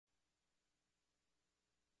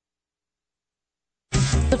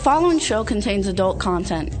following show contains adult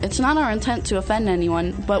content. It's not our intent to offend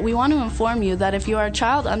anyone, but we want to inform you that if you are a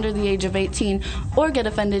child under the age of 18 or get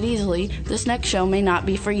offended easily, this next show may not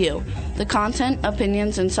be for you. The content,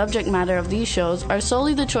 opinions, and subject matter of these shows are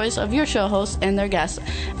solely the choice of your show hosts and their guests,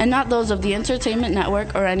 and not those of the Entertainment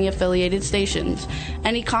Network or any affiliated stations.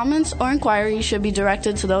 Any comments or inquiries should be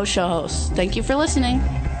directed to those show hosts. Thank you for listening.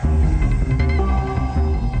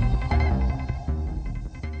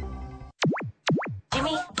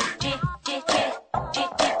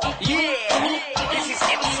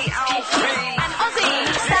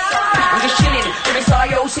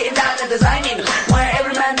 Sitting down and designing, why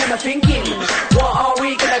every man them are thinking, what are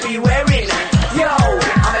we gonna be wearing? Yo,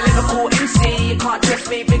 I'm a Liverpool MC, you can't trust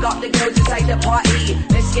me, big up the girls inside the party,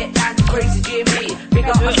 let's get down to crazy Jimmy, big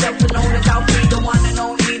up myself and known as Alfie, the one and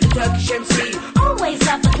only, the Turkish MC. Always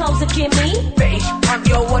love the clothes of Jimmy. Bitch, I'm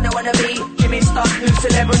your wanna be, Jimmy Star, new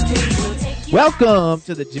celebrity. Welcome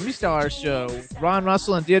to the Jimmy Star Show with Ron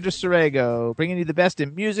Russell and Deirdre Sorego, bringing you the best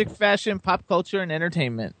in music, fashion, pop culture, and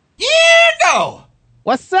entertainment. Yeah, no!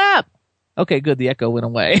 What's up? Okay, good. The echo went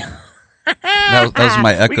away. that was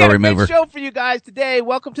my echo we got remover. A great show for you guys today.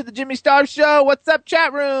 Welcome to the Jimmy Star Show. What's up,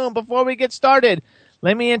 chat room? Before we get started,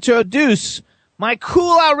 let me introduce my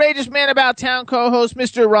cool, outrageous man about town co-host,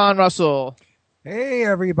 Mr. Ron Russell. Hey,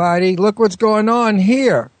 everybody. Look what's going on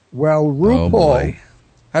here. Well, RuPaul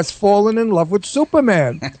has fallen in love with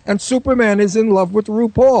Superman, and Superman is in love with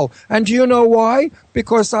RuPaul. And do you know why?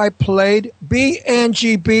 Because I played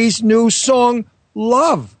B&GB's new song,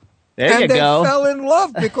 Love. There and you they go. fell in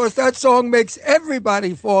love because that song makes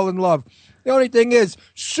everybody fall in love. The only thing is,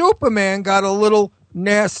 Superman got a little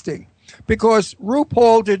nasty because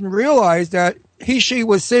RuPaul didn't realize that she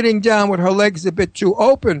was sitting down with her legs a bit too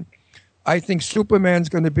open. I think Superman's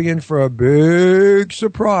going to be in for a big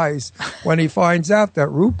surprise when he finds out that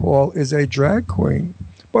RuPaul is a drag queen.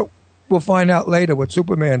 But we'll find out later what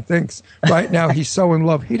Superman thinks. Right now, he's so in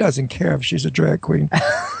love, he doesn't care if she's a drag queen.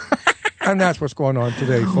 And that's what's going on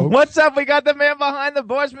today, folks. What's up? We got the man behind the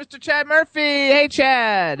boards, Mr. Chad Murphy. Hey,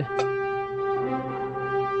 Chad.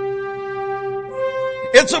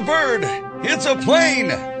 It's a bird. It's a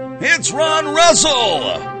plane. It's Ron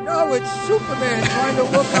Russell. No, it's Superman trying to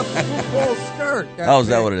look up RuPaul's skirt. Is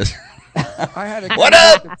that what it is? I had a What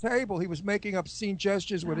guy up? at the table. He was making obscene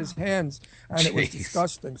gestures with his hands, and it was Jeez.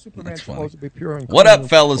 disgusting. Superman's supposed to be pure and What clean. up,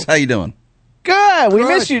 fellas? How you doing? Good. We Good.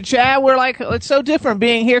 miss you, Chad. We're like, it's so different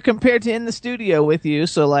being here compared to in the studio with you.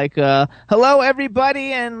 So hello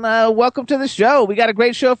everybody and welcome to the show. We got a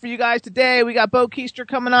great show for you guys today. We got Bo Keister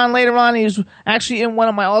coming on later on. He's actually in one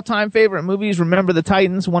of my all-time favorite movies, Remember the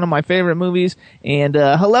Titans, one of my favorite movies. And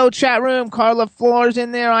hello chat room. Carla Floor's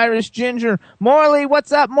in there, Irish Ginger. Morley,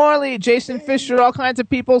 what's up, Morley? Jason Fisher, all kinds of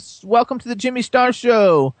people. Welcome to the Jimmy Star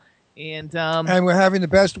Show. And we're having the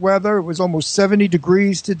best weather. It was almost 70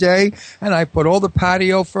 degrees today, and I put all the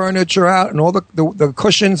patio furniture out and all the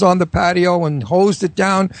cushions on the patio and hosed it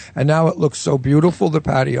down, and now it looks so beautiful, the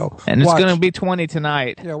patio. And it's going to be 20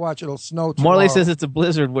 tonight. Yeah, watch, it'll snow tomorrow. Morley says it's a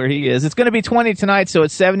blizzard where he is. It's going to be 20 tonight, so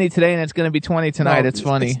it's 70 today, and it's going to be 20 tonight. No, it's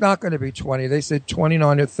funny. It's not going to be 20. They said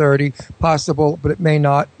 29 or 30, possible, but it may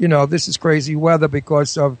not. You know, this is crazy weather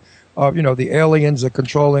because of the aliens are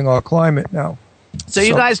controlling our climate now. So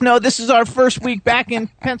you guys know this is our first week back in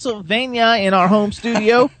Pennsylvania in our home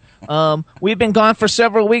studio. We've been gone for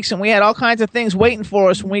several weeks, and we had all kinds of things waiting for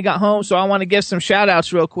us when we got home, so I want to give some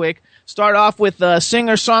shout-outs real quick. Start off with a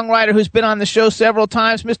singer-songwriter who's been on the show several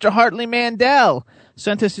times, Mr. Hartley Mandel.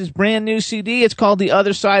 Sent us his brand new CD. It's called The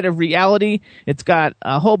Other Side of Reality. It's got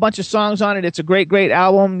a whole bunch of songs on it. It's a great, great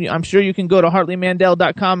album. I'm sure you can go to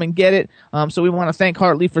hartleymandel.com and get it. So we want to thank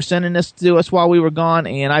Hartley for sending this to us while we were gone,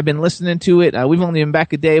 and I've been listening to it. We've only been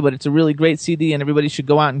back a day, but it's a really great CD, and everybody should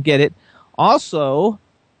go out and get it. Also,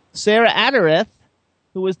 Sarah Adareth,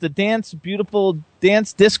 who was the beautiful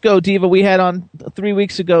dance disco diva we had on 3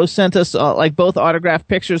 weeks ago, sent us both autographed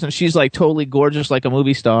pictures, and she's like totally gorgeous, like a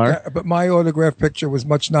movie star. Yeah, but my autograph picture was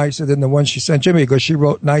much nicer than the one she sent Jimmy because she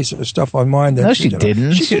wrote nicer stuff on mine than No, she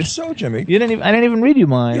didn't. She did so, Jimmy. I didn't even read you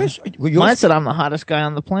mine. Yes, Mine said I'm the hottest guy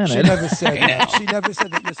on the planet. She never said that. She never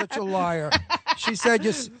said that. You're such a liar. She said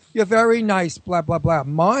you're very nice, blah, blah, blah.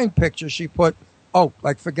 Mine picture, she put,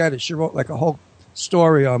 forget it. She wrote like a whole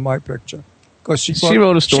story on my picture. She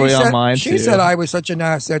wrote a story on mine, too. She said I was such an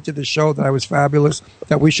asset to the show, that I was fabulous,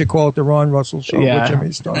 that we should call it the Ron Russell Show with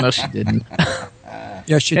Jimmy Star. No, she didn't.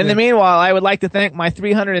 Yes, she did. In the meanwhile, I would like to thank my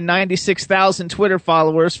 396,000 Twitter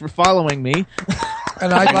followers for following me.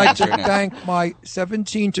 And I'd like to thank my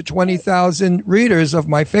 17 to 20,000 readers of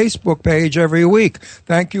my Facebook page every week.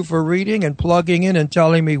 Thank you for reading and plugging in and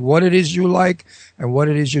telling me what it is you like and what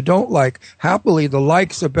it is you don't like. Happily, the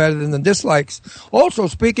likes are better than the dislikes. Also,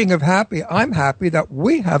 speaking of happy, I'm happy that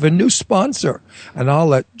we have a new sponsor. And I'll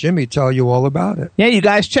let Jimmy tell you all about it. Yeah, you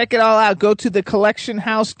guys check it all out. Go to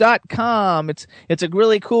thecollectionhouse.com. It's a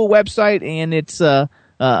really cool website, and it's a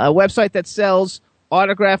website that sells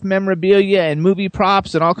autographed memorabilia and movie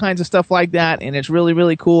props and all kinds of stuff like that, and it's really,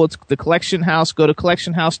 really cool. It's the Collection House. Go to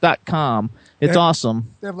collectionhouse.com. It's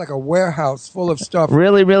awesome. They have like a warehouse full of stuff.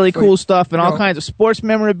 Really, really cool stuff, and all kinds of sports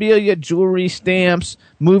memorabilia, jewelry, stamps,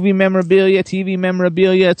 movie memorabilia, TV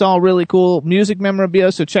memorabilia. It's all really cool. Music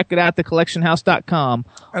memorabilia, so check it out, thecollectionhouse.com.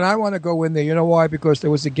 And I want to go in there. You know why? Because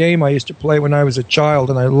there was a game I used to play when I was a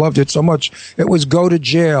child, and I loved it so much. It was Go to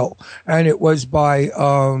Jail, and it was by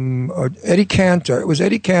Eddie Cantor. It was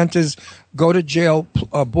Eddie Cantor's Go to Jail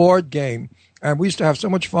board game. And we used to have so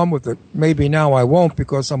much fun with it. Maybe now I won't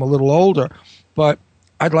because I'm a little older. But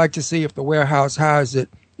I'd like to see if the warehouse has it.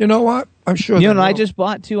 You know what? I'm sure. You know what I just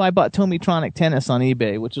bought, too? I bought Tommytronic Tennis on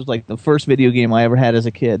eBay, which was like the first video game I ever had as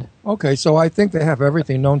a kid. Okay, so I think they have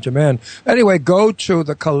everything known to man. Anyway, go to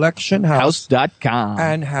thecollectionhouse.com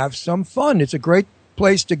and have some fun. It's a great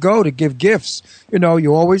place to go to give gifts. You know,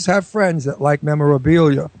 you always have friends that like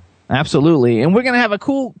memorabilia. Absolutely. And we're going to have a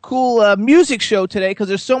cool music show today because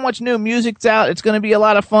there's so much new music's out. It's going to be a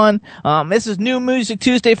lot of fun. This is New Music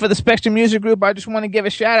Tuesday for the Spectrum Music Group. I just want to give a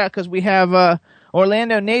shout-out because we have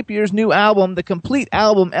Orlando Napier's new album, the complete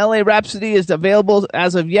album, L.A. Rhapsody, is available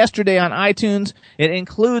as of yesterday on iTunes. It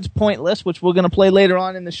includes Pointless, which we're going to play later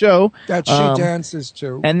on in the show. That she dances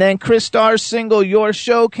to. And then Chris Starr's single, Your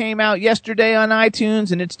Show, came out yesterday on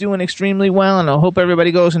iTunes, and it's doing extremely well, and I hope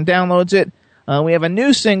everybody goes and downloads it. We have a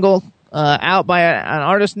new single out by an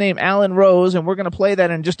artist named Alan Rose, and we're going to play that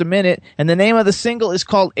in just a minute. And the name of the single is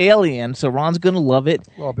called Alien, so Ron's going to love it.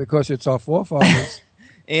 Well, because it's our forefathers.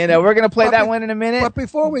 And we're going to play that one in a minute. But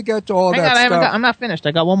before we get to all Hang that on, stuff... I'm not finished.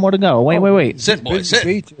 I got one more to go. Wait. Sit, boy,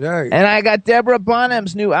 sit. Today. And I got Deborah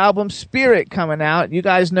Bonham's new album, Spirit, coming out. You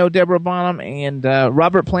guys know Deborah Bonham, and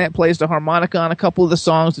Robert Plant plays the harmonica on a couple of the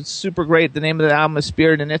songs. It's super great. The name of the album is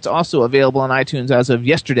Spirit, and it's also available on iTunes as of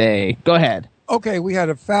yesterday. Go ahead. Okay, we had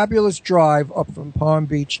a fabulous drive up from Palm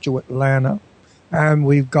Beach to Atlanta, and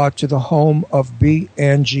we got to the home of B.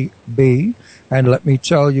 Angie B. And let me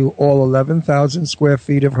tell you, all 11,000 square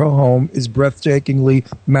feet of her home is breathtakingly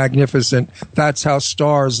magnificent. That's how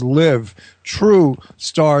stars live. True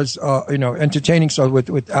stars, entertaining stars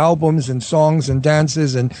with albums and songs and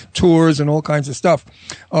dances and tours and all kinds of stuff.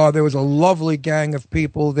 There was a lovely gang of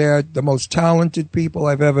people there, the most talented people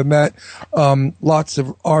I've ever met. Lots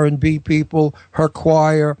of R&B people, her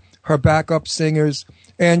choir, her backup singers.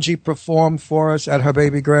 Angie performed for us at her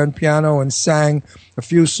baby grand piano and sang a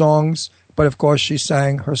few songs. But, of course, she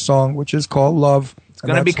sang her song, which is called Love. It's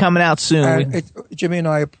going to be coming out soon. Jimmy and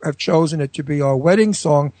I have chosen it to be our wedding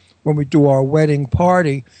song when we do our wedding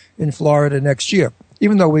party in Florida next year.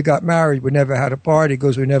 Even though we got married, we never had a party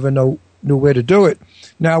because we never knew where to do it.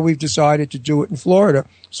 Now we've decided to do it in Florida.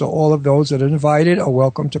 So all of those that are invited are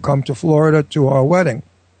welcome to come to Florida to our wedding. Party.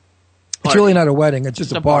 It's really not a wedding. It's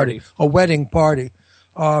just a party. A wedding party.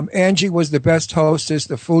 Angie was the best hostess.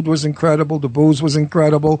 The food was incredible. The booze was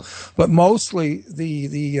incredible. But mostly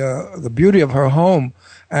the beauty of her home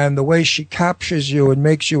and the way she captures you and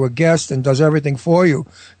makes you a guest and does everything for you.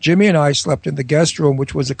 Jimmy and I slept in the guest room,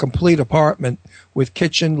 which was a complete apartment with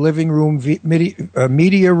kitchen, living room,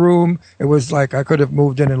 media room. It was like I could have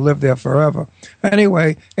moved in and lived there forever.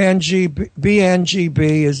 Anyway, Angie B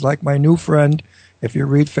is like my new friend. If you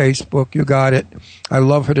read Facebook, you got it. I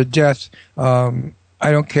love her to death. I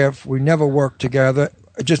don't care if we never work together,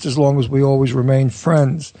 just as long as we always remain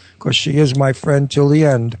friends, because she is my friend till the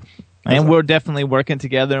end. And we're definitely working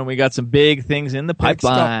together, and we got some big things in the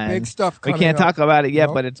pipeline. Big stuff coming. We can't talk about it yet,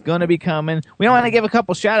 but it's going to be coming. We want to give a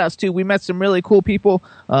couple shout-outs, too. We met some really cool people.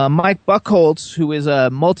 Mike Buchholz, who is a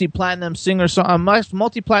multi-platinum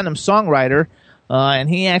multi-platinum songwriter. And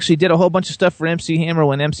he actually did a whole bunch of stuff for MC Hammer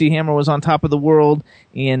when MC Hammer was on top of the world.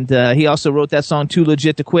 And he also wrote that song, Too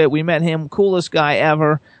Legit to Quit. We met him, coolest guy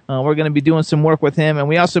ever. We're going to be doing some work with him. And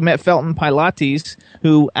we also met Felton Pilates,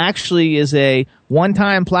 who actually is a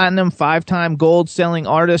one-time platinum, 5-time gold-selling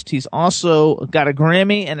artist. He's also got a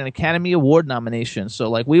Grammy and an Academy Award nomination.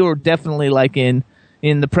 So, we were definitely,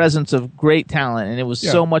 in the presence of great talent. And it was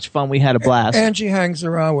so much fun. We had a blast. Angie hangs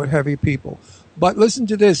around with heavy people. But listen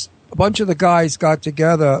to this. A bunch of the guys got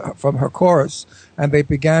together from her chorus, and they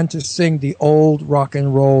began to sing the old rock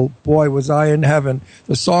and roll, Boy Was I in Heaven,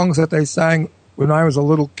 the songs that they sang when I was a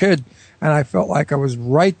little kid. and I felt like I was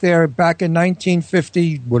right there back in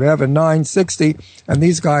 1950, whatever, 960, and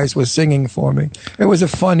these guys were singing for me. It was a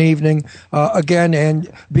fun evening. Again, and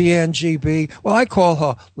BNGB. Well, I call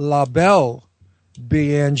her La Belle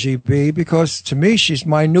BNGB because to me she's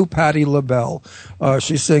my new Patti LaBelle.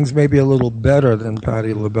 She sings maybe a little better than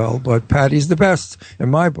Patti LaBelle, but Patti's the best in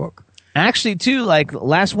my book. Actually, too, like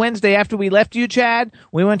last Wednesday after we left you, Chad,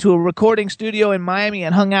 we went to a recording studio in Miami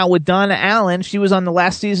and hung out with Donna Allen. She was on the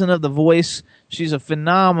last season of The Voice. She's a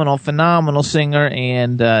phenomenal, phenomenal singer,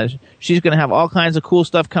 and she's going to have all kinds of cool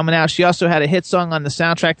stuff coming out. She also had a hit song on the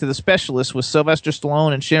soundtrack to The Specialist with Sylvester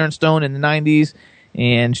Stallone and Sharon Stone in the 90s,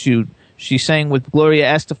 and she sang with Gloria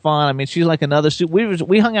Estefan. I mean, she's like another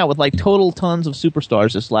we hung out with like total tons of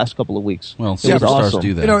superstars this last couple of weeks. Well, superstars awesome.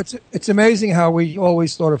 do that. You know, it's amazing how we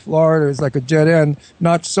always thought of Florida as like a dead end.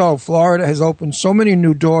 Not so. Florida has opened so many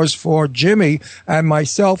new doors for Jimmy and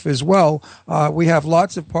myself as well. We have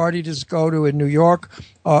lots of parties to go to in New York.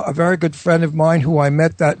 A very good friend of mine who I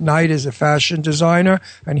met that night is a fashion designer,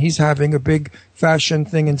 and he's having a big fashion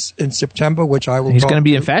thing in September, which I will. He's going to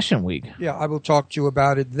be in Fashion Week. Yeah, I will talk to you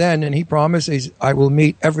about it then. And he promises I will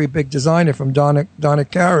meet every big designer from Donna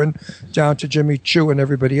Karen down to Jimmy Choo and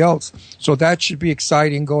everybody else. So that should be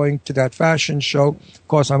exciting going to that fashion show. Of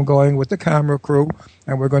course, I'm going with the camera crew,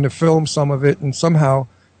 and we're going to film some of it and somehow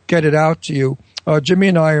get it out to you. Jimmy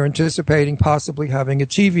and I are anticipating possibly having a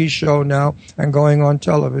TV show now and going on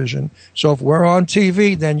television. So if we're on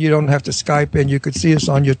TV, then you don't have to Skype in. You could see us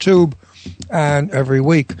on YouTube and every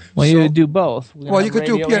week. Well, you could do both. Well, you could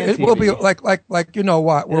do. Yeah, it will be like you know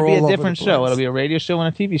what? It'll be a different show. It'll be a radio show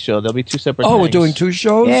and a TV show. There'll be two separate. Oh, things. we're doing two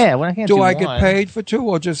shows. Yeah, well, I can't do I one. get paid for two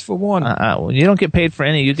or just for one? Well, you don't get paid for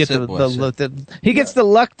any. You get he gets the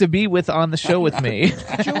luck to be on the show with me.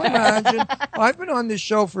 Could you imagine? I've been on this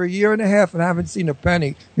show for a year and a half and haven't seen a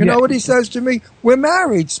penny. You know what he says to me? We're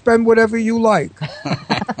married. Spend whatever you like.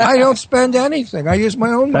 I don't spend anything. I use my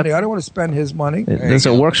own money. I don't want to spend his money.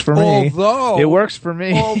 It works for me. Although it works for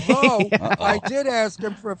me. Although I did ask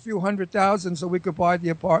him for a few $100,000 so we could buy the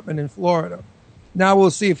apartment in Florida. Now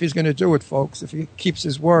we'll see if he's going to do it, folks, if he keeps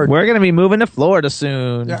his word. We're going to be moving to Florida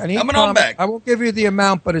soon. Yeah, and Coming on back. I won't give you the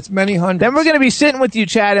amount, but it's many hundreds. Then we're going to be sitting with you,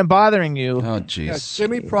 Chad, and bothering you. Oh, jeez. Yeah,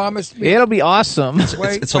 Jimmy promised me. It'll be awesome.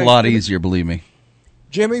 It's a lot easier, believe me.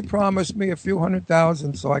 Jimmy promised me a few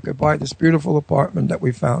 $100,000 so I could buy this beautiful apartment that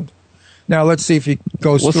we found. Now let's see if he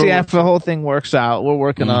goes We'll through see it. if the whole thing works out. We're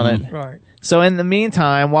working on it. Right. So in the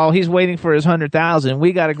meantime, while he's waiting for his 100,000,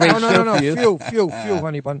 we got a great show for you. Few,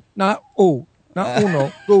 honey bun. Not uno.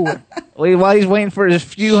 While he's waiting for his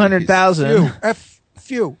few 100,000.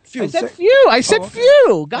 Few. I said few. I said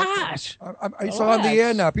few. Gosh. It's on the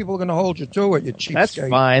air now. People are going to hold you to it, you cheapskate. That's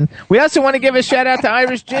fine. We also want to give a shout out to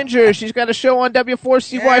Irish Ginger. She's got a show on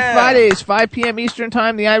W4CY Fridays, 5 p.m. Eastern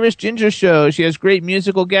Time, The Irish Ginger Show. She has great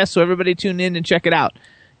musical guests, so everybody tune in and check it out.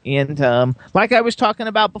 And like I was talking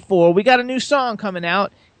about before, we got a new song coming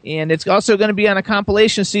out, and it's also going to be on a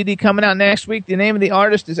compilation CD coming out next week. The name of the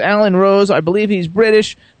artist is Alan Rose. I believe he's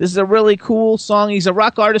British. This is a really cool song. He's a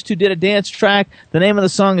rock artist who did a dance track. The name of the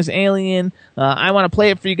song is Alien. I want to play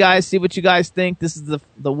it for you guys, see what you guys think. This is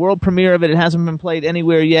the world premiere of it. It hasn't been played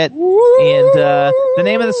anywhere yet. And the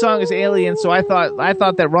name of the song is Alien, so I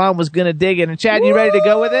thought that Ron was going to dig it. And Chad, you ready to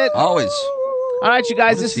go with it? Always. All right, you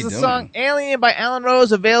guys, this is the song Alien by Alan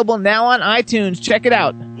Rose, available now on iTunes. Check it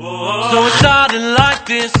out. So it started like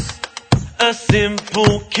this, a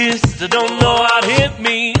simple kiss that don't know how it hit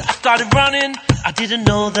me. I started running, I didn't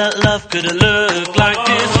know that love could have looked like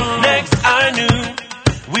this. Next I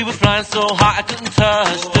knew, we were flying so high I couldn't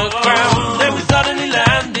touch the ground. Then we suddenly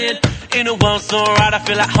landed in a world so right I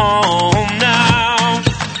feel like home now.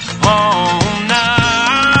 Home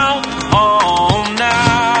now, home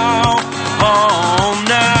now, home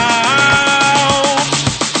now.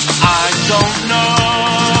 I don't know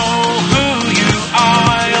who you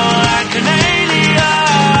are, you're like an alien.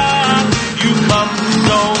 You come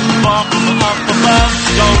so far from up above.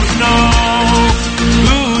 Don't know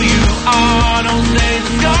who you are, don't say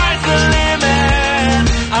the sky's the limit.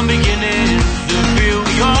 I'm beginning to feel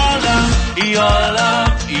your love, your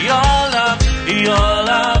love, your love, your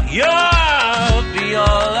love, your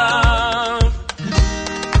love.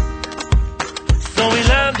 So we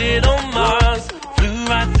landed on Mars, flew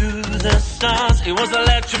right through the stars. It was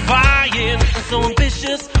electrifying and so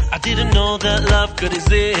ambitious. I didn't know that love could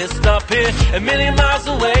exist up here, a million miles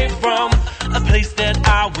away from a place that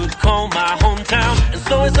I would call my hometown. And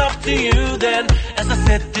so it's up to you then. As I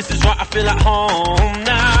said, this is right, I feel like home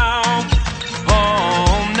now.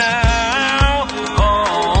 Home now,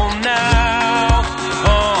 home now,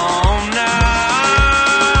 home now.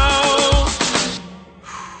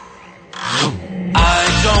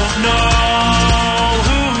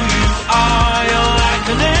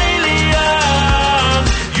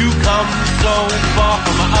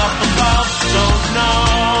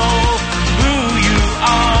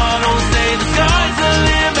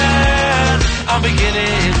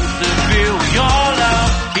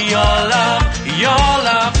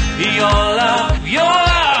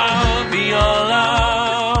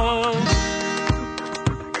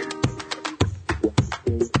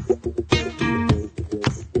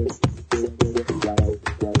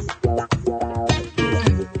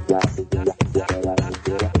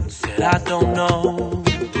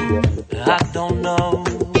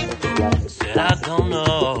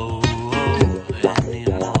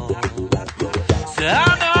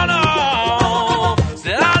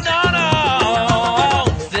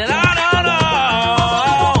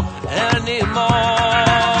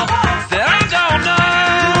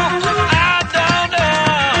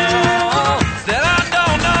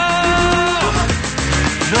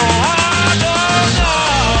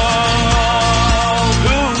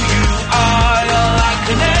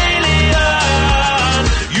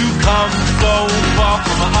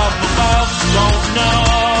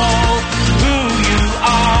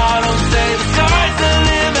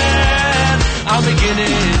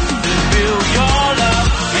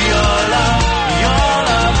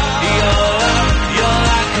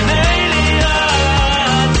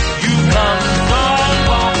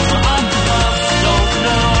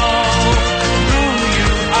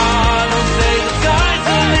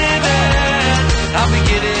 me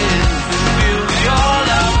get it. Feel your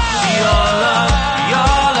love, your love,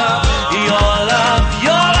 your love, your love,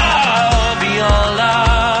 your love, your love.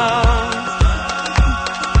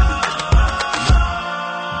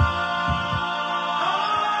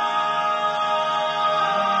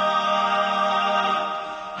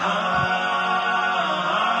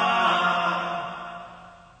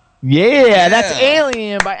 Yeah, that's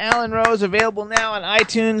Alien by Alan Rose, available now on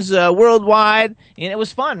iTunes worldwide. And it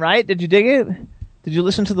was fun, right? Did you dig it? Did you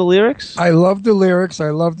listen to the lyrics? I love the lyrics.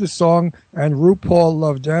 I love the song. And RuPaul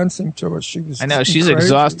loved dancing to it. She was I know, she's crazy.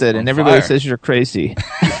 exhausted, and everybody says you're crazy.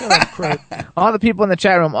 Crazy. All the people in the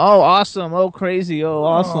chat room, oh, awesome, oh, crazy, oh, Oh,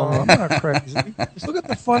 awesome. I'm not crazy. Just look at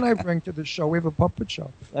the fun I bring to the show. We have a puppet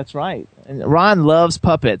show. That's right. And Ron loves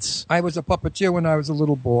puppets. I was a puppeteer when I was a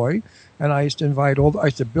little boy, and I used to invite I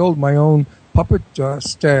used to build my own puppet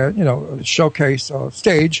showcase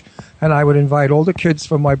stage, and I would invite all the kids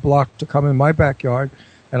from my block to come in my backyard,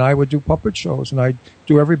 and I would do puppet shows, and I'd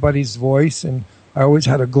do everybody's voice, and I always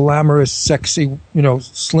had a glamorous, sexy,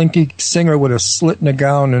 slinky singer with a slit in a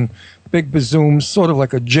gown and big bazooms, sort of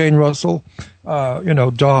like a Jane Russell,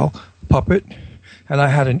 doll puppet. And I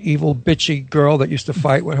had an evil, bitchy girl that used to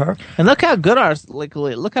fight with her. And look how good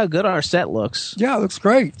our set looks. Yeah, it looks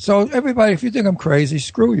great. So everybody, if you think I'm crazy,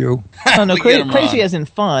 screw you. No, crazy as in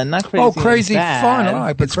fun, not crazy. Oh, crazy as in bad. fun, all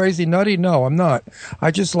right. But crazy nutty, no, I'm not.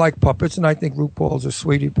 I just like puppets, and I think RuPaul's a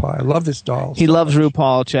sweetie pie. I love this doll. He loves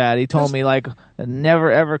RuPaul, Chad. He told me, never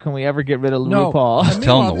ever can we ever get rid of RuPaul. I mean,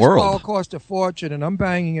 telling the world. This doll cost a fortune, and I'm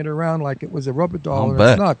banging it around like it was a rubber doll. I'll and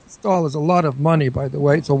bet. It's not. This doll is a lot of money, by the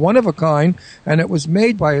way. It's a one of a kind, and it was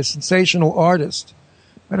made by a sensational artist.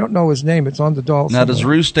 I don't know his name. It's on the doll. Now, does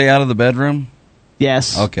somewhere. Rue stay out of the bedroom?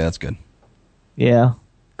 Yes. Okay, that's good. Yeah.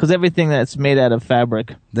 Because everything that's made out of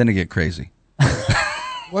fabric. Then it get crazy.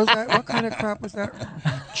 What kind of crap was that?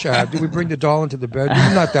 Chad, did we bring the doll into the bedroom?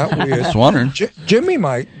 Not that weird. Just wondering. Jimmy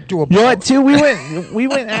might do a. You know what, too? We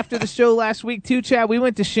went after the show last week, too, Chad. We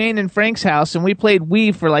went to Shane and Frank's house, and we played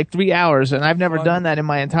Wii for like 3 hours, and I've never done that in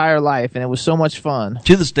my entire life, and it was so much fun.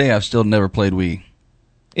 To this day, I've still never played Wii.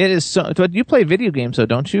 It is so. You play video games, though,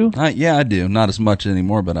 don't you? Yeah, I do. Not as much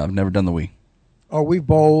anymore, but I've never done the Wii. Oh, we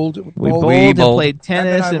bowled. We bowled and played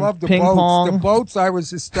tennis I loved the ping boats. pong. The boats, I was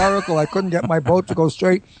hysterical. I couldn't get my boat to go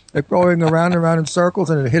straight. They're going around and around in circles,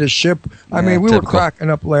 and it hit a ship. I mean, we were cracking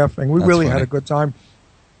up laughing. We really had a good time.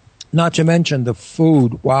 Not to mention the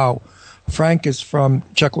food. Wow. Frank is from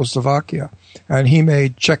Czechoslovakia, and he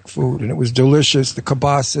made Czech food, and it was delicious, the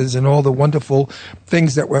kibasas and all the wonderful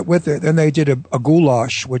things that went with it. Then they did a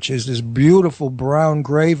goulash, which is this beautiful brown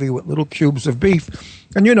gravy with little cubes of beef.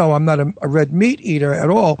 And I'm not a red meat eater at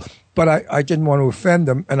all, but I didn't want to offend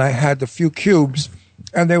them, and I had a few cubes,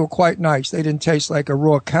 and they were quite nice. They didn't taste like a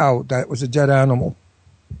raw cow that was a dead animal.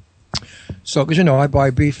 So, because, I buy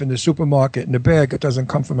beef in the supermarket in the bag. It doesn't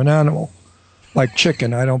come from an animal. Like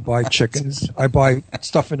chicken. I don't buy chickens. I buy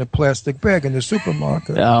stuff in a plastic bag in the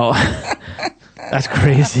supermarket. Oh, that's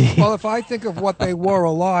crazy. Well, if I think of what they were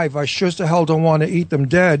alive, I sure as the hell don't want to eat them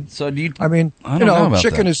dead. So do you? I mean, I don't know about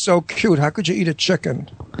chicken that. is so cute. How could you eat a chicken?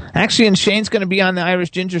 Actually, and Shane's going to be on the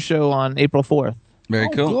Irish Ginger Show on April 4th. Very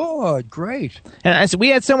cool. Good, great. And we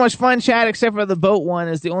had so much fun, Chad, except for the boat one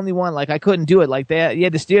is the only one. I couldn't do it. You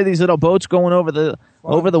had to steer these little boats going over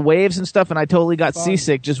the waves and stuff, and I totally got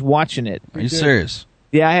seasick just watching it. Are you serious?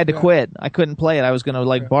 Yeah, I had to quit. I couldn't play it. I was going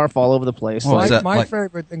to barf all over the place. My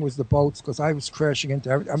favorite thing was the boats because I was crashing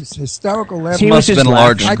into everything. I was hysterical laughing. Must have been a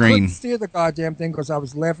large I screen. couldn't steer the goddamn thing because I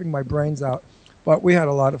was laughing my brains out. But we had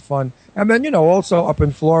a lot of fun. And then, also up in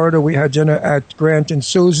Florida, we had dinner at Grant and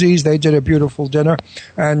Susie's. They did a beautiful dinner.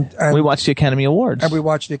 And we watched the Academy Awards. And we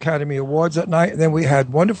watched the Academy Awards that night. And then we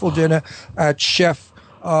had wonderful dinner at Chef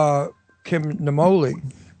Kim Namoli.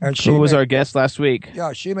 And who was our guest last week.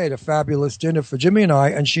 Yeah, she made a fabulous dinner for Jimmy and I,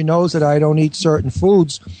 and she knows that I don't eat certain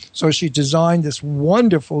foods, so she designed this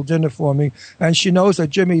wonderful dinner for me, and she knows that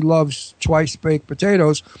Jimmy loves twice-baked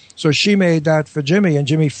potatoes, so she made that for Jimmy, and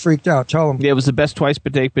Jimmy freaked out. Tell him. Yeah, it was the best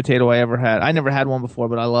twice-baked potato I ever had. I never had one before,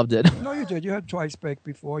 but I loved it. No, you did. You had twice-baked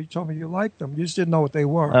before. You told me you liked them. You just didn't know what they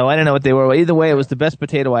were. Oh, I didn't know what they were. Well, either way, it was the best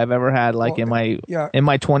potato I've ever had, in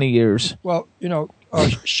my 20 years. Well,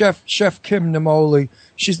 Chef Kim Namoli,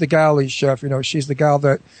 she's the galley chef. She's the gal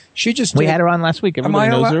that she just. We had her on last week. Everybody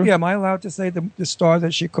knows her. Yeah, am I allowed to say the star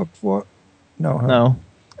that she cooked for? No. Huh? No.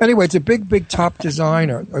 Anyway, it's a big top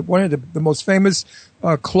designer, one of the most famous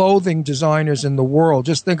clothing designers in the world.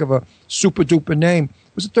 Just think of a super duper name.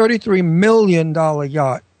 It was a $33 million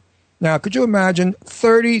yacht. Now, could you imagine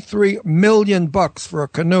 $33 million for a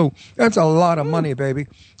canoe? That's a lot of money, baby.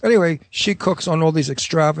 Anyway, she cooks on all these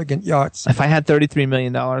extravagant yachts. If I had $33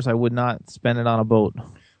 million, I would not spend it on a boat.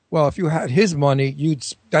 Well, if you had his money,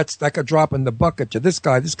 that's like a drop in the bucket to this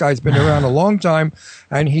guy. This guy's been around a long time,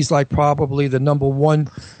 and he's like probably the number one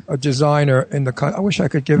designer in the country. I wish I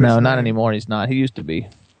could give his No, name. not anymore. He's not. He used to be.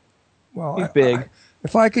 Well, He's big.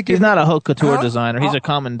 If I could give, He's not a haute couture designer. He's a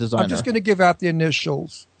common designer. I'm just going to give out the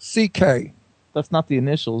initials. CK. That's not the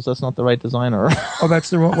initials. That's not the right designer. Oh, that's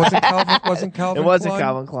the wrong. Wasn't Calvin? It wasn't Klein?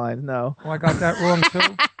 Calvin Klein. No. Oh, I got that wrong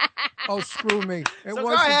too. Oh, screw me. It Go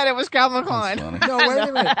wasn't. ahead. It was Calvin Klein. No, wait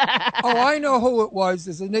a minute. Oh, I know who it was.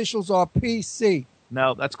 His initials are PC.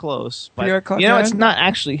 No, that's close. But, Pierre you know, it's Cardin? not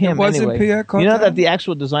actually him It wasn't anyway. Pierre You know Cardin? that the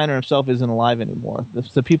actual designer himself isn't alive anymore.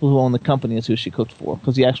 The people who own the company is who she cooked for,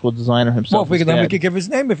 because the actual designer Well, himself we is could dead. give his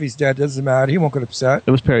name if he's dead. Doesn't matter. He won't get upset.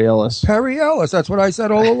 It was Perry Ellis. Perry Ellis. That's what I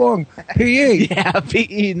said all along. PE. Yeah,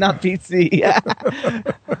 PE, not PC. Yeah.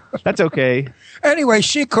 That's okay. Anyway,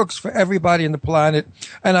 she cooks for everybody on the planet,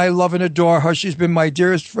 and I love and adore her. She's been my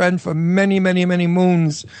dearest friend for many, many, many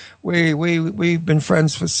moons. We've been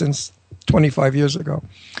friends since 25 years ago.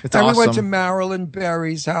 It's and awesome. we went to Marilyn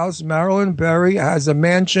Berry's house. Marilyn Berry has a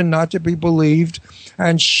mansion not to be believed,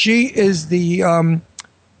 and she is the,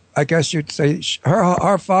 I guess you'd say,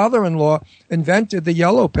 her father-in-law invented the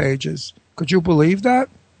Yellow Pages. Could you believe that?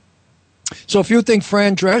 So if you think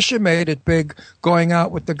Fran Drescher made it big going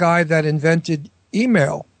out with the guy that invented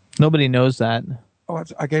email. Nobody knows that. Oh,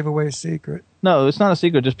 I gave away a secret. No, it's not a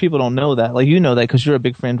secret. Just people don't know that. Like, you know that because you're a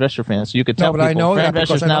big Fran Drescher fan, so you could tell No, but people. I know Fran that because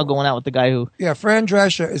Drescher's I now know- going out with the guy who Yeah, Fran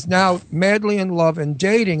Drescher is now madly in love and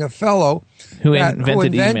dating a fellow Who that-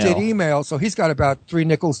 invented email. So he's got about 3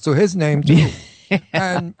 nickels to his name too.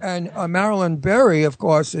 and Marilyn Berry, of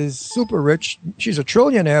course, is super rich. She's a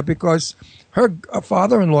trillionaire because her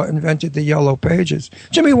father-in-law invented the Yellow Pages.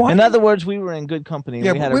 Jimmy, why? In other words, we were in good company.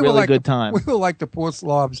 And we had a were really like good time. We were like the poor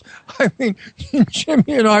slobs. I mean, Jimmy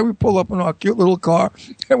and I, we pull up in our cute little car,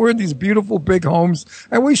 and we're in these beautiful big homes,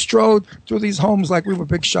 and we strode through these homes like we were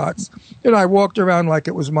big shots. You know, I walked around like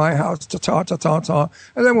it was my house, ta-ta.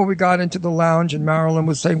 And then when we got into the lounge, and Marilyn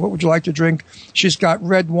was saying, what would you like to drink? She's got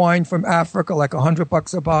red wine from Africa, like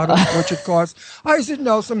 $100 a bottle, which it costs. I said,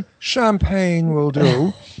 no, some champagne will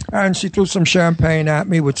do. And she threw some champagne at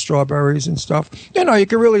me with strawberries and stuff. You know, you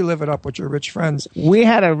can really live it up with your rich friends. We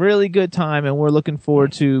had a really good time, and we're looking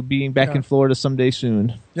forward to being back in Florida someday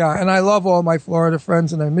soon. Yeah, and I love all my Florida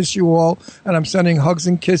friends, and I miss you all, and I'm sending hugs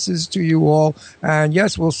and kisses to you all. And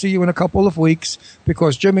yes, we'll see you in a couple of weeks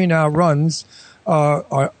because Jimmy now runs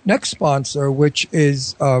our next sponsor, which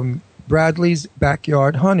is Bradley's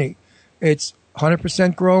Backyard Honey. It's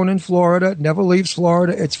 100% grown in Florida, never leaves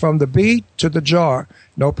Florida. It's from the bee to the jar.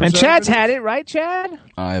 No And preservatives. Chad's had it, right, Chad?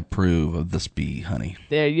 I approve of this bee honey.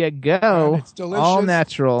 There you go. And it's delicious. All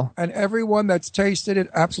natural. And everyone that's tasted it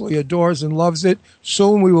absolutely adores and loves it.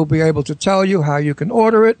 Soon we will be able to tell you how you can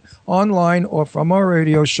order it online or from our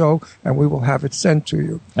radio show, and we will have it sent to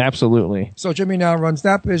you. Absolutely. So Jimmy now runs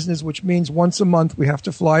that business, which means once a month we have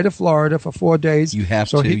to fly to Florida for 4 days. You have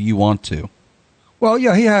So to. You want to. Well,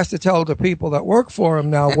 yeah, he has to tell the people that work for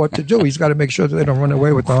him now what to do. He's got to make sure that they don't run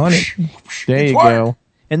away with the honey. There you go.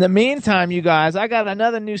 In the meantime, you guys, I got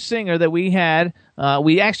another new singer that we had.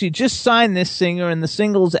 We actually just signed this singer, and the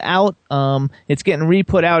single's out. It's getting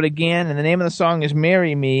re-put out again, and the name of the song is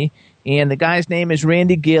Marry Me. And the guy's name is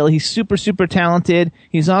Randy Gill. He's super, super talented.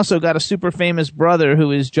 He's also got a super famous brother who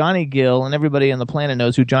is Johnny Gill, and everybody on the planet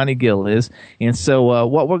knows who Johnny Gill is. And so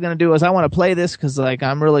what we're going to do is I want to play this because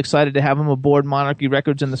I'm really excited to have him aboard Monarchy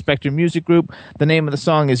Records and the Spectrum Music Group. The name of the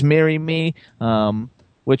song is Marry Me,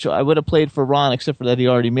 which I would have played for Ron except for that he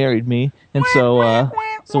already married me. And so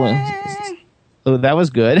that was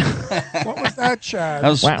good. What was that, Chad? That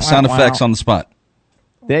was sound effects on the spot.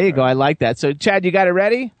 There you go. I like that. So, Chad, you got it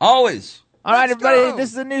ready? Always. All right, Let's everybody. go.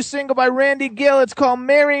 This is a new single by Randy Gill. It's called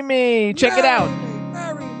Marry Me. Check it out.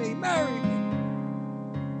 Marry me, marry me.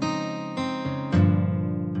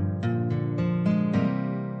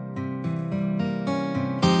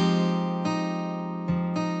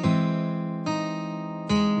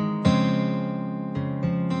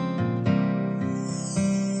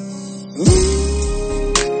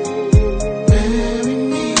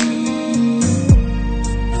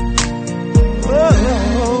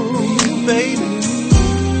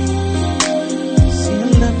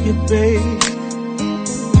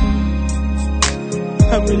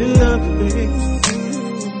 I really love you, babe.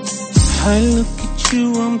 I look at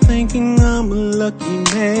you, I'm thinking I'm a lucky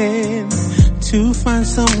man to find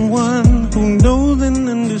someone who knows and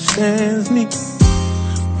understands me.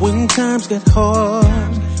 When times get hard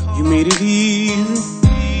You made it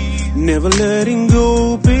easy, never letting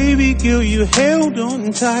go. Baby girl, you held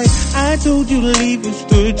on tight. I told you to leave, you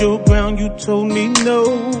stood your ground. You told me no.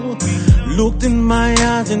 Looked in my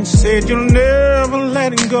eyes and said you'll never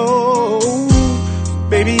let it go.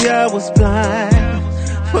 Baby, I was blind,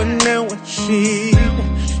 but now I see.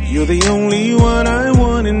 You're the only one I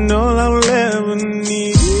want and all I'll ever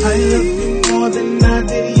need. I love you more than I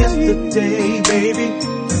did yesterday, baby.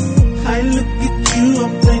 I look at you,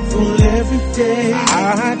 I'm thankful every day.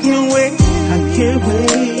 I can't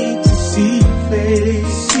wait to see your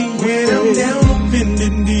face. When I'm down on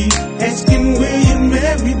bended knee, asking will you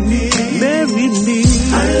marry me? Marry me.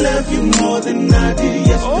 I love you more than I did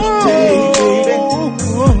yesterday, baby.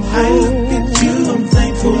 I look at you, I'm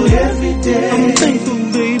thankful every day. I'm thankful,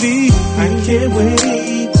 baby. I can't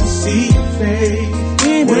wait to see your face.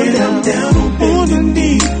 When I'm down on bended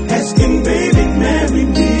knee, asking baby marry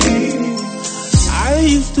me. I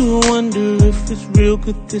used to wonder if it's real,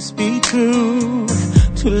 could this be true?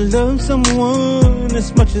 To love someone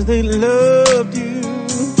as much as they loved you.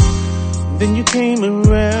 Then you came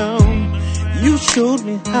around, you showed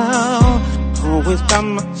me how. Always by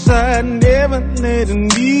my side, never letting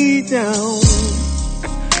me down.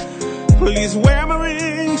 Please wear my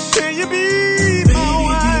ring, say you be my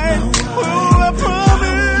wife. Oh, I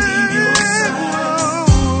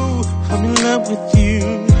promise. I'm in love with you,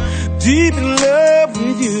 deep in love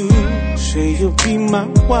with you. Say you'll be my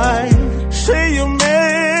wife, say you'll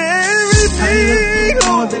marry me. I love you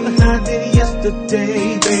more than I did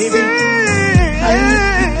yesterday, baby.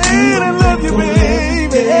 I love you,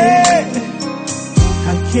 baby.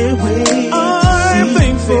 I can't wait. I'm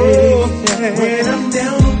thankful when I'm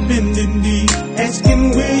down on bended knee, asking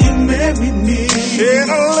will you marry me? Yeah, I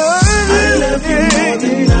love you more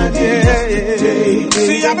than I did yesterday.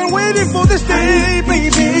 See, I've been waiting for this day,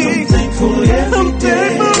 baby. I'm thankful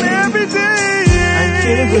every day. I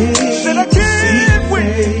can't wait. Said I can't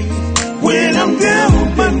wait when I'm down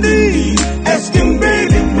on my knee, asking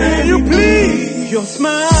baby, will you please? Your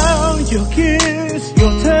smile, your kiss,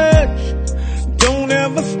 your touch. Don't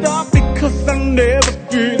ever stop because I never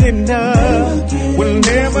get enough.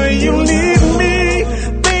 Whenever you need me,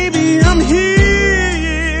 baby, I'm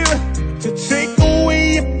here to take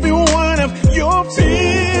away every one of your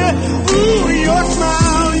fear. Ooh, your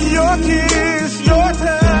smile, your kiss, your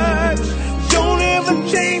touch. Don't ever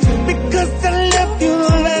change because I love you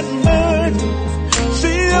that much.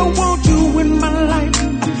 Say I want you in my life.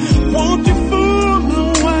 I want you for the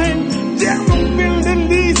wine. Down on bended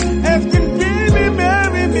knees, asking baby,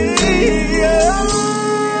 marry me.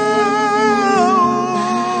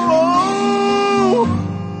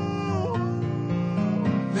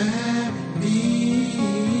 Marry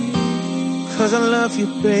me. 'Cause I love you,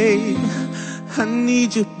 babe. I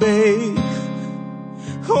need you, babe.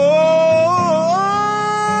 Oh,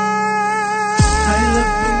 I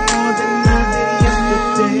love you more than I did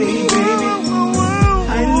yesterday, baby.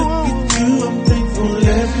 I look at you, I'm thankful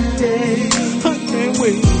every day. I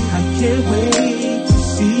can't wait to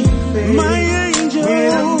see you, baby. My angel.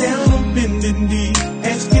 When I'm down on bended knee,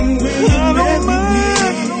 asking will you marry me?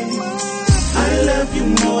 I love you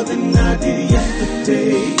more than I did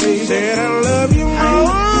yesterday, baby. Said I love you more. I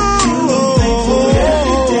look at you, I'm thankful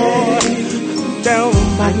every day. Down on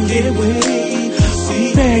my knee, I can't wait to see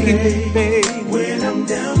you, baby. When I'm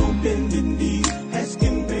down on bended knee,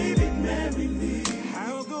 asking baby marry me.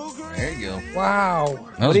 I'll go crazy. There you go. Wow.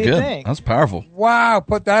 That was do you good. think? That was powerful. Wow,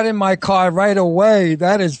 put that in my car right away.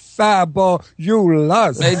 That is fabulous.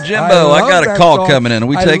 Hey, Jimbo, I got a call coming in. Are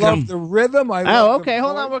we taking I love them? the rhythm. Oh, okay.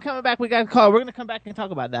 Hold on. We're coming back. We got a call. We're going to come back and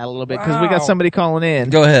talk about that a little bit because we got Wow. somebody calling in.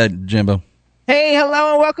 Go ahead, Jimbo. Hey,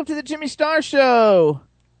 hello, and welcome to the Jimmy Star Show.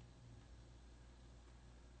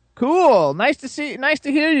 Cool. Nice to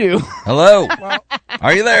hear you. Hello.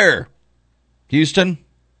 Are you there? Houston?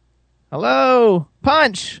 Hello.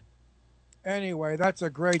 Punch. Anyway, that's a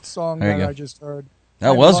great song There you that go. I just heard. That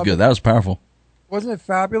I was love good. it. That was powerful. Wasn't it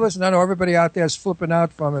fabulous? And I know everybody out there is flipping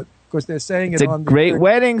out from it because they're saying It's it a on the great thing.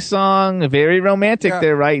 wedding song. Very romantic. Yeah.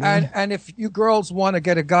 They're writing. And if you girls want to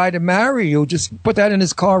get a guy to marry you, just put that in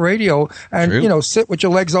his car radio and, True. sit with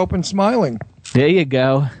your legs open smiling. There you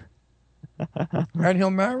go. And he'll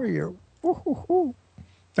marry you. Woo-hoo-hoo.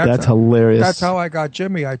 That's hilarious. That's how I got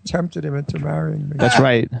Jimmy. I tempted him into marrying me. That's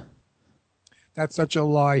right. That's such a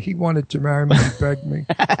lie. He wanted to marry me and begged me.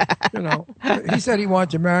 He said he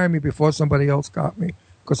wanted to marry me before somebody else got me.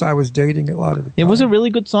 because I was dating a lot of the time. It was a really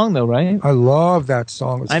good song, though, right? I love that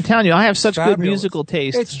song. I'm telling you, I have such fabulous. good musical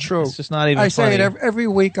taste. It's true. It's just not even I funny. say it every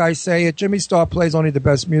week. I say it. Jimmy Star plays only the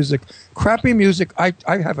best music. Crappy music, I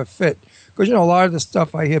have a fit. Because, a lot of the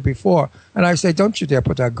stuff I hear before. And I say, don't you dare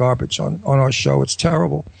put that garbage on our show. It's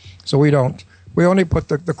terrible. So we don't. We only put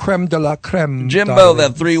the creme de la creme. Jimbo, darling.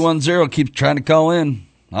 that 310 keeps trying to call in.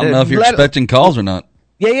 I don't know if you're expecting calls or not.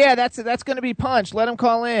 Yeah, that's going to be Punch. Let him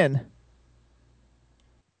call in.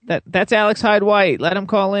 That's Alex Hyde White. Let him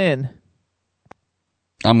call in.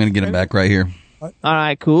 I'm going to get him back right here. All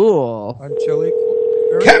right, cool. Until he...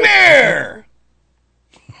 Come here!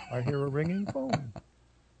 I hear a ringing phone.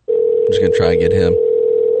 I'm just going to try and get him.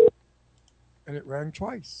 And it rang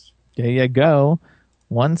twice. There you go.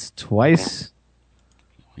 Once, twice.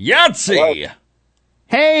 Yahtzee!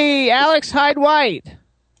 Hey, Alex Hyde White.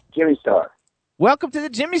 Jimmy Star. Welcome to the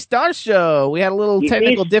Jimmy Star Show. We had a little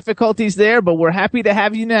technical difficulties there, but we're happy to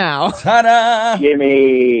have you now. Ta-da!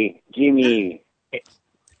 Jimmy.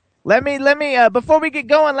 Let me, before we get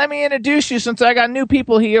going, let me introduce you since I got new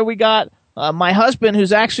people here. We got my husband,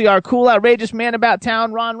 who's actually our cool, outrageous man about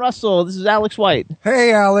town, Ron Russell. This is Alex White.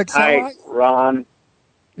 Hey, Alex. Hi, Ron.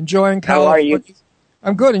 Enjoying How are you?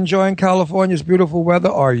 I'm good. Enjoying California's beautiful weather.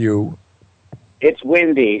 Are you? It's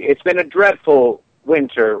windy. It's been a dreadful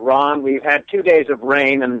winter, Ron. We've had 2 days of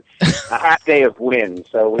rain and a half day of wind,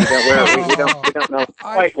 so we don't know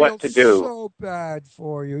quite what to do. So bad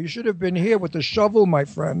for you. You should have been here with the shovel, my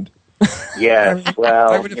friend. Yes,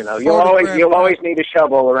 well, you'll always need a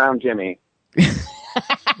shovel around Jimmy.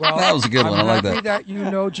 Well, that was a good one. I like that. That you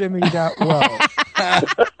know Jimmy that well.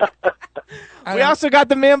 We also got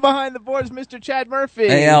the man behind the boards, Mr. Chad Murphy.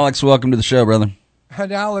 Hey, Alex, welcome to the show, brother.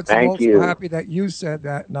 And Alex, I'm also happy that you said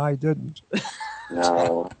that and I didn't.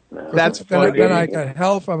 No. That's funny. Then I got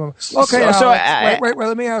hell from him. Okay, Alex, wait,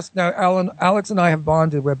 let me ask now. Alex and I have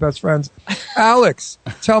bonded. We're best friends. Alex,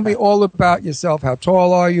 tell me all about yourself. How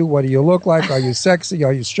tall are you? What do you look like? Are you sexy?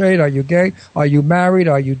 Are you straight? Are you gay? Are you married?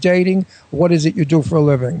 Are you dating? What is it you do for a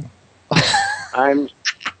living? I'm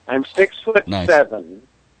 6'7".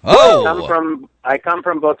 Oh! I come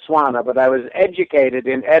from Botswana, but I was educated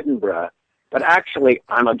in Edinburgh. But actually,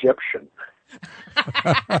 I'm Egyptian.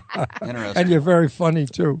 And you're very funny,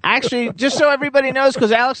 too. Actually, just so everybody knows,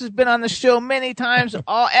 because Alex has been on the show many times,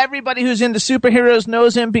 everybody who's into superheroes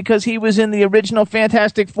knows him because he was in the original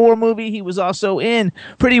Fantastic Four movie. He was also in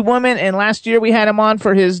Pretty Woman, and last year we had him on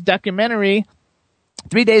for his documentary,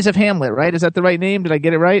 3 Days of Hamlet, right? Is that the right name? Did I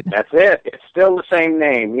get it right? That's it. It's still the same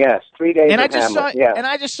name, yes. 3 Days of Hamlet, yes. And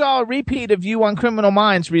I just saw a repeat of you on Criminal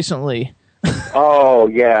Minds recently. Oh,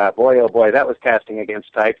 yeah. Boy, oh, boy. That was casting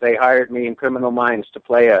against type. They hired me in Criminal Minds to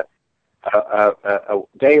play a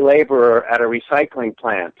day laborer at a recycling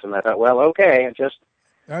plant. And I thought, well, okay, it just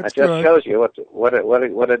shows you what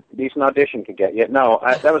a decent audition could get you. No,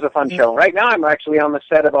 that was a fun show. Right now I'm actually on the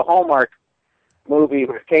set of a Hallmark movie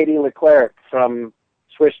with Katie Leclerc from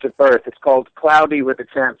Switched at Birth. It's called Cloudy with a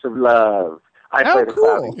Chance of Love. I play the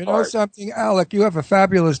Cloudy You part. know something, Alec? You have a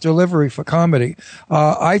fabulous delivery for comedy.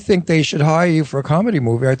 I think they should hire you for a comedy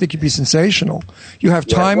movie. I think you'd be sensational. You have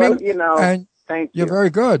timing, and thank you. You're very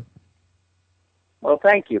good. Well,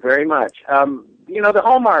 thank you very much. The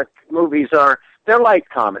Hallmark movies they're light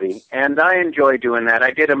comedy, and I enjoy doing that.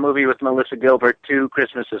 I did a movie with Melissa Gilbert 2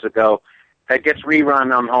 Christmases ago that gets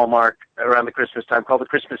rerun on Hallmark around the Christmas time called The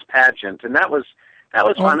Christmas Pageant, and that was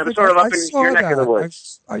fun. It was sort of up in your neck of the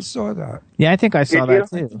woods. I saw that. Yeah, I think I saw that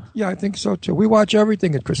too. Yeah, I think so too. We watch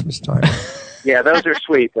everything at Christmas time. Yeah, those are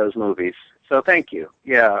sweet, those movies. So thank you.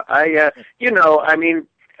 Yeah,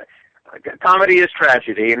 comedy is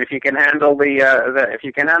tragedy, and if you can handle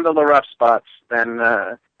the rough spots, then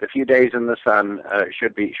the few days in the sun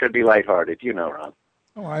should be lighthearted. Ron.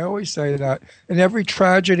 Oh, I always say that. In every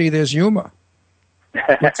tragedy, there's humor.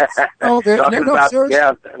 Seriously.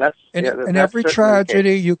 In every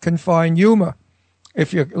tragedy, you can find humor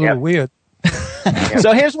if you're a little weird.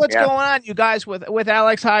 So here's what's going on, you guys, with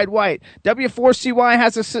Alex Hyde White. W4CY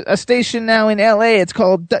has a station now in L.A. It's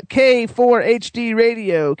called K4HD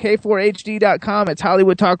Radio, K4HD.com. It's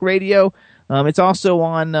Hollywood Talk Radio. It's also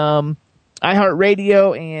on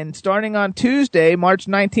iHeartRadio, and starting on Tuesday, March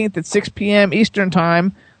 19th at 6 p.m. Eastern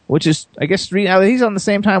Time, which is, I guess, he's on the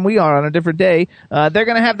same time we are on a different day. They're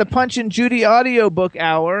going to have the Punch and Judy audiobook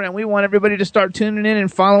hour, and we want everybody to start tuning in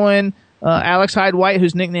and following Alex Hyde White,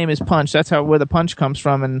 whose nickname is Punch. That's where the Punch comes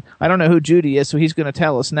from, and I don't know who Judy is, so he's going to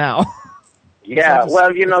tell us now. Yeah,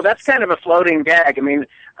 well, that's kind of a floating gag. I mean,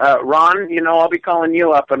 Ron, I'll be calling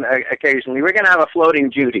you up occasionally. We're going to have a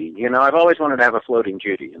floating Judy. I've always wanted to have a floating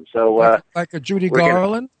Judy, and so like a Judy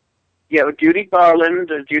Garland. Judy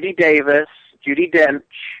Garland, Judy Davis, Judi Dench.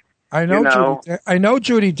 I know, I know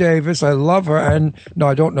Judy Davis. I love her. And no,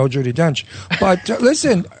 I don't know Judi Dench. But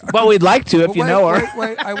listen. But we'd like to if you know her.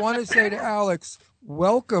 Wait. I want to say to Alex,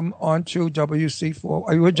 welcome onto WC4.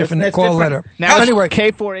 Are you a different call letter? Now, anyway,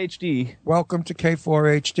 K4HD. Welcome to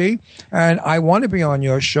K4HD. And I want to be on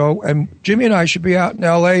your show. And Jimmy and I should be out in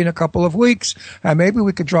L.A. in a couple of weeks. And maybe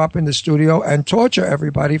we could drop in the studio and torture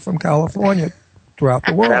everybody from California throughout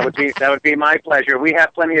the world. That would be my pleasure. We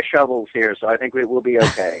have plenty of shovels here, so I think we will be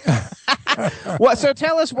okay. So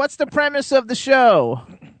tell us, what's the premise of the show?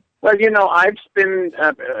 Well, I've been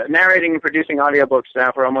narrating and producing audiobooks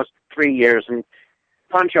now for almost 3 years, and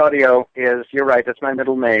Punch Audio is, you're right, that's my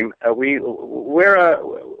middle name. We're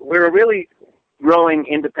a really growing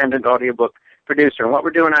independent audiobook producer, and what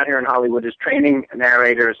we're doing out here in Hollywood is training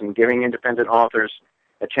narrators and giving independent authors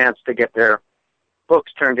a chance to get their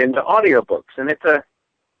books turned into audiobooks. And it's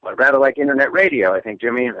rather like internet radio, I think,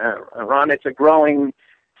 Jimmy. Ron, it's a growing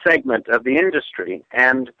segment of the industry.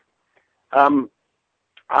 And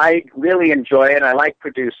I really enjoy it. I like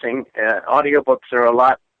producing. Audiobooks are a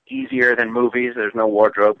lot easier than movies. There's no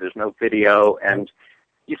wardrobe. There's no video. And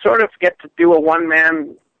you sort of get to do a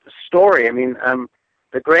one-man story. I mean,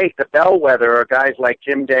 the bellwether are guys like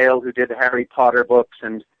Jim Dale, who did the Harry Potter books,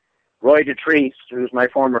 and Roy Dotrice, who's my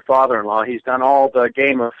former father-in-law. He's done all the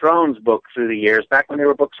Game of Thrones books through the years, back when they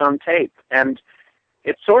were books on tape. And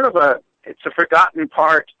it's sort of it's a forgotten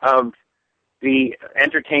part of the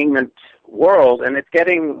entertainment world, and it's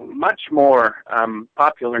getting much more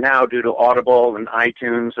popular now due to Audible and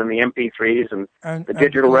iTunes and the MP3s and the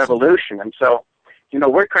digital revolution. And so,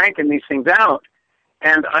 we're cranking these things out.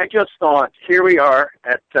 And I just thought, here we are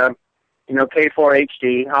at,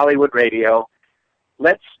 K4HD, Hollywood Radio.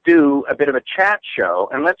 Let's do a bit of a chat show,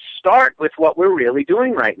 and let's start with what we're really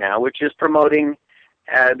doing right now, which is promoting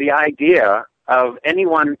the idea of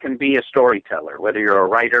anyone can be a storyteller, whether you're a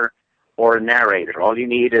writer or a narrator. All you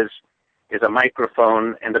need is a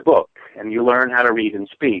microphone and a book, and you learn how to read and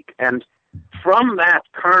speak. And from that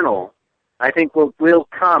kernel, I think will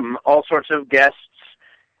come all sorts of guest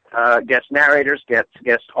narrators,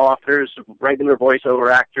 guest authors, regular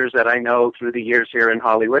voiceover actors that I know through the years here in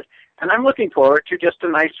Hollywood. And I'm looking forward to just a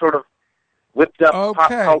nice sort of whipped-up pop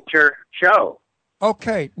culture show.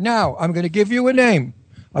 Okay, now I'm going to give you a name.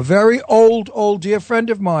 A very old dear friend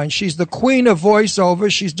of mine. She's the queen of voiceover.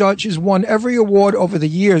 She's won every award over the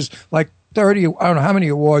years, like 30, I don't know how many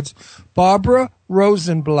awards. Barbara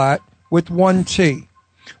Rosenblatt with one T.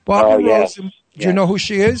 Barbara Rosenblatt. Do you know who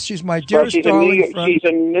she is? She's my dearest darling friend. She's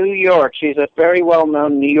in New York. She's a very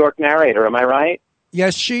well-known New York narrator. Am I right?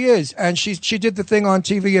 Yes, she is. And she did the thing on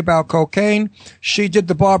TV about cocaine. She did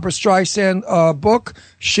the Barbara Streisand book.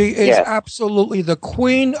 She is absolutely the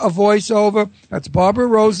queen of voiceover. That's Barbara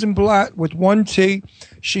Rosenblatt with one T.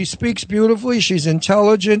 She speaks beautifully. She's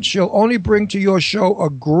intelligent. She'll only bring to your show a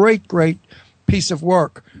great, great piece of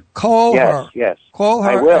work. Call her. Yes. Call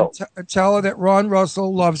her I will. and tell her that Ron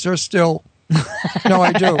Russell loves her still. No,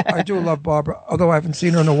 I do. I do love Barbara, although I haven't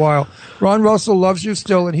seen her in a while. Ron Russell loves you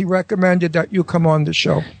still, and he recommended that you come on the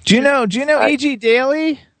show. Do you know E.G.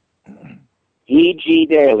 Daily? E.G.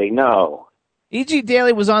 Daily, no. E.G.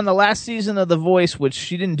 Daily was on the last season of The Voice, which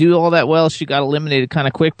she didn't do all that well. She got eliminated kind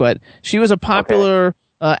of quick, but she was a popular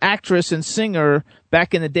actress and singer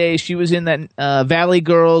back in the day. She was in that Valley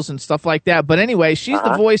Girls and stuff like that. But anyway, she's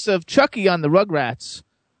the voice of Chucky on the Rugrats.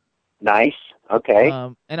 Nice. Okay.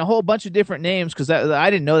 And a whole bunch of different names, because I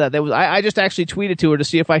didn't know that. I just actually tweeted to her to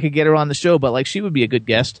see if I could get her on the show, but like she would be a good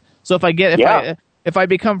guest. So if I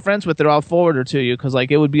become friends with her, I'll forward her to you, because like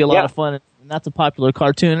it would be a lot of fun, and that's a popular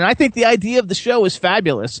cartoon. And I think the idea of the show is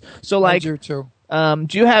fabulous. So like, I do too.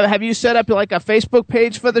 Have you set up like a Facebook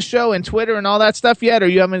page for the show and Twitter and all that stuff yet, or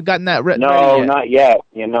you haven't gotten that written? No, yet? Not yet.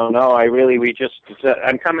 No.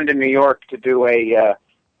 I'm coming to New York to do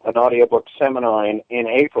an audiobook seminar in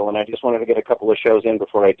April, and I just wanted to get a couple of shows in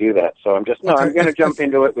before I do that. So I'm going to jump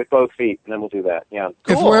into it with both feet, and then we'll do that. Yeah.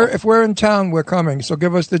 Cool. If we're in town, we're coming. So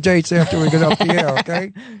give us the dates after we get off the air,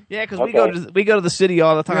 okay? Yeah, because we go to the city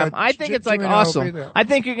all the time. Yeah, I think it's like awesome. I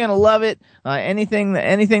think you're going to love it. Anything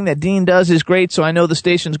that Dean does is great. So I know the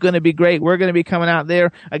station's going to be great. We're going to be coming out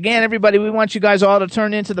there again. Everybody, we want you guys all to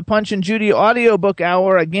turn into the Punch and Judy audiobook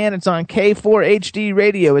hour. Again, it's on K4HD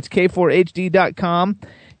Radio. It's K4HD.com.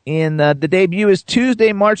 And the debut is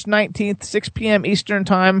Tuesday, March 19th, 6 p.m. Eastern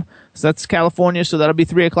Time. So that's California, so that'll be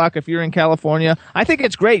 3 o'clock if you're in California. I think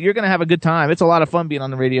it's great. You're going to have a good time. It's a lot of fun being on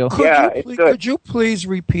the radio. Could you please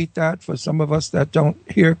repeat that for some of us that don't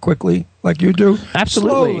hear quickly like you do?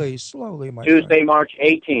 Absolutely. Slowly, my Tuesday, friend. March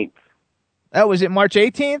 18th. Oh, was it March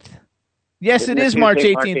 18th? Yes, Isn't it it is March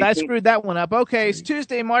Tuesday, 18th. I screwed that one up. Okay, it's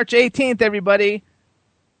Tuesday, March 18th, everybody.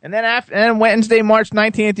 And then Wednesday, March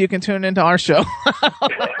 19th, you can tune into our show.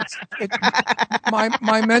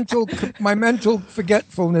 My mental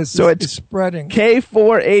forgetfulness is spreading.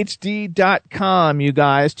 K4HD.com, you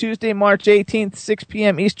guys. Tuesday, March 18th, 6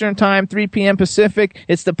 p.m. Eastern Time, 3 p.m. Pacific.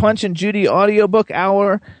 It's the Punch and Judy audiobook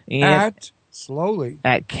hour. And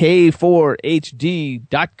at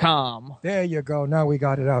K4HD.com. There you go. Now we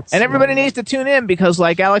got it out. And everybody needs to tune in because,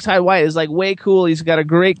 like, Alex Hyde White is, like, way cool. He's got a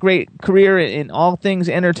great career in all things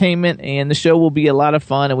entertainment, and the show will be a lot of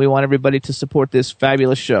fun, and we want everybody to support this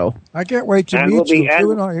fabulous show. I can't wait to meet you.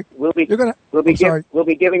 You and I, we'll be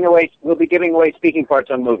giving away speaking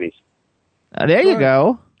parts on movies. There you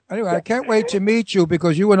go. Anyway, I can't wait to meet you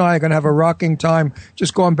because you and I are going to have a rocking time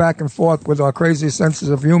just going back and forth with our crazy senses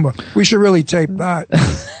of humor. We should really tape that.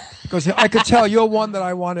 Because I could tell you're one that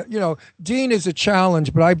I want to, Dean is a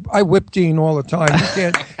challenge, but I whip Dean all the time.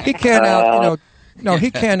 He can't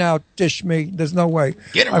he can't outdish me. There's no way.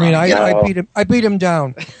 I beat him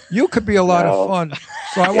down. You could be a lot of fun.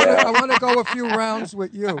 So I want to go a few rounds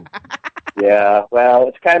with you. Yeah, well,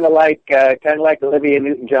 it's kind of like Olivia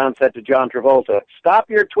Newton-John said to John Travolta, "Stop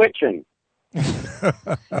your twitching."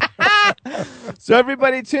 So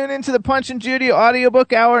everybody tune into the Punch and Judy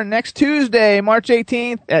audiobook hour next Tuesday, March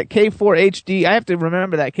 18th at K4HD. I have to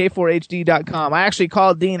remember that, K4HD.com. I actually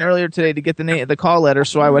called Dean earlier today to get the call letter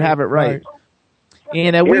so I would have it right.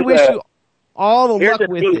 And we wish you all the luck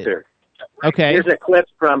with it. Okay. Here's a clip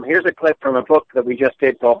from a book that we just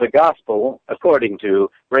did called The Gospel According to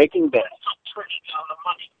Breaking Bad. I'm turning down the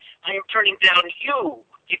money. I am turning down you.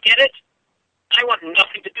 You get it? I want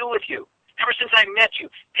nothing to do with you. Ever since I met you,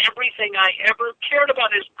 everything I ever cared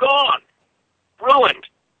about is gone. Ruined.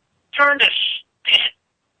 Turned to shit.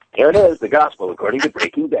 There it is, The Gospel According to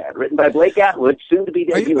Breaking Bad, written by Blake Atwood, soon to be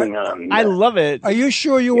debuting on. I love it. Are you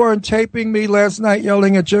sure you weren't taping me last night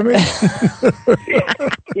yelling at Jimmy?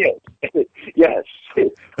 Yes.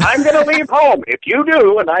 I'm going to leave home if you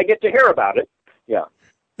do, and I get to hear about it. Yeah.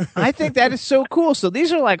 I think that is so cool. So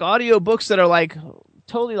these are like audiobooks that are like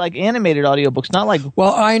totally like animated audiobooks, not like.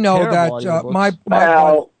 Well, I know that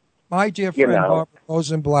my dear friend Barbara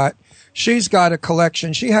Rosenblatt, she's got a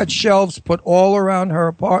collection. She had shelves put all around her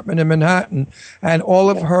apartment in Manhattan, and all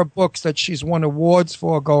of her books that she's won awards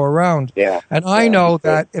for go around. Yeah. And I know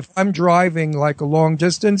that if I'm driving like a long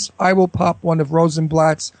distance, I will pop one of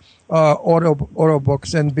Rosenblatt's auto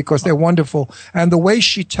books in because they're wonderful. And the way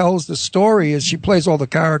she tells the story is she plays all the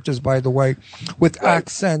characters, by the way, with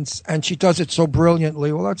accents, and she does it so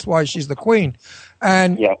brilliantly. Well, that's why she's the queen.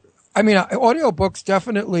 And I mean, audiobooks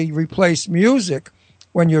definitely replace music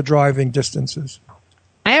when you're driving distances.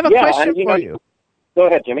 I have a question for you. Go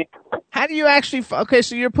ahead, Jimmy. How do you actually, okay,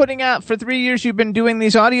 so you're putting out, for 3 years you've been doing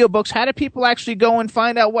these audiobooks. How do people actually go and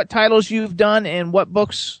find out what titles you've done and what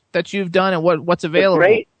books that you've done and what's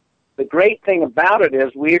available? The great thing about it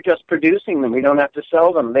is we're just producing them. We don't have to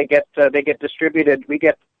sell them. They get distributed. We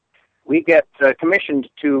get commissioned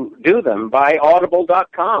to do them by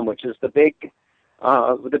Audible.com, which is the big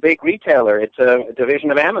retailer. It's a division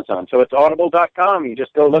of Amazon. So it's Audible.com. You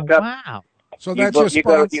just go look up. Wow. So that's your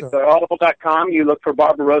sponsor. You go to Audible.com. You look for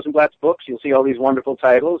Barbara Rosenblatt's books. You'll see all these wonderful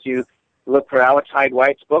titles. You look for Alex Hyde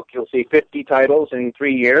White's book. You'll see 50 titles in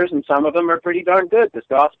 3 years, and some of them are pretty darn good. This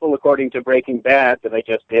Gospel According to Breaking Bad that I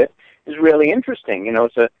just did is really interesting.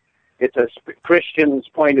 It's a Christian's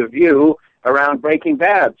point of view around Breaking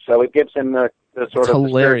Bad, so it gives him the sort of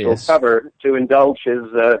spiritual cover to indulge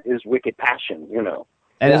his wicked passion.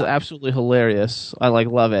 That is absolutely hilarious. I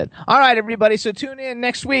love it. All right, everybody. So tune in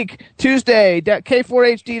next week, Tuesday,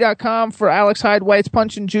 K4HD.com for Alex Hyde White's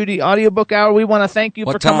Punch and Judy audiobook hour. We want to thank you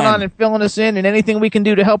for coming on and filling us in, and anything we can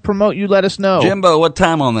do to help promote you, let us know. Jimbo, what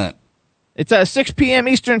time on that? It's 6 p.m.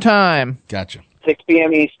 Eastern Time. Gotcha. 6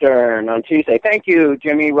 p.m. Eastern on Tuesday. Thank you,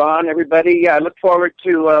 Jimmy, Ron, everybody. I look forward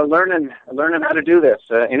to learning how to do this,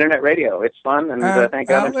 internet radio. It's fun, and thank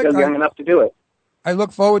God I'm still young enough to do it. I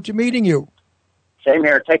look forward to meeting you. Same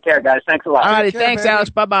here. Take care, guys. Thanks a lot. All right, thanks, baby. Alex.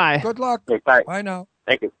 Bye-bye. Good luck. Okay, bye. Bye now.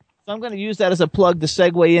 Thank you. So I'm going to use that as a plug to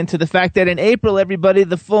segue into the fact that in April, everybody,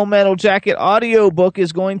 the Full Metal Jacket audiobook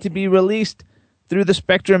is going to be released through the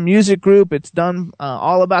Spectrum Music Group. It's done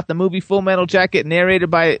all about the movie Full Metal Jacket,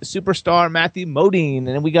 narrated by superstar Matthew Modine,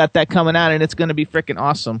 and we got that coming out, and it's going to be freaking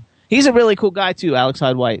awesome. He's a really cool guy, too, Alex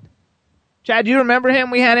Hyde White. Chad, do you remember him?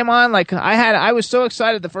 We had him on. I was so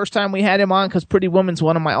excited the first time we had him on because Pretty Woman's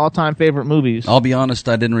one of my all-time favorite movies. I'll be honest,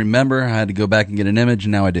 I didn't remember. I had to go back and get an image,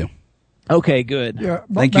 and now I do. Okay, good. Yeah,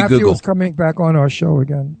 Thank you, Matthew Google. is coming back on our show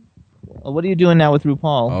again. What are you doing now with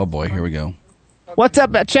RuPaul? Oh, boy, here we go. What's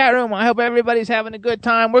up, chat room? I hope everybody's having a good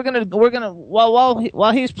time. We're gonna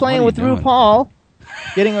while he's playing with RuPaul,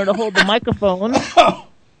 getting her to hold the microphone.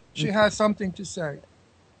 She has something to say.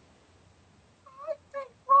 I think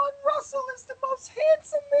Ron Russell is the most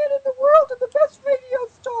handsome man in the world and the best radio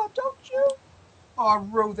star, don't you? Oh,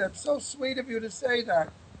 Ru, that's so sweet of you to say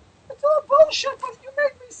that. It's all bullshit, but you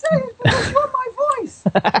make me say it because you're my voice.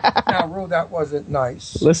 Now, Ru, that wasn't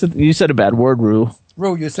nice. Listen, you said a bad word, Ru.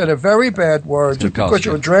 Ru, you said a very bad word. Just because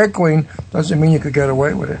you're a drag queen doesn't mean you could get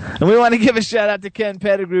away with it. And we want to give a shout out to Ken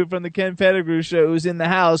Pettigrew from the Ken Pettigrew Show, who's in the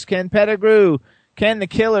house. Ken Pettigrew, Ken the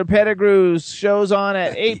Killer Pettigrew's show's on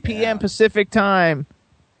at 8 p.m. Pacific time.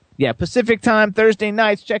 Yeah, Pacific time, Thursday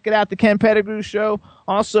nights. Check it out, the Ken Pettigrew Show.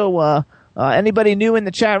 Also, anybody new in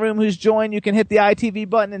the chat room who's joined, you can hit the ITV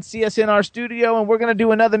button and see us in our studio. And we're going to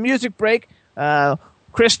do another music break.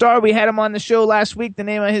 Chris Starr, we had him on the show last week. The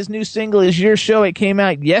name of his new single is Your Show. It came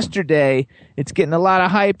out yesterday. It's getting a lot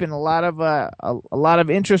of hype and a lot of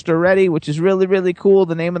interest already, which is really, really cool.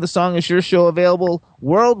 The name of the song is Your Show, available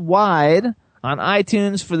worldwide on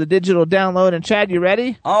iTunes for the digital download. And Chad, you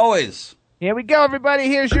ready? Always. Here we go, everybody.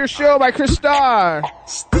 Here's Your Show by Chris Starr.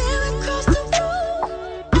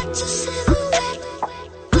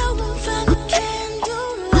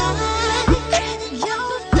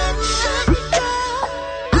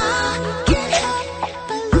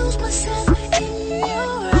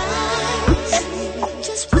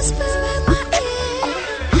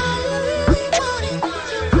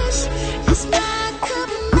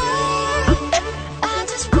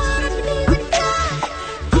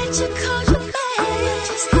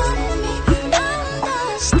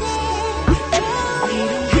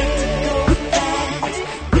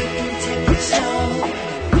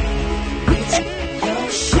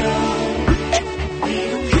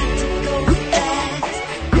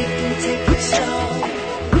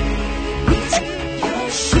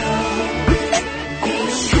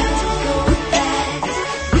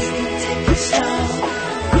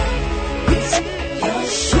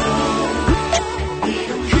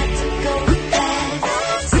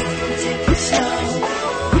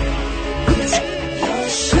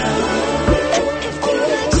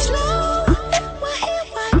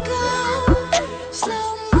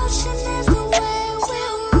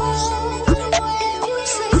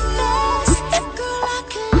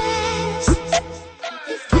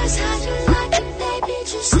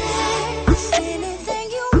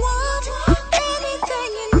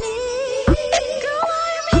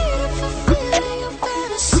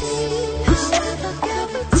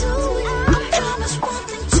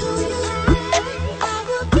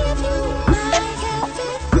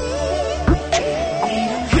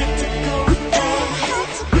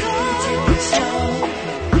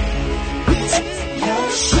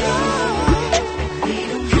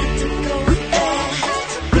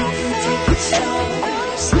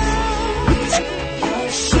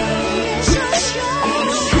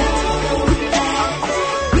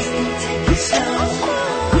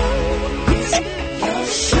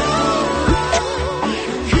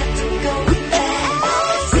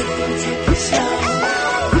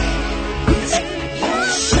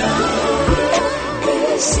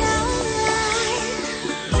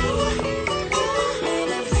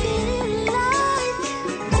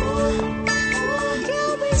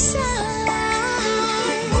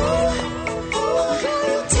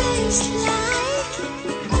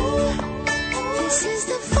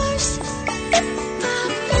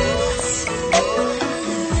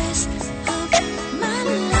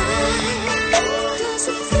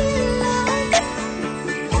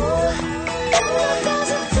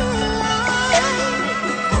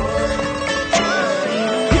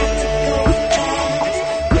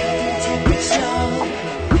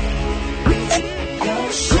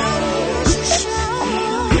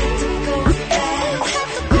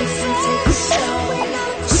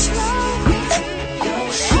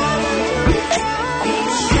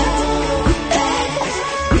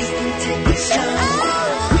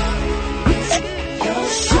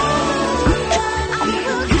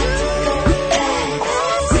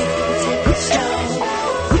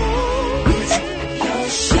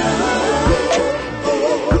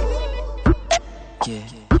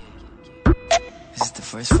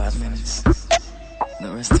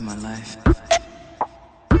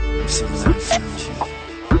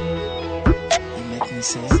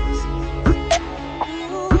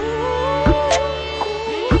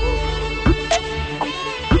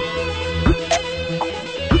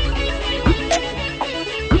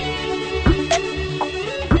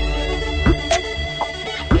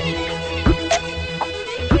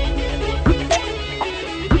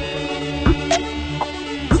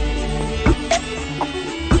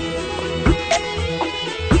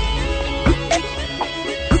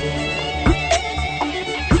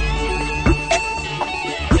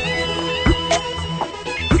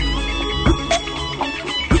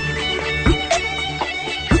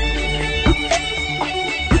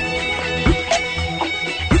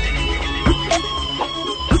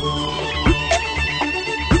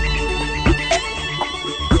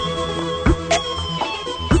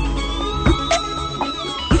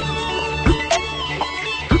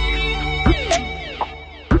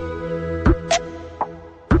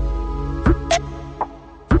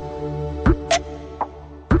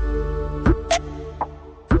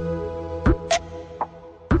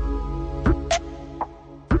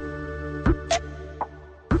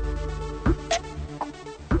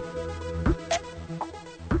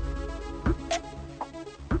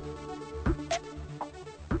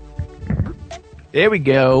 There we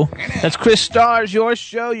go. That's Chris Starr's Your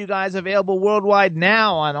Show. You guys available worldwide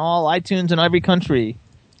now on all iTunes in every country.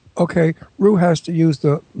 Okay, Rue has to use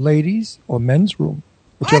the ladies' or men's room,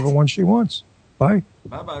 whichever one she wants. Bye.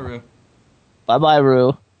 Bye-bye, Rue. Bye-bye,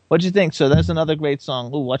 Rue. What'd you think? So that's another great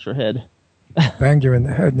song. Ooh, watch your head. Banged her in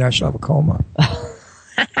the head, now she'll have a coma.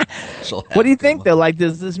 What do you think, though? Like,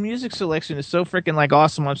 this music selection is so freaking, like,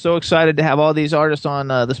 awesome. I'm so excited to have all these artists on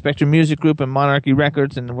the Spectrum Music Group and Monarchy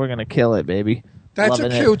Records, and we're going to kill it, baby. That's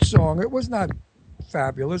Loving a cute song. It was not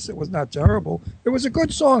fabulous. It was not terrible. It was a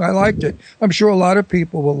good song. I liked it. I'm sure a lot of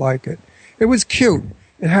people will like it. It was cute.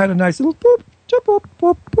 It had a nice little boop, boop,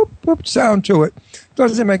 boop, boop, boop sound to it.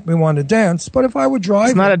 Doesn't make me want to dance, but if I were driving...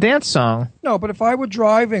 It's not a dance song. No, but if I were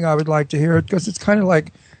driving, I would like to hear it because it's kind of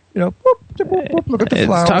like, boop, boop, boop, look at the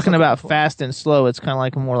flowers. It's talking about fast and slow. It's kind of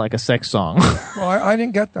like more like a sex song. Well, I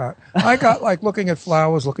didn't get that. I got like looking at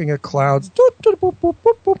flowers, looking at clouds.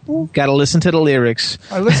 Got to listen to the lyrics.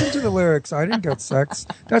 I listened to the lyrics. I didn't get sex.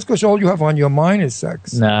 That's because all you have on your mind is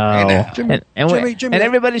sex. No. Jimmy, and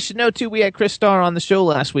everybody should know, too, we had Chris Starr on the show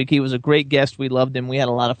last week. He was a great guest. We loved him. We had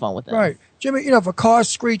a lot of fun with him. Right. Jimmy, if a car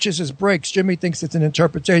screeches his brakes, Jimmy thinks it's an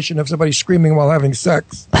interpretation of somebody screaming while having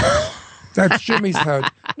sex. That's Jimmy's head.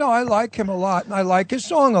 No, I like him a lot, and I like his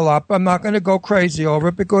song a lot, but I'm not going to go crazy over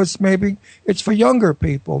it because maybe it's for younger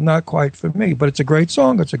people, not quite for me. But it's a great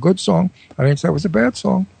song. It's a good song. I didn't say it was a bad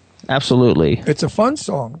song. Absolutely. It's a fun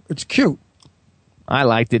song. It's cute. I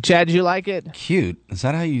liked it. Chad, did you like it? Cute? Is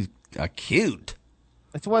that how you... cute?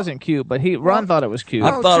 It wasn't cute, but Ron thought it was cute.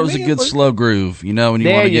 I thought it was a good slow groove, when you want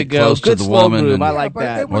to get go. close Good to the slow woman. Groove. And, I like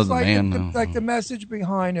that. It was like, man. the message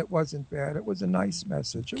behind it wasn't bad. It was a nice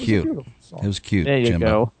message. It was cute. a beautiful song. It was cute, There you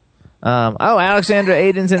Jimbo. go. Alexandra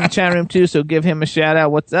Aiden's in the chat room, too, so give him a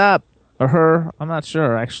shout-out. What's up? Or her. I'm not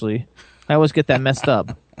sure, actually. I always get that messed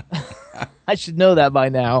up. I should know that by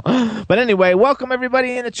now. But anyway, welcome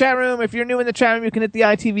everybody in the chat room. If you're new in the chat room, you can hit the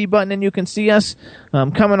ITV button and you can see us.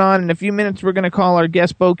 Coming on in a few minutes, we're going to call our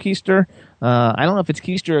guest, Bo Keister. I don't know if it's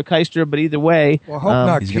Keister or Keister, but either way. Well, I hope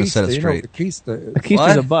not he's going to set it straight. a Keister. A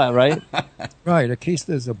Keister's a butt, right? Right, a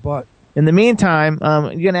Keister's a butt. In the meantime,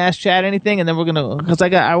 you're going to ask Chad anything, and then we're going to, because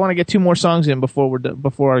I want to get 2 more songs in before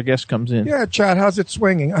before our guest comes in. Yeah, Chad, how's it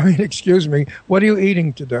swinging? I mean, excuse me, what are you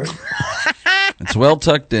eating today? It's well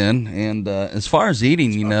tucked in, and as far as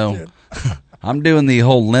eating, I'm doing the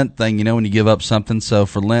whole Lent thing, when you give up something. So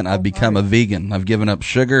for Lent, I've become a vegan. I've given up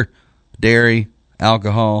sugar, dairy,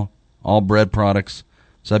 alcohol, all bread products.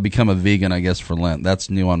 So I've become a vegan, I guess, for Lent. That's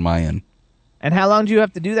new on my end. And how long do you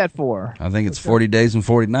have to do that for? I think it's 40 days and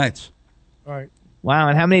 40 nights. All right. Wow,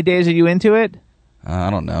 and how many days are you into it? I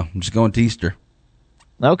don't know. I'm just going to Easter.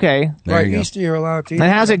 Okay. There you go. Easter, you're allowed to eat.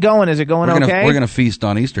 And how's it going? Is it going okay? We're gonna feast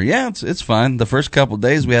on Easter. Yeah, it's fine. The first couple of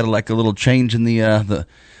days we had like a little change in the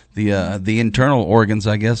internal organs,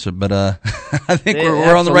 I guess. But I think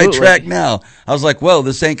we're on the right track now. I was like, whoa,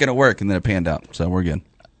 this ain't gonna work, and then it panned out. So we're good.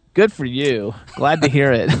 Good for you. Glad to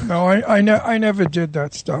hear it. No, I never did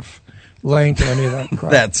that stuff. Laying to any of that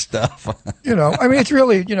crap. That stuff. I mean, it's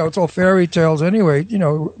really, it's all fairy tales anyway.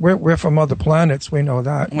 We're from other planets. We know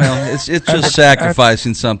that. Well, it's just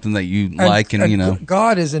sacrificing something that you like, and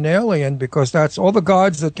God is an alien because that's all the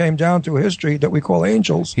gods that came down through history that we call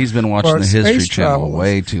angels. He's been watching the History Channel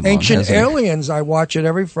way too long. Ancient Aliens, I watch it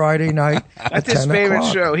every Friday night. That's his favorite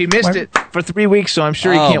show. He missed it for 3 weeks, so I'm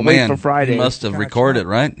sure he can't wait for Friday. He must have recorded it,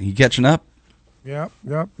 right? You catching up? Yep.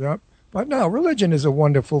 But no, religion is a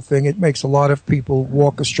wonderful thing. It makes a lot of people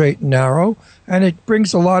walk a straight and narrow, and it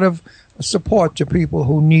brings a lot of support to people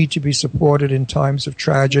who need to be supported in times of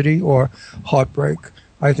tragedy or heartbreak.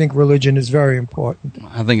 I think religion is very important.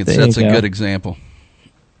 I think it sets a good example.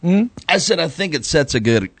 I said I think it sets a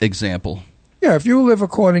good example. Yeah, if you live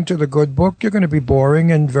according to the good book, you're going to be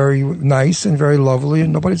boring and very nice and very lovely,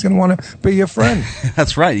 and nobody's going to want to be your friend.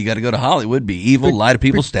 That's right. You got to go to Hollywood, be evil, lie to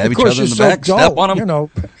people, stab each other in the back, step on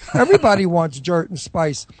them. Everybody wants dirt and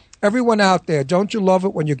spice. Everyone out there, don't you love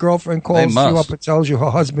it when your girlfriend calls you up and tells you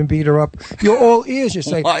her husband beat her up? You're all ears. You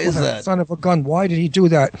say, why is that? Son of a gun, why did he do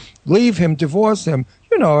that? Leave him, divorce him.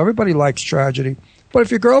 Everybody likes tragedy. But if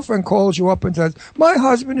your girlfriend calls you up and says, my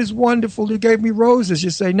husband is wonderful, he gave me roses, you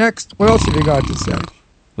say, next, what else have you got to say?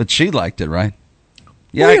 But she liked it, right?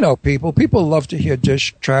 Yeah, well, people love to hear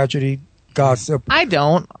tragedy, gossip. I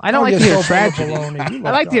don't like to hear tragedy.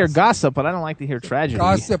 I like to hear gossip, but I don't like to hear tragedy.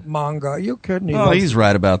 Gossip manga, you couldn't. Oh, he's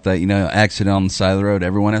right about that. Accident on the side of the road,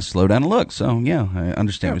 everyone has to slow down and look. So, yeah, I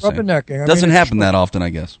understand what you're saying. Doesn't happen that often, I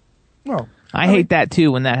guess. No. I hate that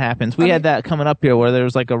too when that happens. We had that coming up here where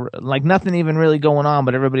there's like nothing even really going on,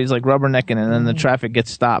 but everybody's like rubbernecking, and then the traffic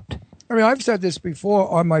gets stopped. I mean, I've said this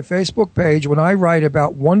before on my Facebook page. When I write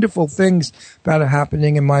about wonderful things that are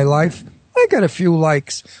happening in my life, I get a few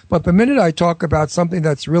likes. But the minute I talk about something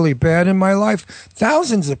that's really bad in my life,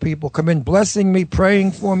 thousands of people come in blessing me,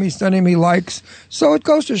 praying for me, sending me likes. So it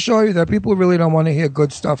goes to show you that people really don't want to hear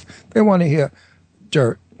good stuff. They want to hear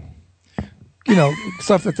dirt. You know,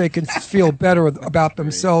 stuff that they can feel better about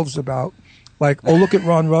themselves about. Like, oh, look at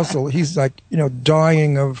Ron Russell. He's like, you know,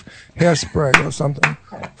 dying of hairspray or something.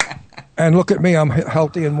 And look at me. I'm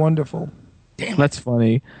healthy and wonderful. Damn, that's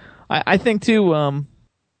funny. I think, too,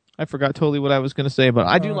 I forgot totally what I was going to say, but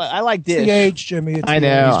I do like. I like Dish. It's the age, Jimmy. It's I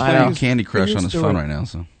know. He's playing Candy Crush on his phone right now.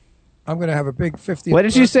 So I'm going to have a big 50th. What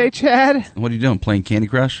did you say, Chad? What are you doing? Playing Candy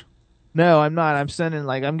Crush? No, I'm not. I'm sending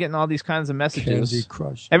I'm getting all these kinds of messages. Candy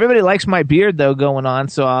Crush. Everybody likes my beard though going on,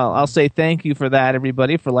 so I'll say thank you for that,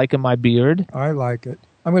 everybody, for liking my beard. I like it.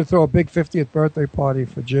 I'm going to throw a big 50th birthday party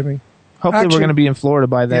for Jimmy. Hopefully, we're going to be in Florida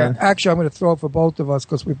by then. Yeah, actually, I'm going to throw it for both of us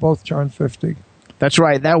because we both turned 50. That's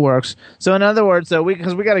right. That works. So in other words,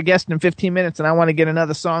 because we got a guest in 15 minutes, and I want to get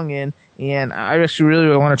another song in, and I actually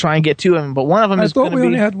really want to try and get to him. But one of them is going to be. I thought we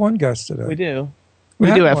only had one guest today. We do.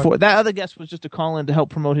 We do have 4. That other guest was just a call in to help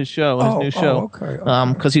promote his show, his new show. Okay.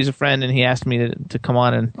 Because he's a friend and he asked me to come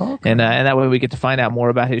on and that way we get to find out more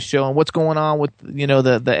about his show and what's going on with the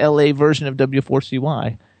LA version of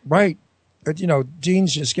W4CY. Right.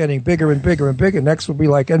 Gene's just getting bigger and bigger and bigger. Next will be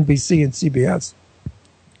like NBC and CBS.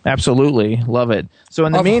 Absolutely. Love it. So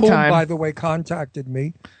in the meantime... Whom, by the way, contacted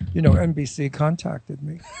me. NBC contacted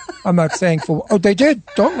me. I'm not saying for... Oh, they did.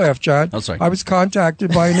 Don't laugh, Chad. Oh, sorry. I was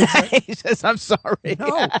contacted by an... He says, I'm sorry.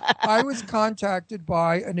 No, I was contacted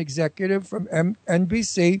by an executive from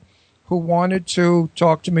NBC who wanted to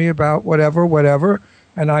talk to me about whatever.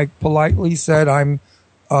 And I politely said, I'm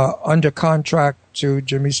under contract to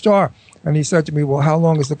Jimmy Starr. And he said to me, well, how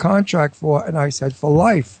long is the contract for? And I said, for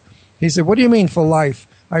life. He said, what do you mean for life?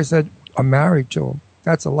 I said, I'm married to him.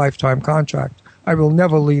 That's a lifetime contract. I will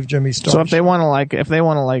never leave Jimmy Starr. So if they want to,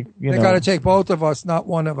 they got to take both of us, not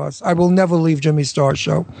one of us. I will never leave Jimmy Starr's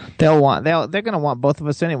show. They're going to want both of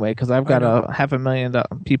us anyway because I've got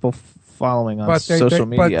 500,000 people following on social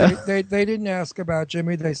media. But they didn't ask about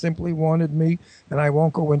Jimmy. They simply wanted me, and I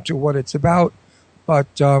won't go into what it's about.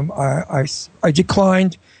 But I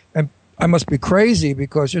declined. I must be crazy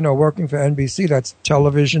because, working for NBC, that's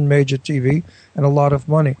television, major TV, and a lot of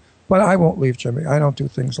money. But I won't leave Jimmy. I don't do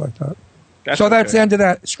things like that. That's the end of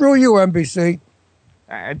that. Screw you, NBC.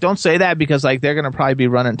 Don't say that because they're going to probably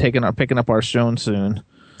be picking up our show soon.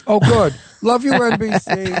 Oh, good. Love you,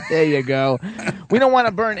 NBC. There you go. We don't want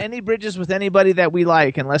to burn any bridges with anybody that we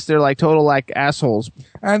like unless they're total assholes.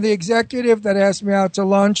 And the executive that asked me out to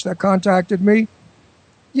lunch that contacted me,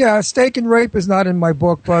 yeah, steak and rape is not in my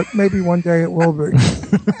book, but maybe one day it will be.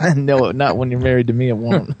 No, not when you're married to me, it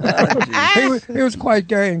won't. He was quite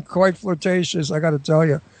gay and quite flirtatious, I got to tell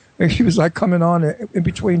you. He was coming on in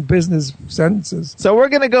between business sentences. So we're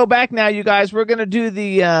going to go back now, you guys. We're going to do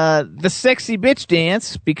the sexy bitch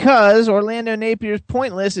dance because Orlando Napier's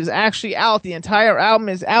Pointless is actually out. The entire album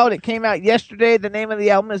is out. It came out yesterday. The name of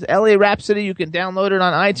the album is LA Rhapsody. You can download it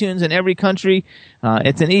on iTunes in every country.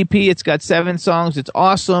 It's an EP. It's got 7 songs. It's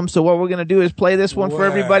awesome. So what we're going to do is play this one for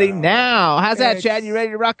everybody now. How's that, Chad? You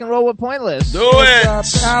ready to rock and roll with Pointless? Do it!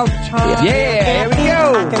 Yeah, here we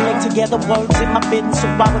go. I can link together words in my bitten, so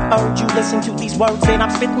I would urge you listen to these words and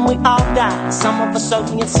I'm spitting. We all die. Some of us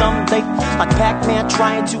early and some late. Like Pac-Man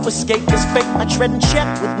trying to escape his fate. I tread and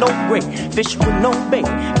check with no break. Fish with no bait.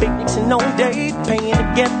 Picnics and no date. Paying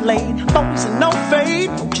to get laid. Bones and no fade.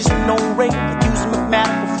 Roaches and no rate. Using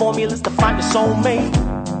mathematical formulas to find a soulmate.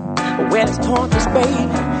 Well, it's pointless,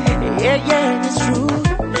 babe. Yeah, it's true.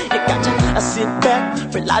 You got to sit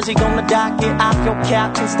back, realize you're gonna die. Get off your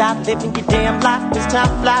couch and start living your damn life. As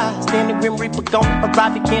time flies, then the grim reaper gonna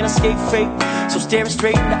arrive. You can't escape fate, so stare it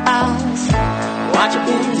straight in the eyes. What you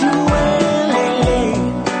been doing lately?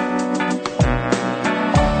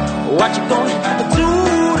 What you gonna do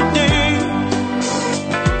today?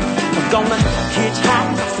 I'm gonna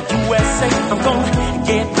hitchhike to USA. I'm gonna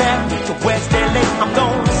get back to West LA. I'm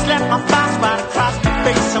gonna slap my boss right across the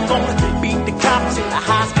face. I'm gonna beat the cops in a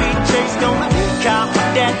high-speed chase. Gonna call my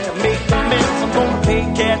dad to make amends. I'm gonna pay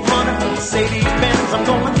cash money for Mercedes-Benz. I'm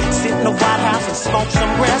gonna sit in the White House and smoke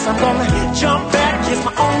some grass. I'm gonna jump back, kiss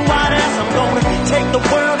my own white ass. I'm gonna take the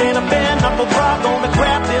world in a band up a bar. Gonna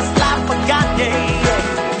grab this life I got,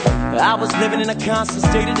 yeah. I was living in a constant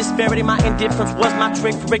state of disparity. My indifference was my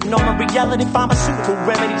trick for ignoring reality. Pharmaceutical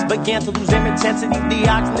remedies began to lose their intensity. The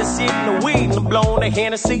oxygen, the sip, the weed, and the blowing the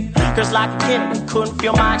Hennessy. Cause like a Kennedy, couldn't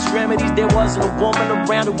feel my extremities. There wasn't a woman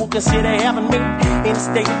around who would consider having me. In a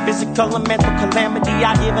state of physical and mental calamity,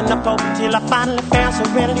 I given up hope until I finally found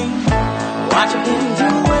serenity. What you been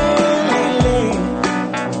doing lately?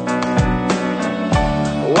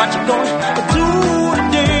 What you gonna do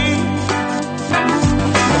today?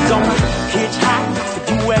 I'm gonna hitchhike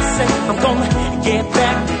to USA. I'm gonna get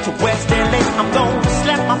back to West LA. I'm gonna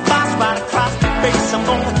slap my boss right across the face. I'm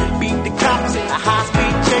gonna beat the cops in a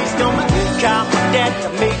high-speed chase. Gonna call my dad to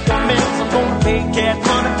make amends. I'm gonna pay cat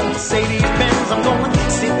money for Mercedes-Benz. I'm gonna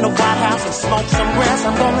sit in the White House and smoke some grass.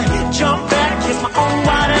 I'm gonna jump back, kiss my own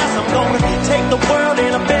white ass. I'm gonna take the world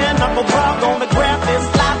in a bare knuckle bra. Gonna grab this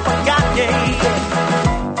life I got,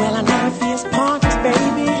 yeah. Well, I know it feels pointless,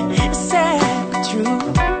 baby. It's sad but true.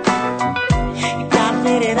 You gotta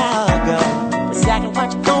let it all go. Exactly what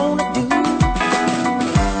you gonna do.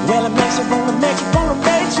 Well, it makes you wanna, makes you wanna,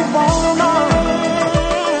 makes you wanna know.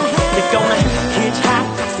 You're gonna hitchhike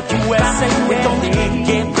to USA. You're gonna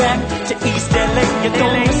get back to East LA. You're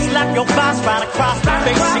gonna slap your boss right across the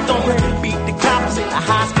face. You're gonna beat the cops in a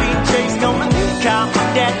high-speed chase. Gonna call my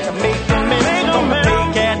dad to make amends. You're gonna pay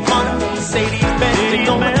cat money for Mercedes-Benz. You're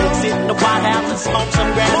gonna sit in the White House and smoke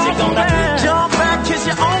some grass. You're gonna jump back, kiss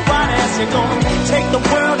your own white ass. You're gonna take the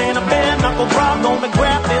world in a bare knuckle bra. Gonna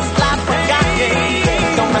grab this life I got, yeah.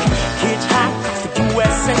 You're gonna hitchhike to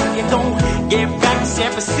USA. You're gonna get back to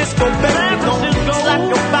San Francisco, baby. You're gonna slap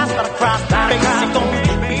your boss right across the face. You're gonna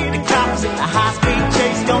beat the cops in a high-speed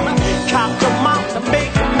chase. Gonna cop your mom to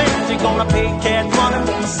make amends. You're gonna pay cat money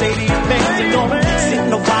for Mercedes-Benz. You're gonna sit in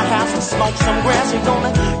the White House and smoke some grass. You're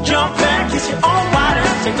gonna jump back, kiss your own white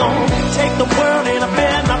ass. You're gonna take the world in a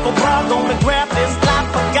bare knuckle bra. Gonna grab this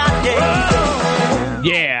life I got, yeah.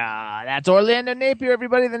 Yeah, that's Orlando Napier,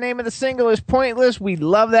 everybody. The name of the single is Pointless. We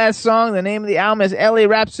love that song. The name of the album is LA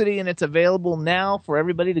Rhapsody, and it's available now for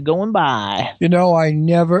everybody to go and buy. You know, I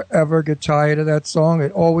never, ever get tired of that song.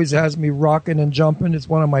 It always has me rocking and jumping. It's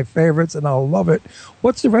one of my favorites, and I'll love it.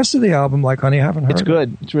 What's the rest of the album like, honey? I haven't heard It's it.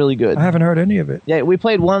 good. It's really good. I haven't heard any of it. Yeah, we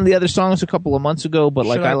played one of the other songs a couple of months ago, but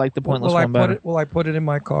I like the Pointless one better. Will I put it in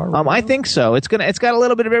my car? I think so. It's got a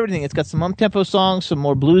little bit of everything. It's got some up-tempo songs, some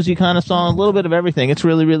more bluesy kind of songs, a little bit of everything. It's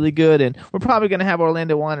really, really good, and we're probably going to have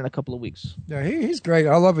Orlando on in a couple of weeks. Yeah, he's great.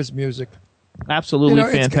 I love his music. Absolutely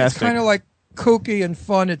fantastic. It's kind of like kooky and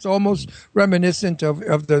fun. It's almost reminiscent of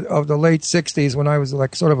the late 60s when I was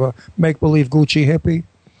like sort of a make-believe Gucci hippie.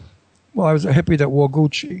 Well, I was a hippie that wore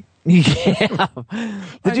Gucci. Yeah.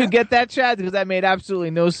 Did you get that, Chad? Because that made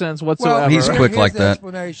absolutely no sense whatsoever. Well, he's quick like the that.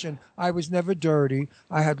 Explanation. I was never dirty.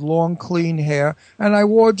 I had long, clean hair, and I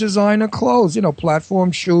wore designer clothes. You know,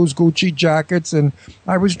 platform shoes, Gucci jackets, and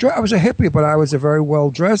I was a hippie, but I was a very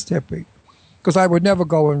well dressed hippie because I would never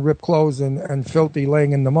go and rip clothes and filthy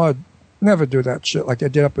laying in the mud. Never do that shit like they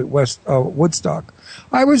did up at Woodstock.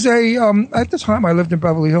 I was at the time I lived in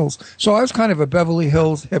Beverly Hills, so I was kind of a Beverly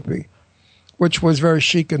Hills hippie, which was very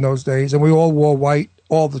chic in those days, and we all wore white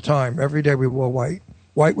all the time. Every day we wore white.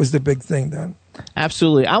 White was the big thing then.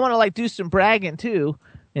 Absolutely. I want to do some bragging too.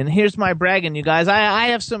 And here's my bragging, you guys. I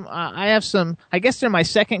have some. I guess they're my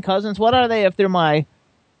second cousins. What are they? If they're my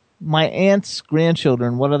aunt's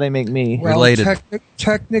grandchildren, what do they make me? Well, related.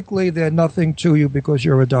 Technically, they're nothing to you because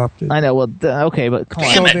you're adopted. I know. Well, okay, but come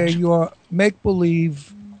on. So they're your make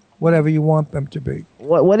believe, whatever you want them to be.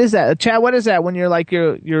 What is that, Chad? What is that when you're like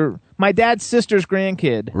you're my dad's sister's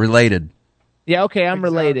grandkid? Related. Yeah, okay, I'm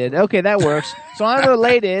related. Okay, that works. So I'm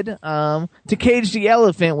related to Cage the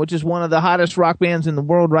Elephant, which is one of the hottest rock bands in the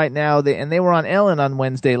world right now. They were on Ellen on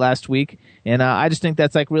Wednesday last week, and I just think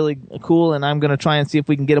that's like really cool. And I'm going to try and see if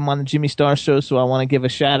we can get them on the Jimmy Star Show. So I want to give a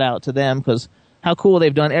shout out to them because how cool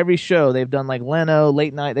they've done every show. They've done like Leno,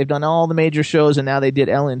 Late Night. They've done all the major shows, and now they did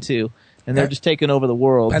Ellen too. And they're just taking over the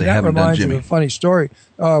world. And that reminds me of a funny story.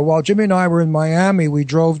 While Jimmy and I were in Miami, we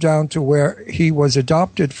drove down to where he was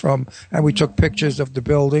adopted from, and we took pictures of the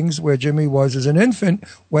buildings where Jimmy was as an infant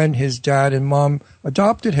when his dad and mom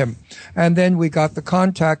adopted him. And then we got the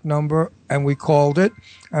contact number, and we called it,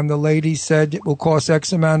 and the lady said it will cost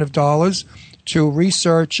X amount of dollars to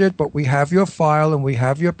research it, but we have your file, and we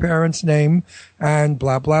have your parents' name, and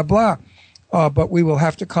blah, blah, blah. But we will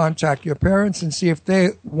have to contact your parents and see if they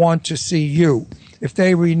want to see you. If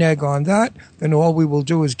they renege on that, then all we will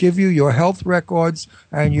do is give you your health records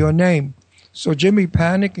and your name. So Jimmy,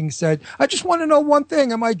 panicking, said, I just want to know one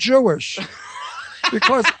thing. Am I Jewish?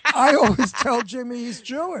 because I always tell Jimmy he's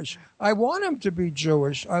Jewish. I want him to be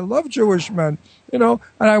Jewish. I love Jewish men, and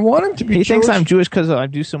I want him to be Jewish. He thinks I'm Jewish because I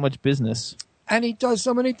do so much business. And he does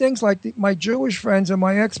so many things like my Jewish friends and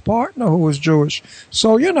my ex-partner who was Jewish.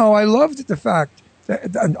 So, I loved the fact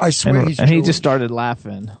that I swear he's Jewish. And he just started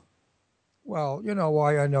laughing. Well, you know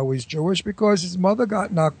why I know he's Jewish? Because his mother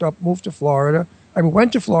got knocked up, moved to Florida.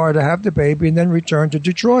 Went to Florida to have the baby and then returned to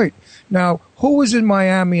Detroit. Now, who was in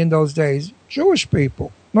Miami in those days? Jewish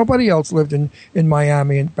people. Nobody else lived in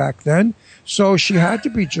Miami back then. So she had to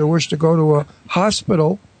be Jewish to go to a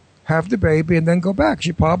hospital, have the baby, and then go back.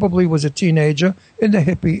 She probably was a teenager in the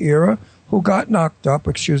hippie era who got knocked up,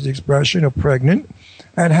 excuse the expression, or pregnant,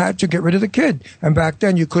 and had to get rid of the kid. And back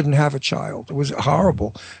then, you couldn't have a child. It was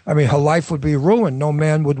horrible. I mean, her life would be ruined. No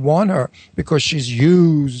man would want her because she's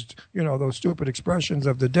used, those stupid expressions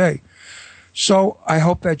of the day. So I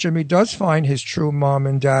hope that Jimmy does find his true mom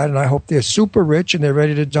and dad, and I hope they're super rich and they're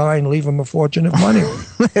ready to die and leave him a fortune of money.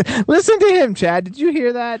 Listen to him, Chad. Did you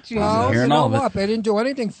hear that? Jesus. Oh, you know what? They didn't do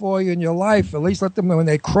anything for you in your life. At least let them, when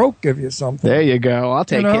they croak, give you something. There you go. I'll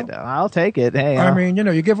take it. I'll take it. Hey, I mean,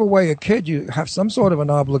 you give away a kid, you have some sort of an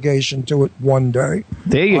obligation to it one day.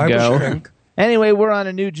 There you go. Anyway, we're on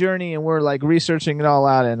a new journey, and we're researching it all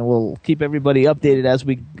out, and we'll keep everybody updated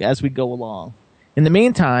as we go along. In the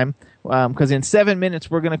meantime, because in 7 minutes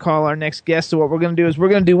we're going to call our next guest. So what we're going to do is we're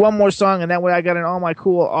going to do one more song, and that way I got in all my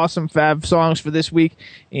cool, awesome, fab songs for this week.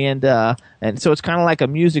 And so it's kind of like a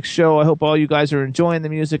music show. I hope all you guys are enjoying the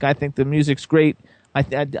music. I think the music's great. I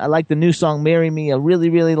like the new song "Marry Me" a really,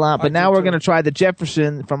 really lot. But now we're going to try the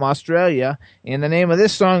Jefferson from Australia, and the name of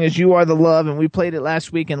this song is "You Are the Love." And we played it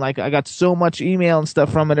last week, and I got so much email and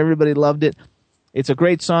stuff from it. Everybody loved it. It's a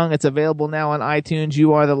great song. It's available now on iTunes.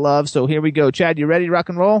 You Are the Love. So here we go. Chad, you ready to rock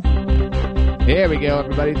and roll? Here we go,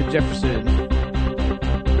 everybody. The Jefferson.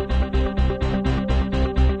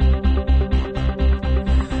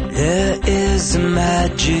 There is a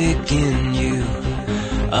magic in you,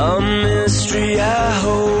 a mystery I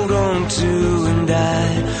hold on to, and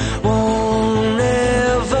I won't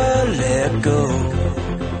ever let go.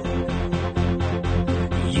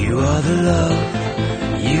 You are the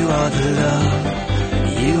love. You are the love.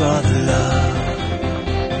 You are the love.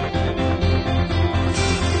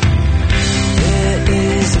 There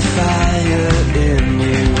is a fire in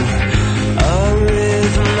you, a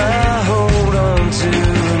rhythm I hold on to,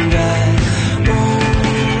 and I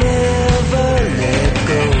won't ever let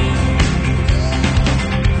go.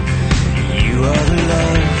 You are the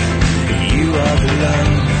love. You are the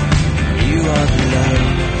love. You are the love.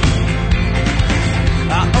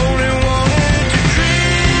 I only wanted to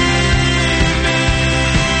dream big,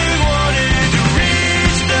 wanted to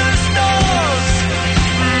reach the stars.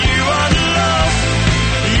 You are the love,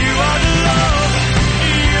 you are the love,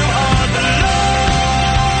 you are the love.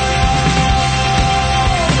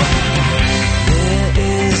 There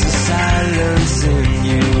is a silence in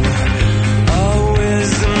you, a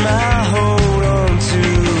wisdom I hold on to,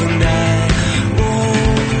 and I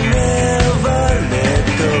won't ever let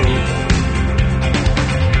go.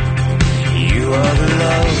 You are the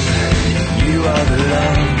love, you are the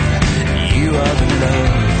love, you are the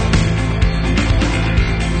love.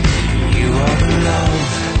 You are the love,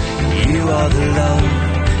 you are the love,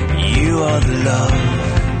 you are the love.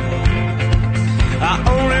 I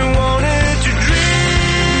only wanted to dream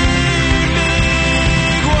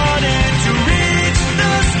big, wanted to reach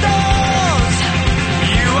the stars.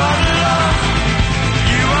 You are the love,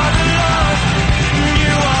 you are the love,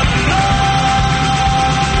 you are the love.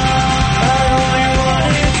 I only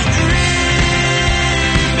wanted to dream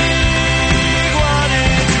big,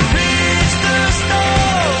 wanted to reach the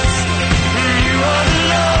stars. You are the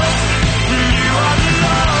love, you are the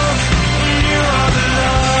love, you are the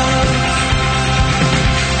love.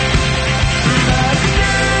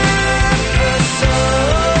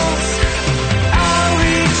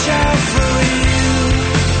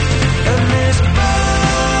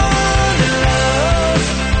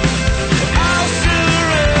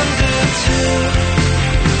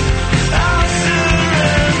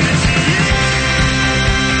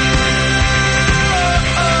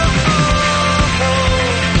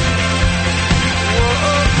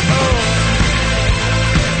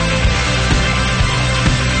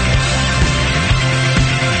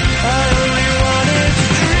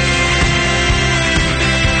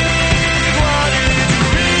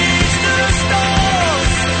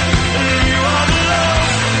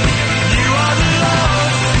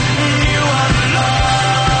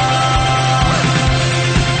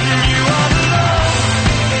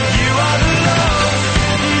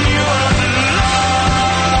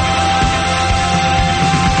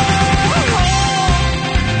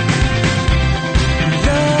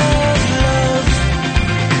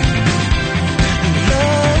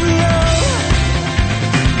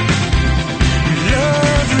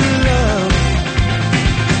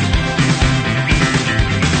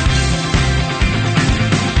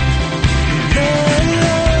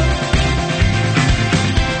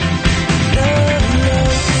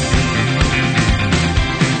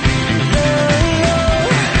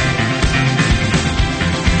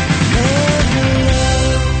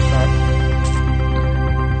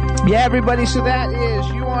 Yeah, everybody, so that is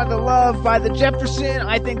You Are the Love by the Jefferson.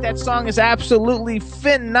 I think that song is absolutely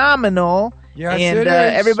phenomenal. Yes, and it is.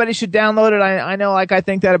 Everybody should download it. I know, like, I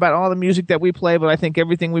think that about all the music that we play, but I think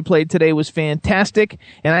everything we played today was fantastic.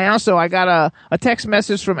 And I got a text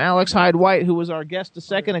message from Alex Hyde White, who was our guest a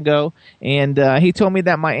second ago, and he told me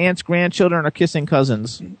that my aunt's grandchildren are kissing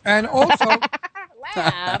cousins. And also...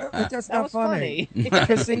 Laugh. That's That not was funny.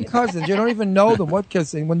 Kissing cousins. You don't even know them. What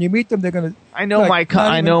kissing? When you meet them, they're gonna. I know like,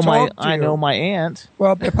 I know my aunt.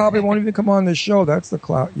 Well, they probably won't even come on the show. That's the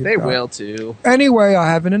clout. They will too. Anyway, I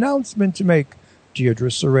have an announcement to make. Deirdre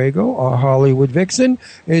Sorego, our Hollywood vixen,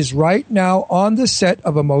 is right now on the set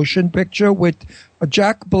of a motion picture with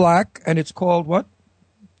Jack Black, and it's called what?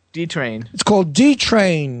 D-Train. It's called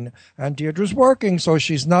D-Train, and Deirdre's working, so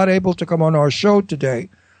she's not able to come on our show today.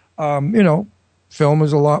 Film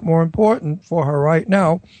is a lot more important for her right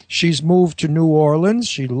now. She's moved to New Orleans.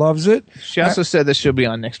 She loves it. She also said that she'll be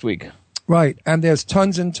on next week. Right, and there's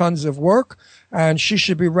tons and tons of work, and she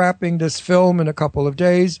should be wrapping this film in a couple of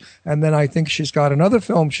days, and then I think she's got another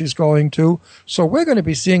film she's going to. So we're going to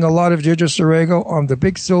be seeing a lot of Deirdre Sorego on the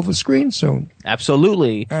big silver screen soon.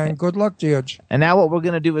 Absolutely. And good luck, Deirdre. And now what we're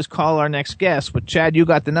going to do is call our next guest. But Chad, you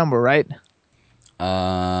got the number, right?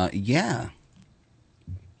 Yeah.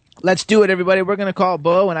 Let's do it, everybody. We're going to call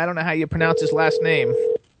Bo, and I don't know how you pronounce his last name.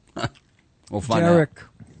 We'll find Derek.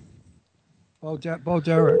 Bo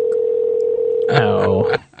Derek.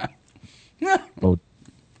 Oh. Bo.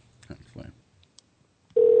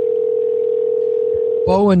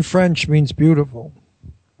 Bo in French means beautiful.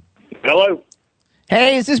 Hello.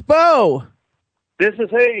 Hey, is this Bo? This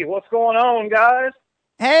is he. What's going on, guys?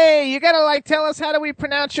 Hey, you got to, tell us how do we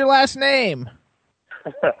pronounce your last name?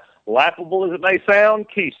 Laughable as it may sound,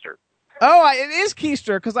 Keister. Oh, it is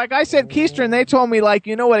Keister, because, I said Keister, and they told me,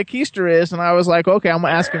 you know what a Keister is, and I was like, okay, I'm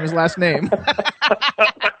going to ask him his last name.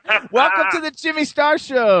 Welcome to the Jimmy Star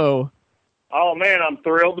Show. Oh, man, I'm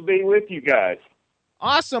thrilled to be with you guys.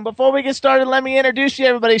 Awesome. Before we get started, let me introduce you,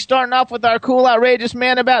 everybody, starting off with our cool, outrageous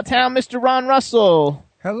man about town, Mr. Ron Russell.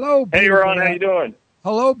 Hello, Hey, Ron, how you doing?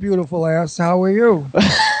 Hello, beautiful ass. How are you?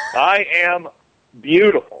 I am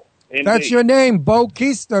beautiful. Indeed. That's your name. Bo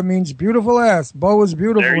Keister means beautiful ass. Bo is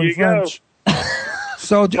beautiful there you in French. Go.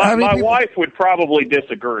 So my wife would probably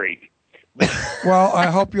disagree. Well, I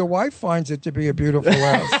hope your wife finds it to be a beautiful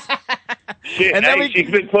ass. Shit, she's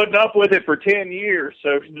been putting up with it for 10 years,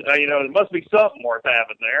 so there must be something worth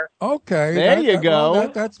having there. Okay. There you go.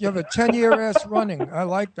 That's you have a 10-year ass running. I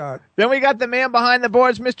like that. Then we got the man behind the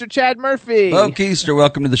boards, Mr. Chad Murphy. Bo Keister,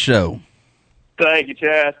 welcome to the show. Thank you,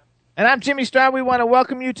 Chad. And I'm Jimmy Star. We want to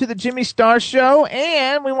welcome you to the Jimmy Star Show,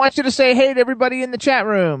 and we want you to say hey to everybody in the chat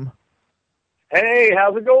room. Hey,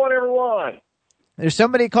 how's it going, everyone? There's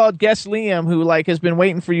somebody called Guest Liam who has been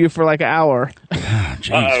waiting for you for an hour.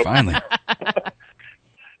 Jeez, finally.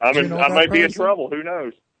 I might be in trouble. Who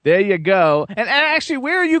knows? There you go. And actually,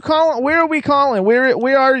 where are you calling? Where are we calling?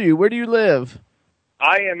 Where are you? Where do you live?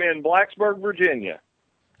 I am in Blacksburg, Virginia.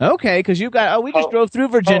 Okay, because you got. We just drove through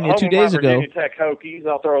Virginia 2 days ago. Virginia Tech Hokies.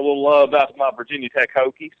 I'll throw a little love out to my Virginia Tech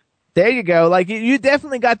Hokies. There you go. You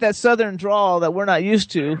definitely got that southern drawl that we're not used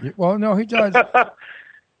to. Well, no, he does.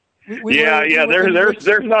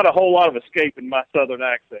 There's not a whole lot of escaping my southern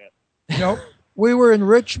accent. Nope. We were in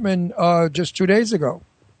Richmond just 2 days ago.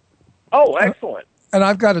 Oh, excellent. And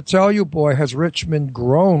I've got to tell you, boy, has Richmond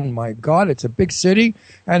grown. My God, it's a big city.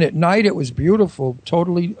 And at night it was beautiful,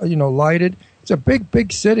 totally, lighted. It's a big,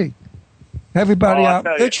 big city. Everybody out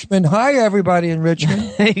in Richmond. Hi, everybody in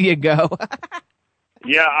Richmond. There you go.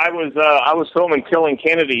 Yeah, I was filming Killing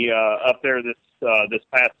Kennedy up there this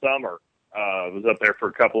past summer. I was up there for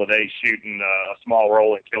a couple of days shooting a small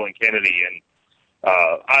role in Killing Kennedy, and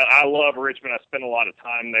I love Richmond. I spent a lot of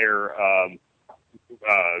time there.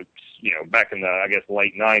 Back in the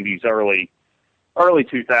late '90s, early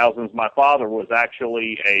 2000s. My father was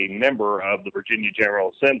actually a member of the Virginia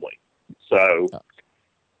General Assembly. So,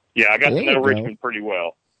 yeah, I got to know Richmond pretty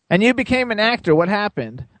well. And you became an actor. What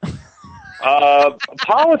happened?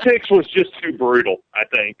 Politics was just too brutal, I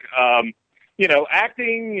think.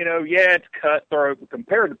 Acting, it's cutthroat. But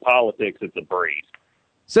compared to politics, it's a breeze.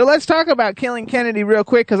 So let's talk about Killing Kennedy real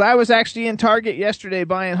quick, because I was actually in Target yesterday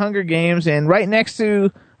buying Hunger Games, and right next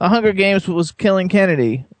to a Hunger Games was Killing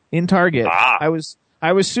Kennedy in Target. I was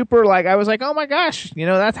super I was like, oh my gosh,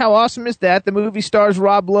 that's how awesome is that? The movie stars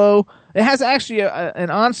Rob Lowe. It has actually an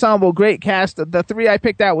ensemble, great cast. The three I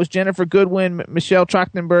picked out was Jennifer Goodwin, Michelle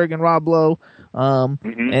Trachtenberg, and Rob Lowe. And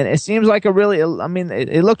it seems like it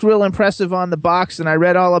looked real impressive on the box, and I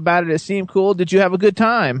read all about it. It seemed cool. Did you have a good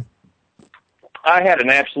time? I had an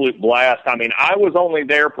absolute blast. I was only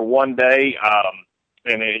there for one day.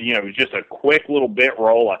 and it was just a quick little bit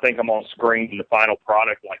role. I think I'm on screen in the final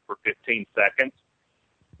product like for 15 seconds.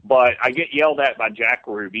 But I get yelled at by Jack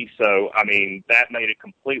Ruby, so, I mean, that made it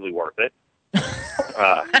completely worth it.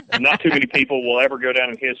 Not too many people will ever go down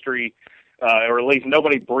in history, or at least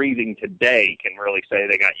nobody breathing today can really say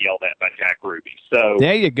they got yelled at by Jack Ruby. So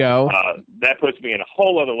there you go. That puts me in a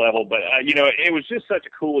whole other level. But, it was just such a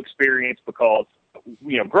cool experience because,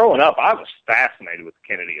 growing up, I was fascinated with the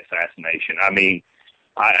Kennedy assassination. I mean,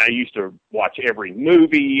 I used to watch every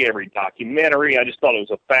movie, every documentary. I just thought it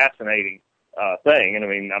was a fascinating thing. And I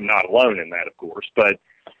mean, I'm not alone in that, of course, but,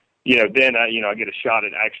 then, I get a shot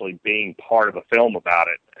at actually being part of a film about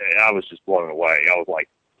it. And I was just blown away. I was like,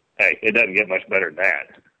 hey, it doesn't get much better than that.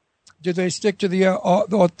 Did they stick to the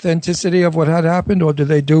authenticity of what had happened, or did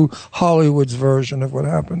they do Hollywood's version of what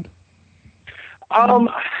happened? I'll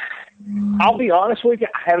be honest with you,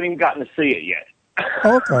 I haven't even gotten to see it yet.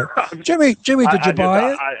 Okay. Jimmy, did you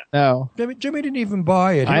buy it? No. Jimmy didn't even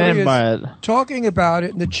buy it. I didn't buy it. Talking about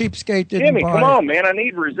it, and the cheapskate didn't Jimmy, buy it. come on, man. I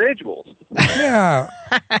need residuals. Yeah.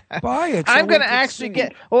 Buy it. I'm going to actually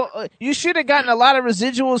get... Well, you should have gotten a lot of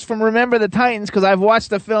residuals from Remember the Titans, because I've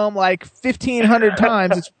watched the film like 1,500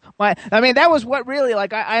 times. That was what really,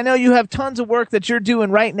 like, I know you have tons of work that you're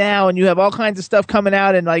doing right now, and you have all kinds of stuff coming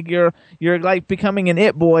out, and like you're like becoming an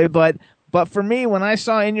it boy, but for me, when I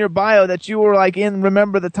saw in your bio that you were like in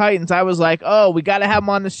Remember the Titans, I was like, oh, we got to have him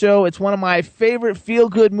on the show. It's one of my favorite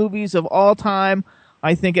feel-good movies of all time.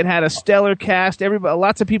 I think it had a stellar cast.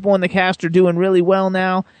 Lots of people in the cast are doing really well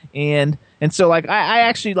now, and so like I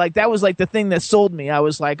actually like that was like the thing that sold me. I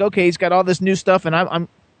was like, okay, he's got all this new stuff, and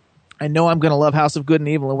I know I'm going to love House of Good and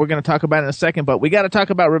Evil, and we're going to talk about it in a second, but we got to talk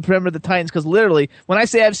about Remember the Titans, because literally, when I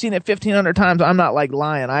say I've seen it 1,500 times, I'm not like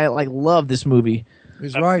lying. I like love this movie.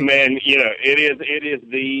 He's right. Man, it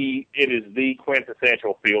is the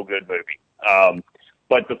quintessential feel-good movie.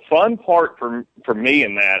 But the fun part for me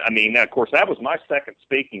in that, I mean, of course, that was my second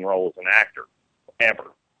speaking role as an actor ever.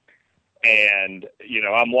 And,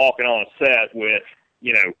 I'm walking on a set with,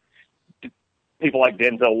 people like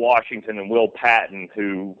Denzel Washington and Will Patton,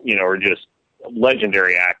 who, are just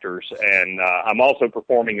legendary actors. And I'm also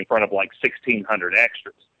performing in front of like 1,600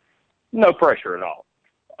 extras. No pressure at all.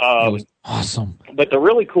 It was awesome. But the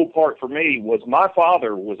really cool part for me was my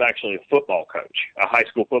father was actually a football coach, a high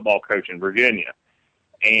school football coach in Virginia.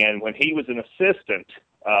 And when he was an assistant,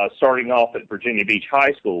 starting off at Virginia Beach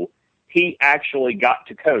High School, he actually got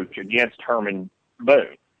to coach against Herman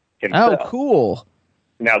Boone himself. Oh, cool.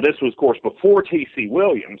 Now, this was, of course, before T.C.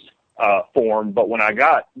 Williams formed, but when I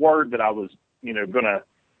got word that I was, going to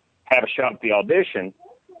have a shot at the audition,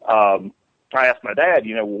 I asked my dad,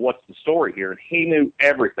 what's the story here? And he knew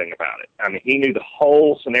everything about it. I mean, he knew the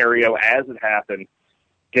whole scenario as it happened,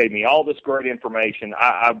 gave me all this great information.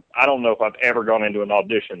 I don't know if I've ever gone into an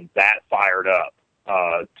audition that fired up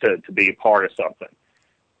to be a part of something.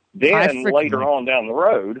 Then later on down the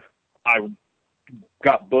road, I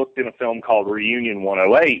got booked in a film called Reunion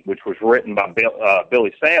 108, which was written by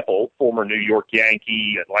Billy Sample, former New York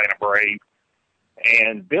Yankee, Atlanta Brave.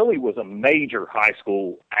 And Billy was a major high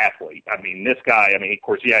school athlete. I mean, this guy, of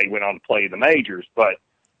course, he went on to play in the majors, but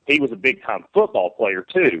he was a big-time football player,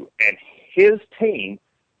 too. And his team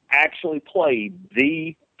actually played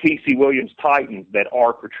the T.C. Williams Titans that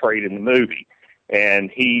are portrayed in the movie.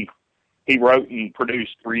 And he wrote and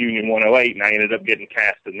produced Reunion 108, and I ended up getting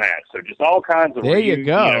cast in that. So just all kinds of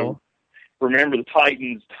Remember the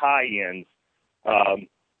Titans tie-ins.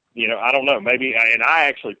 I don't know, maybe, and I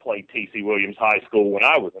actually played T.C. Williams High School when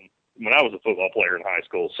I was a football player in high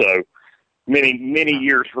school. So many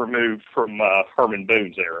years removed from Herman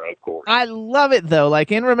Boone's era, of course. I love it though.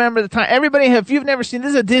 Like in Remember the Time, everybody, if you've never seen, this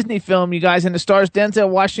is a Disney film, you guys, and it stars Denzel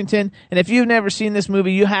Washington. And if you've never seen this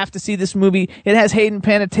movie, you have to see this movie. It has Hayden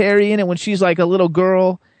Panettiere in it when she's like a little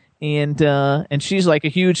girl, and she's like a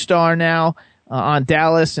huge star now. On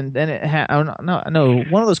Dallas, and then it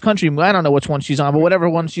one of those country, I don't know which one she's on, but whatever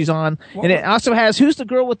one she's on. And it also has, who's the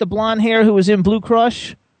girl with the blonde hair who was in Blue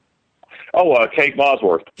Crush? Oh, Kate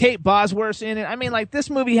Bosworth. Kate Bosworth's in it. I mean, like, this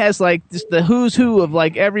movie has, like, just the who's who of,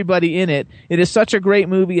 like, everybody in it. It is such a great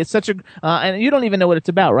movie. It's such a, and you don't even know what it's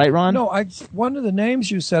about, right, Ron? No, one of the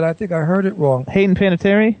names you said, I think I heard it wrong. Hayden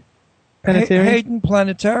Panettiere? Hayden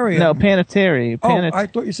Planetarium. No, Panettiere. I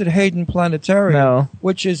thought you said Hayden Planetarium. No.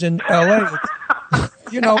 Which is in L.A.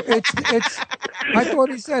 It's. I thought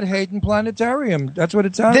he said Hayden Planetarium. That's what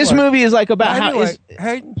it sounds This like. movie is like about Anyway, how.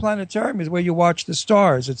 Hayden Planetarium is where you watch the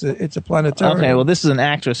stars. It's a planetarium. Okay, well, this is an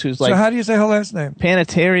actress who's like. So how do you say her last name?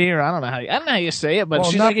 Planetary, or I don't know how you say it, but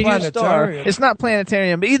Well, she's not like a huge star. planetarium. It's not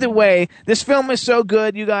planetarium, but either way, this film is so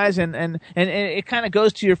good, you guys, and it kind of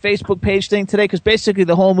goes to your Facebook page thing today, because basically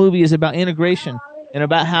the whole movie is about integration and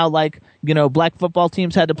about how, like, black football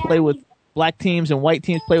teams had to play with black teams and white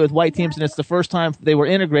teams play with white teams, and it's the first time they were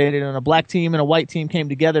integrated, and a black team and a white team came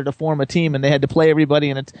together to form a team, and they had to play everybody,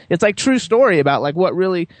 and it's like true story about like what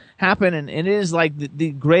really happened, and it is like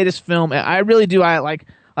the greatest film. I really do. I like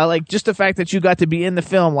just the fact that you got to be in the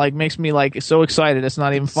film, like, makes me like so excited. It's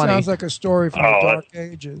not even funny. Sounds like a story from the dark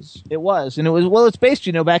ages. It was, and it was, well, it's based,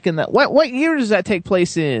 back in the what year does that take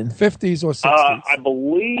place in? 50s or 60s? I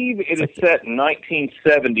believe it is set in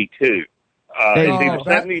 1972. It's either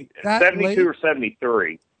 72 or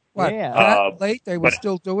 73. What, Yeah. that late they were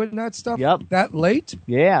still doing that stuff? Yep. That late?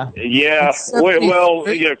 Yeah. Yeah. It's 70. Well,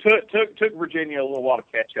 took Virginia a little while to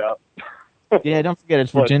catch up. Yeah, don't forget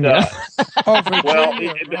it's Virginia. Virginia. Well,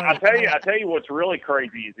 I tell you what's really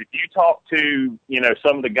crazy is if you talk to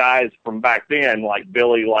some of the guys from back then, like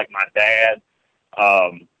Billy, like my dad,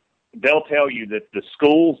 they'll tell you that the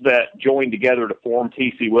schools that joined together to form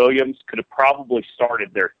T.C. Williams could have probably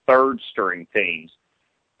started their third string teams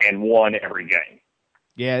and won every game.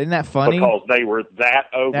 Yeah, isn't that funny? Because they were that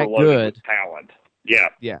overloaded with talent. Yeah.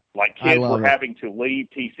 Yeah. Like kids were having to leave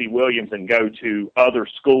T.C. Williams and go to other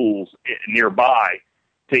schools nearby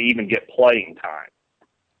to even get playing time.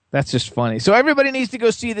 That's just funny. So everybody needs to go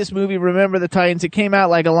see this movie, Remember the Titans. It came out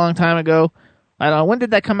like a long time ago. I don't know. When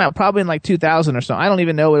did that come out? Probably in like 2000 or something. I don't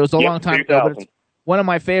even know. It was a long time ago, but it's one of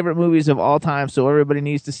my favorite movies of all time, so everybody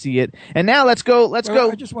needs to see it. And now let's go. I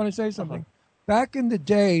just want to say something. Back in the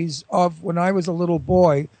days of when I was a little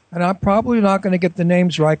boy, and I'm probably not going to get the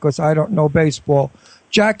names right because I don't know baseball.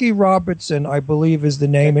 Jackie Robertson, I believe, is the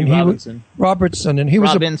name, and Robertson, and he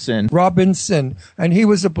was Robinson, and he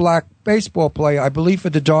was a black baseball player, I believe, for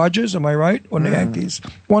the Dodgers. Am I right? Or the Yankees?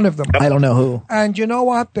 One of them. I don't know who. And you know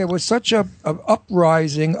what? There was such a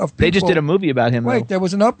uprising of people. They just did a movie about him. Wait, there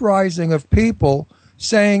was an uprising of people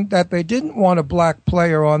saying that they didn't want a black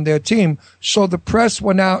player on their team, so the press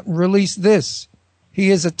went out and released this. He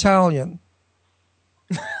is Italian.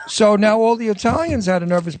 So now all the Italians had a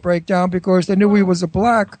nervous breakdown because they knew he was a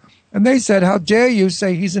black, and they said, how dare you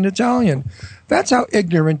say he's an Italian? That's how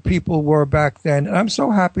ignorant people were back then, and I'm so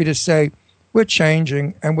happy to say we're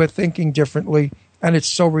changing and we're thinking differently, and it's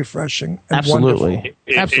so refreshing and wonderful.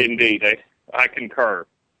 Indeed, I concur.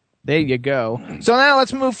 There you go. So now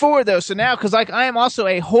let's move forward, though. So now, because I am also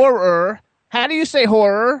a horror. How do you say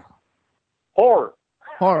horror? Horror.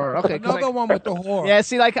 Horror. Okay. Another one with the horror. Yeah.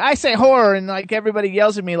 See, like I say horror, and like everybody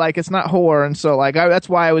yells at me like it's not horror, and so like that's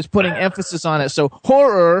why I was putting emphasis on it. So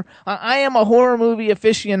horror. I am a horror movie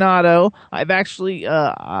aficionado. I've actually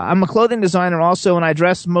I'm a clothing designer also, and I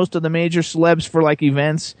dress most of the major celebs for like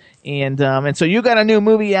events. And so you got a new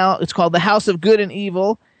movie out. It's called The House of Good and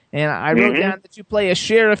Evil. And I wrote down that you play a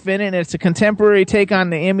sheriff in it, and it's a contemporary take on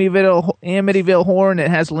the Amityville Horror, and it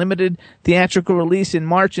has limited theatrical release in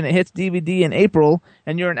March, and it hits DVD in April,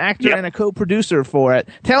 and you're an actor and a co-producer for it.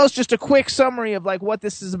 Tell us just a quick summary of like what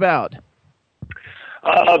this is about.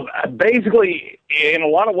 Basically, in a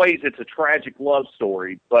lot of ways, it's a tragic love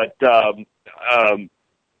story, but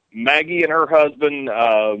Maggie and her husband,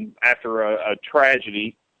 after a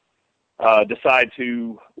tragedy, decide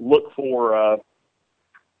to look for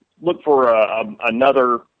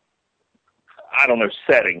another, I don't know,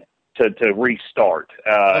 setting to restart.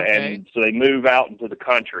 And so they move out into the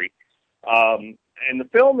country. And the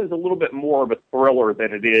film is a little bit more of a thriller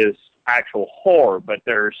than it is actual horror, but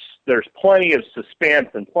there's plenty of suspense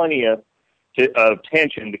and plenty of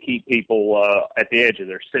tension to keep people at the edge of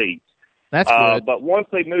their seats. That's good. But once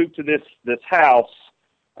they move to this house,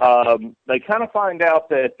 they kind of find out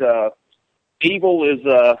that evil's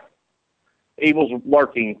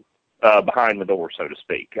lurking behind the door, so to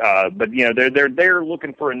speak. But they're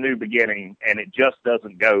looking for a new beginning, and it just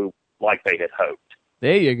doesn't go like they had hoped.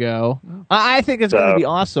 There you go. I think it's going to be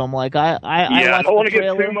awesome. Like I don't want to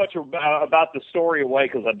give too much about the story away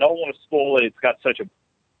because I don't want to spoil it. It's got such a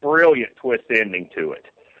brilliant twist ending to it.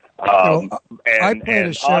 And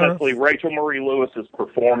honestly, Rachel Marie Lewis's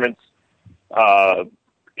performance,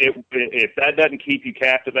 if that doesn't keep you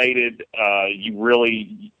captivated, you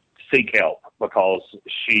really seek help because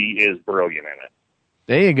she is brilliant in it.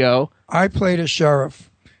 There you go. I played a sheriff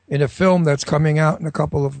in a film that's coming out in a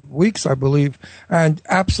couple of weeks, I believe. And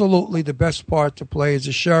absolutely the best part to play is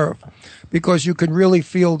a sheriff, because you can really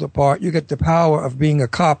feel the part. You get the power of being a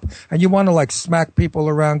cop, and you want to like smack people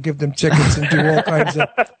around, give them tickets, and do all kinds of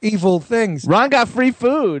evil things. Ron got free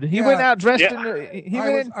food. He went out dressed in.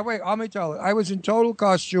 Wait, let me tell you. I was in total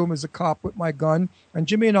costume as a cop with my gun, and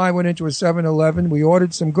Jimmy and I went into a 7-Eleven. We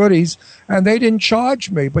ordered some goodies, and they didn't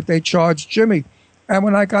charge me, but they charged Jimmy. And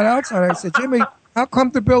when I got outside, I said, Jimmy, how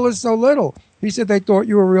come the bill is so little? He said, they thought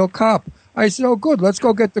you were a real cop. I said, oh, good. Let's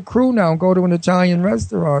go get the crew now and go to an Italian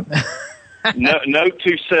restaurant. Note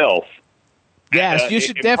to self. Yes, you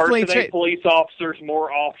should definitely impersonate police officers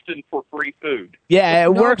more often for free food. Yeah,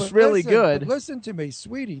 it works really good. But listen to me,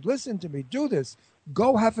 sweetie. Listen to me. Do this.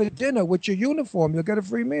 Go have a dinner with your uniform. You'll get a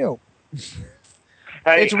free meal.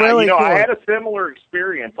 Hey, it's really cool. I had a similar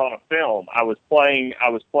experience on a film. I was playing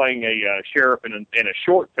a sheriff in a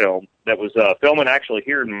short film that was filming actually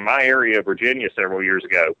here in my area of Virginia several years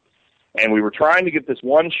ago. And we were trying to get this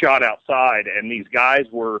one shot outside, and these guys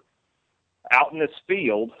were out in this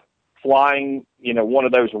field flying, one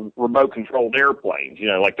of those remote-controlled airplanes,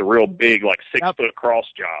 like the real big, like 6-foot cross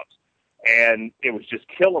jobs. And it was just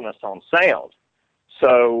killing us on sound.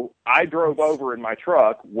 So I drove over in my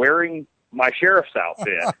truck wearing my sheriff's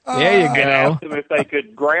outfit. There you go. And asked them if they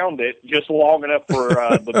could ground it just long enough for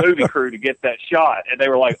the movie crew to get that shot. And they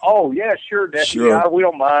were like, oh, yeah, sure, Deputy, Sure. we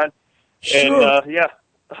don't mind. Sure. And, yeah.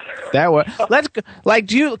 That way.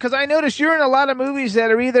 Because I noticed you're in a lot of movies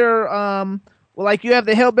that are either, like you have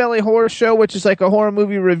the Hillbilly Horror Show, which is like a horror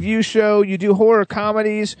movie review show. You do horror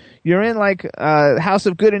comedies. You're in like House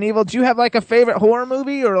of Good and Evil. Do you have like a favorite horror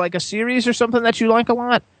movie or like a series or something that you like a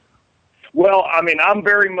lot? Well, I mean, I'm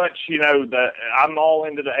very much, I'm all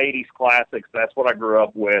into the 80s classics. That's what I grew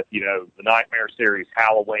up with, the Nightmare series,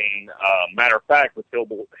 Halloween. Matter of fact, with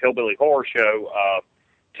Hillbilly Horror Show,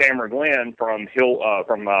 Tamara Glenn from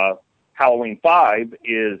Halloween 5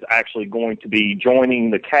 is actually going to be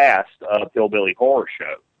joining the cast of Hillbilly Horror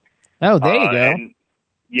Show. Oh, there you go. And,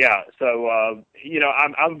 yeah, so,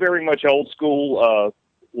 I'm very much old school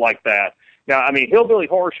like that. Now, I mean, Hillbilly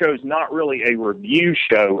Horror Show is not really a review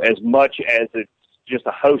show as much as it's just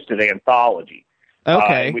a hosted anthology.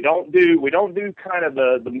 Okay. We don't do kind of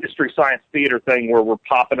the mystery science theater thing where we're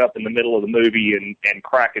popping up in the middle of the movie and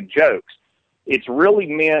cracking jokes. It's really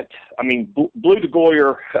meant. I mean, Blue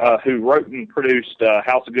DeGoyer, who wrote and produced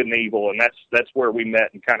House of Good and Evil, and that's where we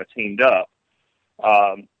met and kind of teamed up.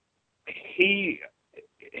 He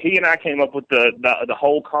and I came up with the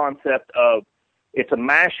whole concept of it's a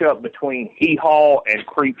mashup between Hee Haw and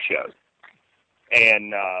Creep Show,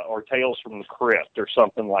 and or Tales from the Crypt or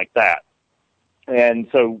something like that. And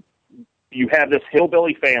so you have this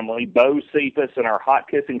hillbilly family, Bo, Cephas, and our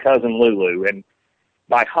hot-kissing cousin Lulu. And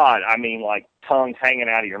by hot, I mean like tongues hanging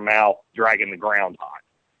out of your mouth, dragging the ground hot.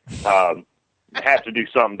 Have to do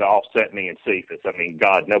something to offset me and Cephas. I mean,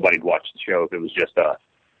 God, nobody'd watch the show if it was just us.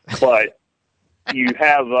 But you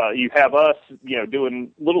have us,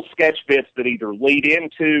 doing little sketch bits that either lead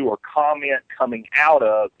into or comment coming out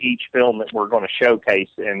of each film that we're going to showcase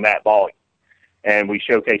in that volume. And we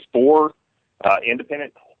showcase 4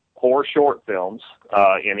 independent horror short films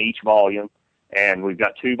in each volume. And we've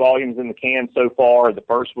got 2 volumes in the can so far. The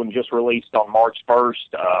first one just released on March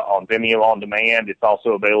 1st on Vimeo On Demand. It's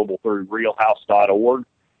also available through realhouse.org.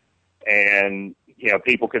 And,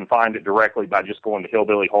 people can find it directly by just going to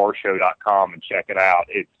hillbillyhorrorshow.com and check it out.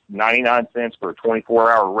 It's 99 cents for a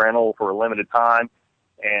 24-hour rental for a limited time.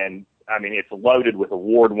 And, I mean, it's loaded with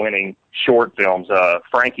award-winning short films.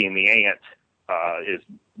 Frankie and the Ant is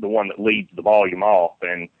the one that leads the volume off.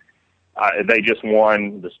 And they just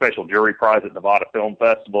won the special jury prize at Nevada Film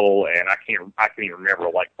Festival, and I can't even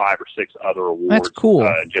remember like 5 or 6 other awards. That's cool.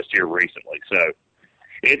 Just here recently. So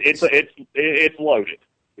it's loaded.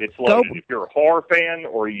 It's loaded. If you're a horror fan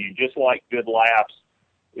or you just like good laughs,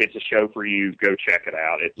 it's a show for you. Go check it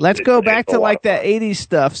out. Let's go back to like that 80s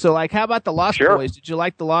stuff. So like, how about the Lost Boys? Did you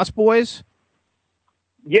like the Lost Boys?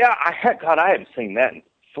 Yeah, I haven't seen that in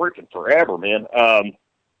freaking forever, man.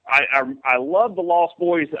 I love the Lost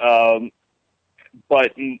Boys,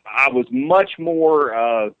 but I was much more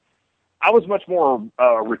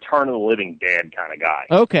Return of the Living Dead kind of guy.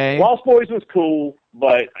 Okay. Lost Boys was cool,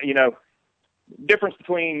 but difference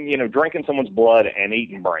between drinking someone's blood and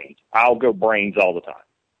eating brains. I'll go brains all the time.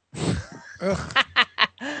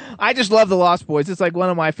 I just love the Lost Boys. It's like one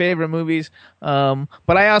of my favorite movies. But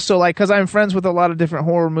I also like, because I'm friends with a lot of different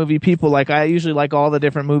horror movie people, like I usually like all the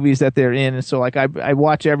different movies that they're in. And so like I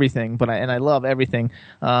watch everything, and I love everything.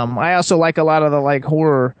 I also like a lot of the like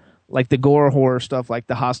horror, like the gore horror stuff, like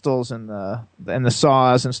the Hostels and the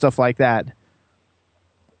Saws and stuff like that.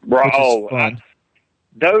 Bro, which is fun.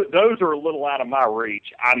 Those are a little out of my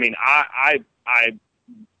reach. I mean, I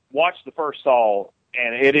watched the first Saw,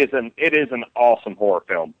 and it is an awesome horror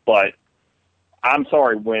film. But I'm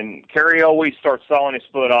sorry, when Carrie always starts sawing his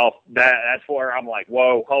foot off, that's where I'm like,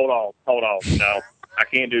 whoa, hold on, no, I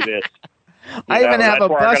can't do this. I even have a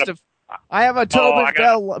bust of. I have a Tobin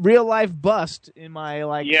Bell real life bust in my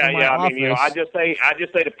office. I mean, I just say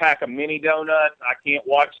to pack a mini donut. I can't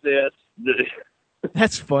watch this.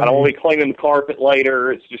 That's funny. I don't want to be cleaning the carpet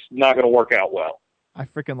later. It's just not going to work out well. I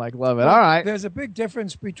freaking love it. All right. There's a big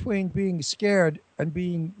difference between being scared and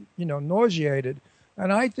being, nauseated.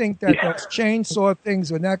 And I think that those chainsaw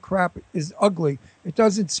things, when that crap is ugly, it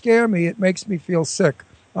doesn't scare me. It makes me feel sick.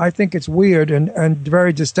 I think it's weird and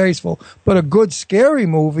very distasteful. But a good scary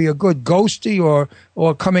movie, a good ghosty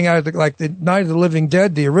or coming out of like the Night of the Living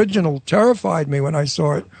Dead, the original terrified me when I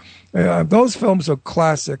saw it. Those films are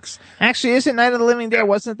classics. Actually, isn't Night of the Living Dead,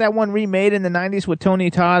 wasn't that one remade in the 90s with Tony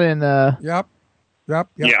Todd and... Yep.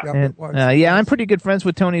 And, I'm pretty good friends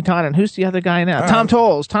with Tony Todd. And who's the other guy now? Tom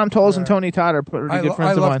Tolles. Tom Tolles and Tony Todd are pretty good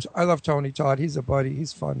friends of mine. I love Tony Todd. He's a buddy.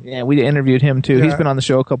 He's fun. Yeah, we interviewed him too. Yeah. He's been on the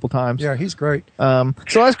show a couple times. Yeah, he's great. So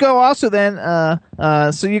let's go also then.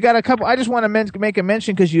 So you got a couple. I just want to make a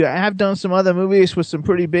mention because you have done some other movies with some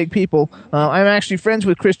pretty big people. I'm actually friends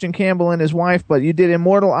with Christian Campbell and his wife, but you did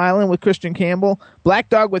Immortal Island with Christian Campbell, Black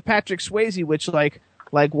Dog with Patrick Swayze, which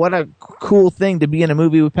like what a cool thing to be in a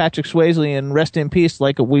movie with Patrick Swayze, and rest in peace.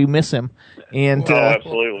 Like we miss him. And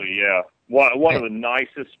absolutely, yeah. One of the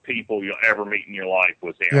nicest people you'll ever meet in your life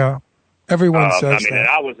was him. Yeah, everyone says that. And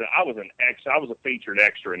I was an extra. I was a featured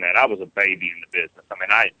extra in that. I was a baby in the business. I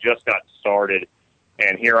mean, I had just got started,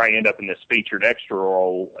 and here I end up in this featured extra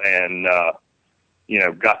role, and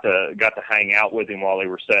got to hang out with him while they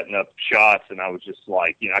were setting up shots, and I was just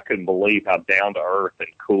like, I couldn't believe how down to earth and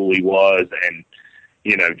cool he was, and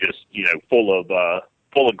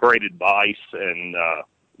full of great advice, and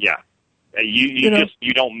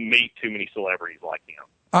you don't meet too many celebrities like him.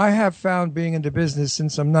 I have found, being in the business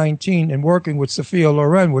since I'm 19 and working with Sophia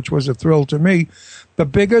Loren, which was a thrill to me, the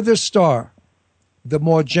bigger the star, the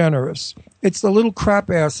more generous. It's the little crap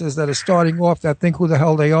asses that are starting off that think who the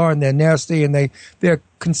hell they are, and they're nasty and they're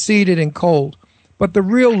conceited and cold. But the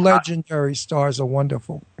real legendary stars are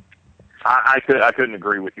wonderful. I couldn't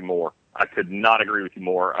agree with you more. I could not agree with you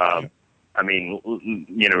more. I mean,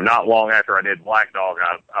 not long after I did Black Dog,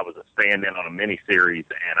 I was a stand-in on a miniseries,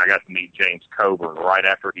 and I got to meet James Coburn right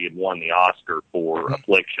after he had won the Oscar for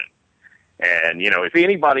Affliction. And, if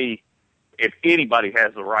anybody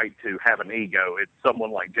has the right to have an ego, it's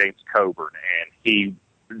someone like James Coburn, and he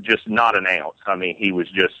just not an ounce. I mean, he was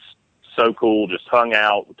just so cool, just hung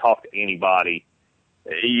out, talked to anybody.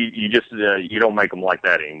 You don't make them like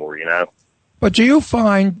that anymore, But do you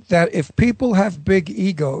find that if people have big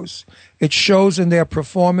egos, it shows in their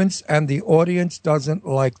performance and the audience doesn't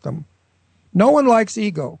like them? No one likes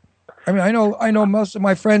ego. I mean, I know most of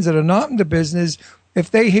my friends that are not in the business, if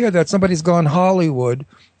they hear that somebody's gone Hollywood,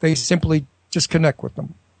 they simply disconnect with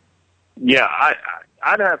them. Yeah,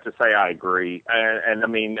 I'd have to say I agree. And I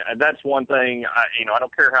mean, that's one thing, I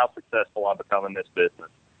don't care how successful I become in this business.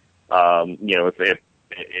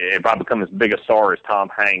 If I become as big a star as Tom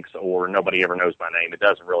Hanks or nobody ever knows my name, it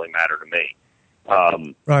doesn't really matter to me.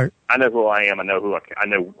 Right. I know who I am. I know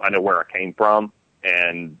I know where I came from,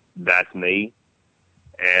 and that's me.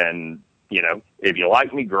 And if you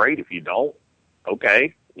like me, great. If you don't,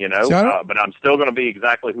 okay. But I'm still going to be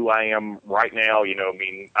exactly who I am right now. I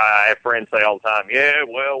mean, I have friends say all the time, "Yeah,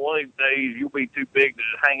 well, one of these days you'll be too big to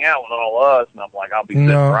hang out with all us," and I'm like, "I'll be sitting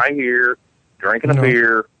right here drinking a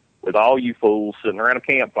beer with all you fools sitting around a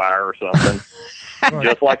campfire or something,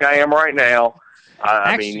 just like I am right now."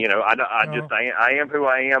 I am who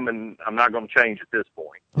I am, and I'm not going to change at this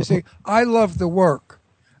point. You see, I love the work,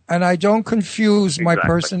 and I don't confuse my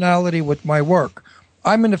personality with my work.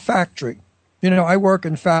 I'm in a factory. I work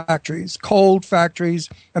in factories, cold factories,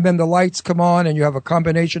 and then the lights come on, and you have a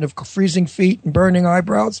combination of freezing feet and burning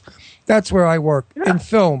eyebrows. That's where I work. In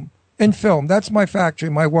film. That's my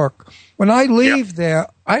factory, my work. When I leave there,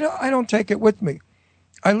 I don't take it with me.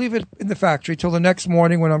 I leave it in the factory till the next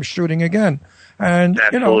morning when I'm shooting again. And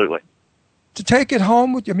absolutely, to take it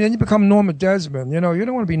home with you, I mean, you become Norma Desmond. You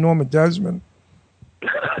don't want to be Norma Desmond.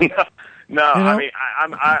 No, I mean,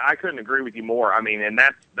 I couldn't agree with you more. I mean, and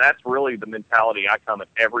that's really the mentality I come at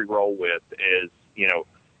every role with is,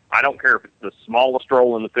 I don't care if it's the smallest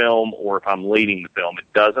role in the film or if I'm leading the film.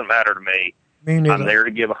 It doesn't matter to me. I'm there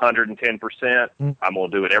to give 110%. I'm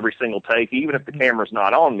going to do it every single take, even if the camera's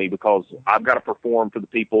not on me, because I've got to perform for the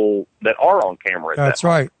people that are on camera. That's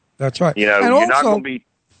right. That's right. You're not going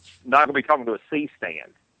to be talking to a C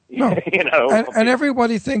stand. No. You know, And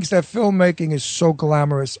everybody thinks that filmmaking is so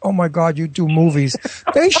glamorous. Oh my God, you do movies.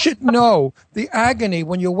 They should know the agony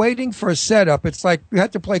when you're waiting for a setup. It's like you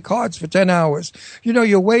had to play cards for 10 hours. You know,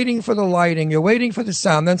 you're waiting for the lighting, you're waiting for the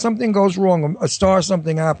sound, then something goes wrong, a star,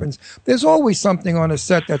 something happens. There's always something on a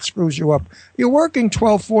set that screws you up. You're working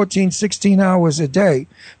 12, 14, 16 hours a day,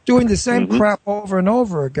 doing the same crap over and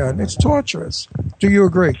over again. It's torturous. Do you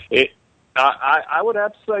agree? I would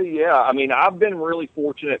have to say, yeah. I mean, I've been really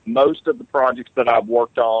fortunate. Most of the projects that I've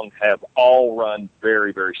worked on have all run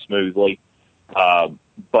very, very smoothly.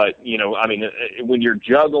 But, you know, I mean, when you're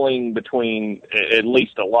juggling between, at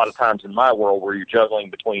least a lot of times in my world, where you're juggling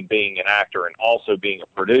between being an actor and also being a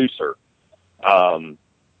producer,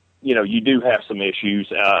 you know, you do have some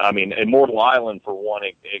issues. I mean, Immortal Island, for one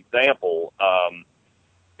example,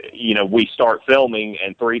 you know, we start filming,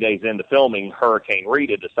 and 3 days into filming, Hurricane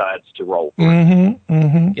Rita decides to roll through.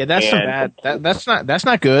 Yeah, that's so bad. That's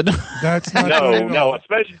not good. That's not no,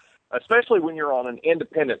 especially when you're on an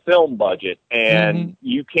independent film budget and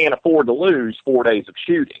you can't afford to lose 4 days of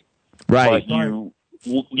shooting. Right. But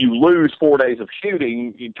you lose 4 days of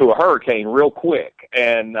shooting to a hurricane real quick,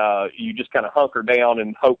 and you just kind of hunker down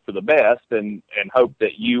and hope for the best, and hope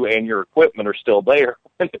that you and your equipment are still there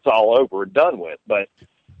when it's all over and done with. But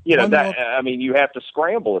you know, I mean, you have to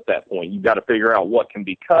scramble at that point. You've got to figure out what can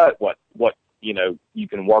be cut, what you know, you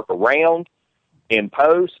can work around in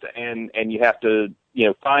post, and you have to, you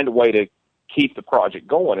know, find a way to keep the project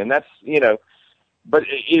going. And that's, you know, but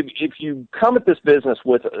if you come at this business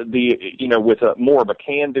with with a more of a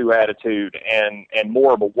can-do attitude and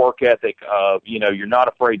more of a work ethic of, you know, you're not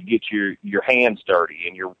afraid to get your hands dirty,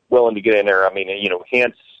 and you're willing to get in there. I mean, you know,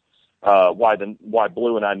 hence why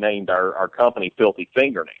Blue and I named our company Filthy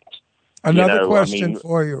Fingernails. Another question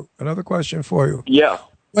for you. Yeah.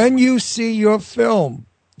 When you see your film,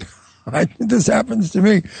 this happens to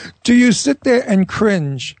me, do you sit there and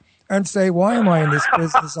cringe and say, why am I in this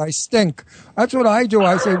business? I stink. That's what I do.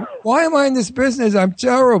 I say, why am I in this business? I'm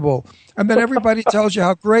terrible. And then everybody tells you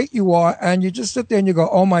how great you are, and you just sit there and you go,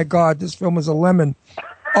 oh my God, this film is a lemon.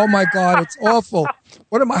 Oh my God, it's awful.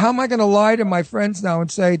 How am I going to lie to my friends now and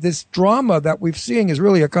say this drama that we've seen is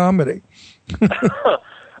really a comedy?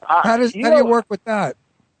 How do you work with that?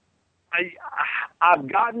 I've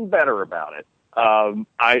gotten better about it.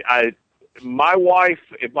 My wife,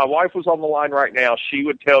 if my wife was on the line right now, she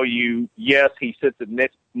would tell you, yes, he sits and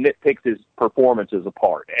nitpicks his performances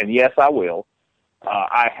apart. And yes, I will.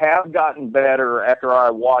 I have gotten better after I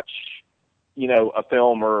watch, you know, a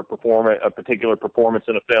film or a particular performance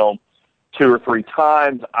in a film 2 or 3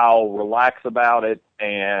 times. I'll relax about it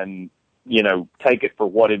and, you know, take it for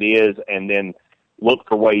what it is, and then look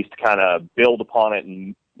for ways to kind of build upon it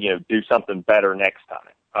and, you know, do something better next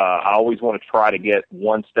time. I always want to try to get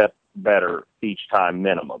one step better each time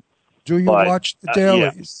minimum. Do you watch the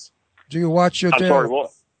dailies? Yeah. Do you watch your dailies? Sorry,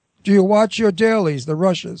 what? Do you watch your dailies, the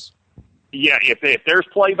rushes? Yeah, if there's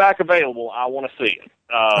playback available, I want to see it.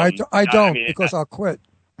 I don't, because I'll quit.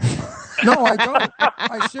 No, I don't.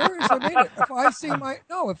 I seriously mean it.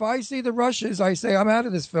 If I see the rushes, I say I'm out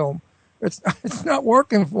of this film. It's not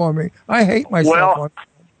working for me. I hate myself. Well,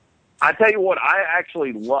 I tell you what, I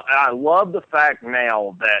actually I love the fact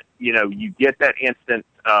now that, you know, you get that instant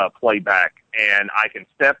playback, and I can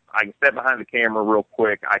step behind the camera real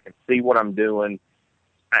quick. I can see what I'm doing.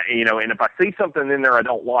 You know, and if I see something in there I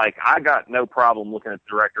don't like, I got no problem looking at the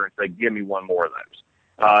director and say, give me one more of those.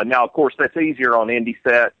 Now, of course, that's easier on indie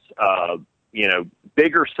sets. You know,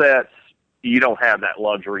 bigger sets, you don't have that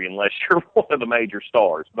luxury unless you're one of the major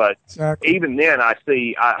stars. But even then, I've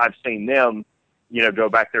seen them, you know, go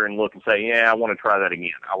back there and look and say, yeah, I want to try that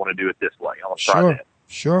again. I want to do it this way. I want to try that.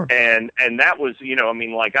 Sure. And that was, you know, I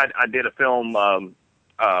mean, like I did a film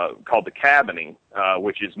called The Cabining,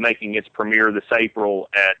 which is making its premiere this April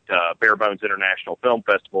at Bare Bones International Film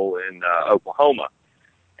Festival in Oklahoma,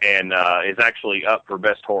 and is actually up for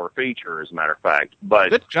Best Horror Feature, as a matter of fact. But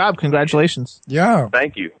good job, congratulations! Yeah,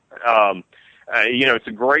 thank you. You know, it's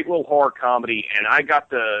a great little horror comedy, and I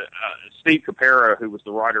got Steve Capera, who was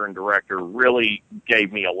the writer and director, really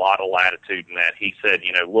gave me a lot of latitude in that. He said,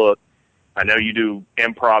 you know, look, I know you do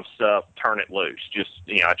improv stuff, turn it loose. Just,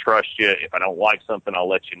 you know, I trust you. If I don't like something, I'll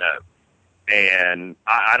let you know. And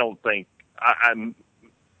I don't think,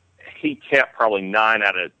 he kept probably 9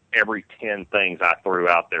 out of every 10 things I threw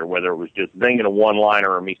out there, whether it was just zinging a one-liner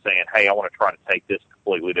or me saying, hey, I want to try to take this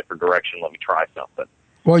completely different direction. Let me try something.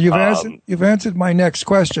 Well, you've answered my next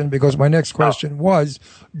question, because my next question was,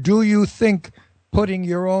 do you think putting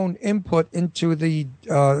your own input into the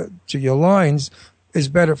to your lines is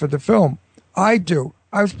better for the film? I do.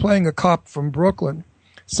 I was playing a cop from Brooklyn,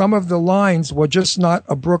 some of the lines were just not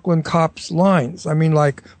a Brooklyn cop's lines. I mean,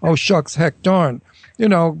 like, oh, shucks, heck darn. You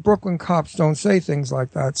know, Brooklyn cops don't say things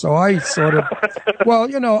like that. So I sort of, well,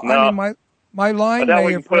 you know, No. I mean, my line But that may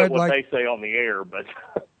we have can put read what like, they say on the air, but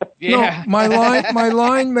Yeah. no, my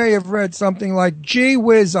line may have read something like, gee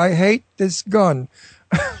whiz, I hate this gun.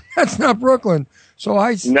 That's not Brooklyn. So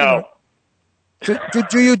I, no.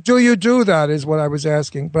 do you do that is what I was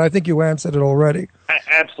asking, but I think you answered it already.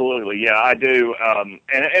 Absolutely, yeah, I do.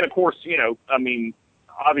 And of course, you know, I mean,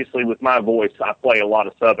 obviously with my voice, I play a lot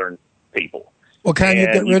of Southern people. Well, can you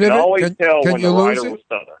And get rid you of can it? always tell Can when you the lose writer it? was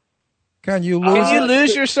Southern. Can you lose Did you it?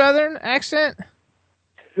 lose your Southern accent?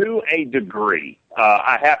 To a degree,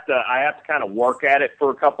 I have to kind of work at it for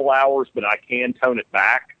a couple hours, but I can tone it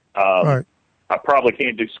back. Right. I probably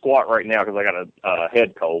can't do squat right now because I got a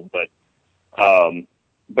head cold, but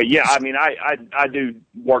yeah, I mean, I do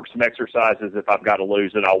work some exercises. If I've got to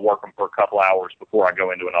lose it, I'll work them for a couple hours before I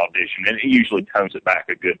go into an audition, and it usually tones it back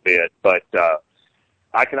a good bit. But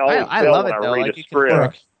I can always I tell love when it, I though. read Like, a you can script.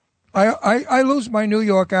 work. I lose my New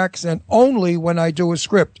York accent only when I do a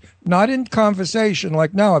script, not in conversation.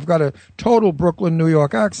 Like now, I've got a total Brooklyn, New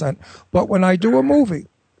York accent. But when I do a movie,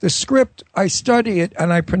 the script, I study it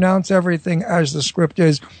and I pronounce everything as the script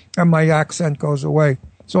is, and my accent goes away.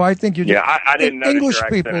 So I think you. Yeah, I didn't notice English your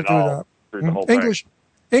accent people at do all that. through the whole thing.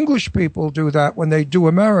 English people do that when they do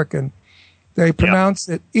American. They pronounce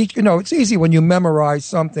it each. You know, it's easy when you memorize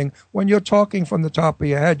something. When you're talking from the top of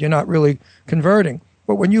your head, you're not really converting.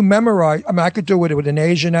 But when you memorize, I mean, I could do it with an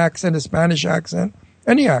Asian accent, a Spanish accent,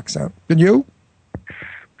 any accent. Can you?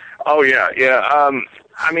 Oh yeah.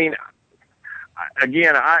 I mean,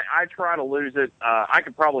 again, I try to lose it. I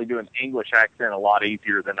could probably do an English accent a lot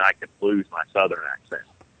easier than I could lose my Southern accent.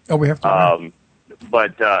 Oh, we have to.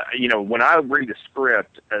 But you know, when I read a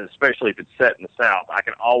script, especially if it's set in the South, I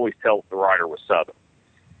can always tell if the writer was Southern.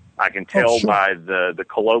 I can tell by the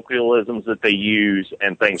colloquialisms that they use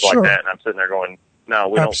and things like that. And I'm sitting there going, no,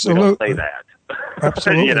 we don't say that.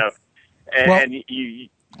 Absolutely. You know, and you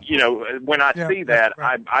know, when I see that,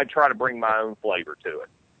 I try to bring my own flavor to it.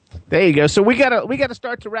 There you go. So we gotta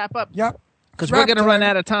start to wrap up. Yep. Because we're gonna run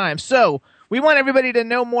out of time. So we want everybody to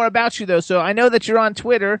know more about you, though. So I know that you're on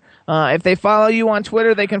Twitter. If they follow you on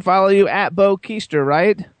Twitter, they can follow you at Bo Keister,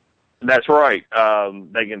 right? That's right.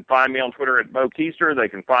 They can find me on Twitter at Bo Keister. They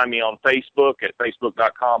can find me on Facebook at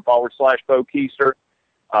facebook.com/Bo Keister.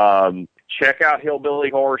 Check out Hillbilly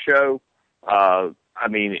Horror Show. I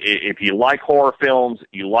mean, if you like horror films,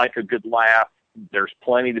 you like a good laugh, there's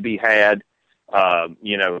plenty to be had.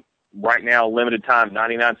 You know, right now, limited time,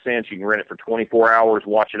 99 cents. You can rent it for 24 hours,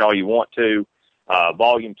 watch it all you want to.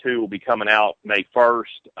 Volume 2 will be coming out May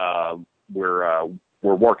 1st. We're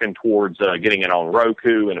working towards getting it on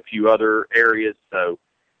Roku and a few other areas. So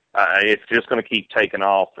it's just going to keep taking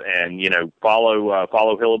off. And, you know, follow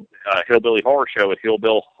Hillbilly Horror Show at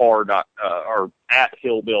or at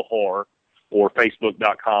Hillbill Horror, or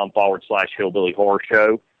facebook.com/Hillbilly Horror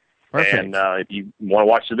Show. Perfect. And if you want to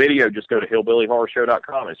watch the video, just go to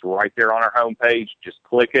hillbillyhorrorshow.com. It's right there on our homepage. Just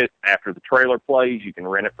click it. After the trailer plays, you can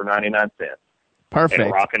rent it for 99 cents. Perfect.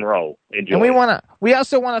 And rock and roll. Enjoy. And we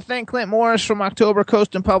also want to thank Clint Morris from October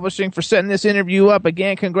Coast and Publishing for setting this interview up.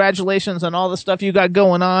 Again, congratulations on all the stuff you got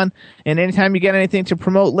going on. And anytime you get anything to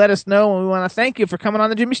promote, let us know. And we want to thank you for coming on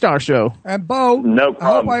the Jimmy Star Show. And Bo, no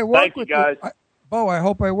problem. I hope I work Thank with you, guys. Bo, I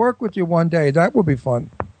hope I work with you one day. That would be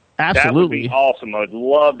fun. Absolutely. That would be awesome. I'd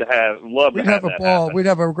love to have We'd have a that ball. happen. We'd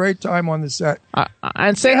have a great time on the set.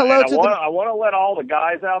 And say hello and to I want to let all the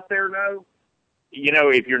guys out there know, you know,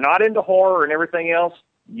 if you're not into horror and everything else,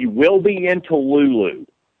 you will be into Lulu.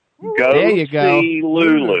 Go There you go. see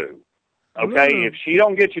Lulu. Okay? Lulu. If she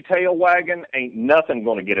don't get your tail wagging, ain't nothing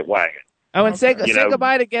going to get it wagging. Oh, and say You know-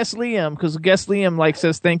 goodbye to Guest Liam, because Guest Liam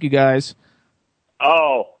says thank you guys.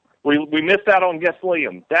 Oh, we missed out on Guest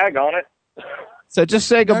Liam. Daggone it. So just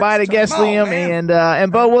say goodbye to Guest Liam,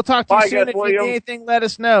 and Bo, we'll talk to Bye, you soon. Guest If you need Liam. anything, let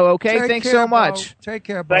us know. Okay, Take thanks care, so much. Bo. Take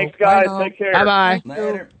care, Bo. Thanks, guys. Bye now. Take care. Bye bye.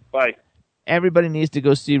 Later. Bye. Everybody needs to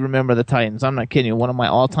go see Remember the Titans. I'm not kidding you. One of my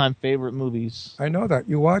all-time favorite movies. I know that.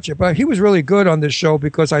 You watch it. But he was really good on this show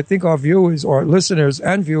because I think our viewers or listeners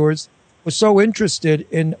and viewers were so interested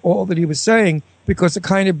in all that he was saying because it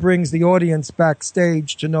kind of brings the audience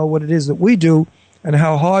backstage to know what it is that we do and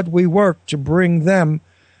how hard we work to bring them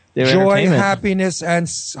Their joy, entertainment. happiness,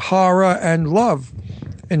 and horror and love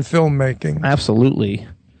in filmmaking. Absolutely.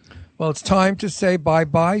 Well, it's time to say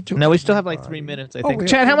bye-bye to... No, we still have like 3 minutes, I Oh, think. we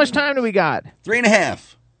Chad, have how 3 much time do we got?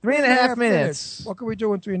 3.5. 3.5 minutes. What can we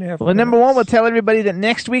do in 3.5 minutes? Well, number one, we'll tell everybody that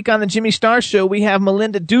next week on the Jimmy Star Show, we have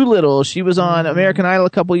Melinda Doolittle. She was on American Idol a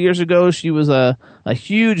couple years ago. She was a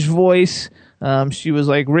huge voice. She was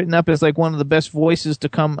like written up as like one of the best voices to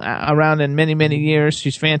come around in many, many years.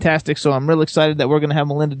 She's fantastic. So I'm real excited that we're going to have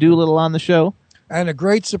Melinda Doolittle on the show. And a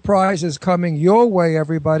great surprise is coming your way,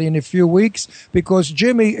 everybody, in a few weeks, because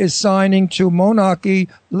Jimmy is signing to Monarchy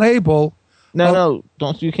label. No,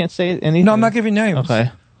 you can't say anything. No, I'm not giving names.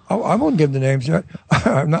 Okay. Oh, I won't give the names yet.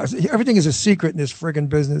 I'm not. Everything is a secret in this friggin'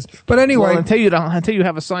 business. But anyway, well, until you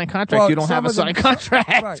have a signed contract, you don't have a signed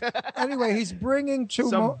contract. Right. Anyway, he's bringing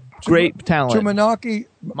great talent to Monarchy.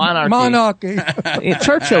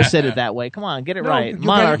 Churchill said it that way. Come on, get it right.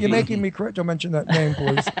 Monarchy. You're making me correct. Don't mention that name,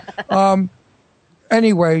 please.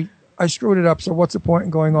 Anyway, I screwed it up. So what's the point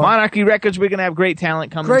in going on? Monarchy Records. We're gonna have great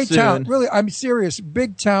talent coming soon. Great talent, really. I'm serious.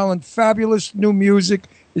 Big talent, fabulous new music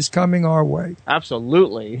is coming our way.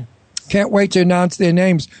 Absolutely. Can't wait to announce their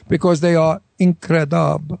names because they are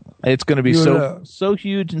incredible. It's going to be so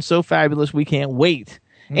huge and so fabulous. We can't wait.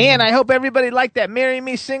 Mm-hmm. And I hope everybody liked that "Marry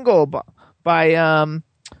Me" single by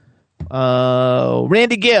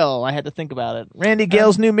Randy Gill. I had to think about it. Randy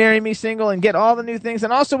Gill's new "Marry Me" single, and get all the new things.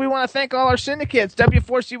 And also, we want to thank all our syndicates: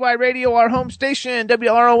 W4CY Radio, our home station;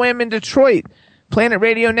 WROM in Detroit; Planet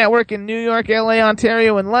Radio Network in New York, LA,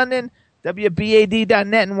 Ontario, and London;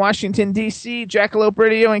 WBAD.net in Washington, D.C., Jackalope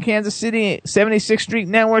Radio in Kansas City, 76th Street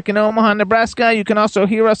Network in Omaha, Nebraska. You can also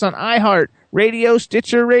hear us on iHeart Radio,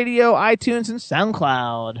 Stitcher Radio, iTunes, and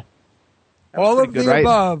SoundCloud. All of the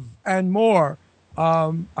above and more.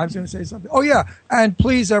 I was going to say something. Oh, yeah. And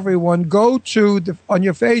please, everyone, go to on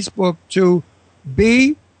your Facebook to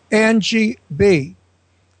BNGB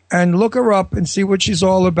and look her up and see what she's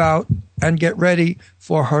all about and get ready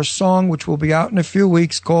for her song, which will be out in a few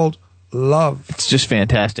weeks, called Love. It's just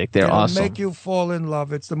fantastic. They're awesome. It'll make you fall in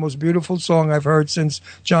love. It's the most beautiful song I've heard since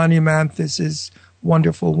Johnny Mathis. Is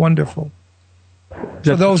wonderful, wonderful.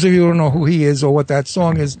 For those of you who don't know who he is or what that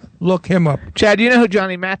song is, look him up. Chad, you know who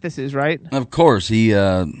Johnny Mathis is, right? Of course. He,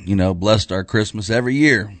 blessed our Christmas every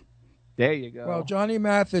year. There you go. Well, Johnny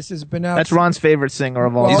Mathis has been out. That's Ron's favorite singer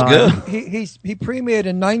of all time. He's good. He premiered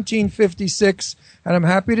in 1956, and I'm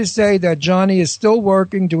happy to say that Johnny is still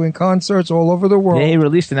working, doing concerts all over the world. Yeah, he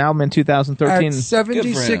released an album in 2013. At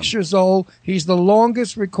 76 years old, he's the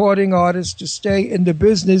longest recording artist to stay in the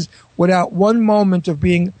business without one moment of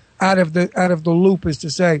being out of the loop, is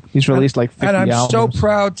to say. He's released like 50 albums. And I'm so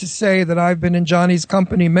proud to say that I've been in Johnny's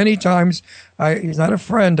company many times. He's not a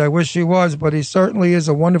friend. I wish he was, but he certainly is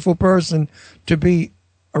a wonderful person to be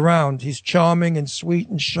around. He's charming and sweet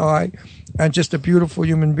and shy and just a beautiful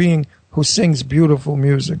human being who sings beautiful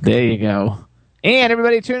music. There you go. And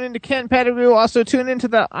everybody tune in to Ken Pettigrew. Also tune into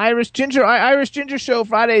the Irish Ginger Show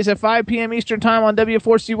Fridays at 5 p.m. Eastern Time on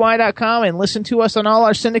W4CY.com and listen to us on all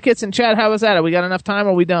our syndicates. And Chad, how was that? Have we got enough time or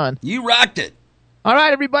are we done? You rocked it. All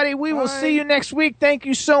right, everybody. We will see you next week. Thank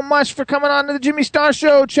you so much for coming on to the Jimmy Star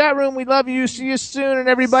Show chat room. We love you. See you soon. And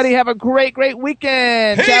everybody have a great, great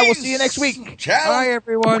weekend. Peace. Chad, we'll see you next week. Ciao. Bye,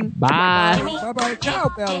 everyone. Bye. Bye-bye.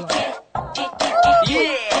 Ciao, Bella.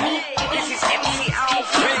 This is MC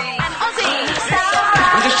Alfred.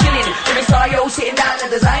 I'm just chilling, Jimmy Star, yo, sitting down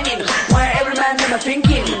and designing. Where every man in my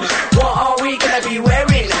thinking, what are we gonna be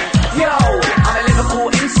wearing? Yo, I'm a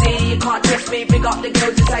Liverpool MC, you can't test me. Big up the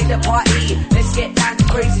girls inside the party. Let's get down to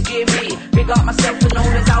crazy Jimmy. Big up myself and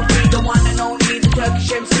known as Alfie, the one and only, the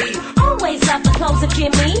Turkish MC. Always love the clothes of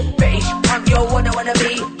Jimmy. British, punk, yo, what I wanna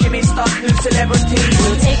be. Jimmy Star, new celebrity.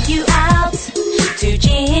 We'll take you out to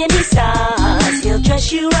Jimmy Star's. He'll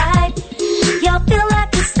dress you right. You'll feel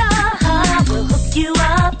like a star. We'll hook you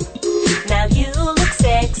up. Now you look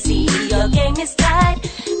sexy. Your game is tight.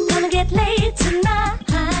 Gonna get laid tonight.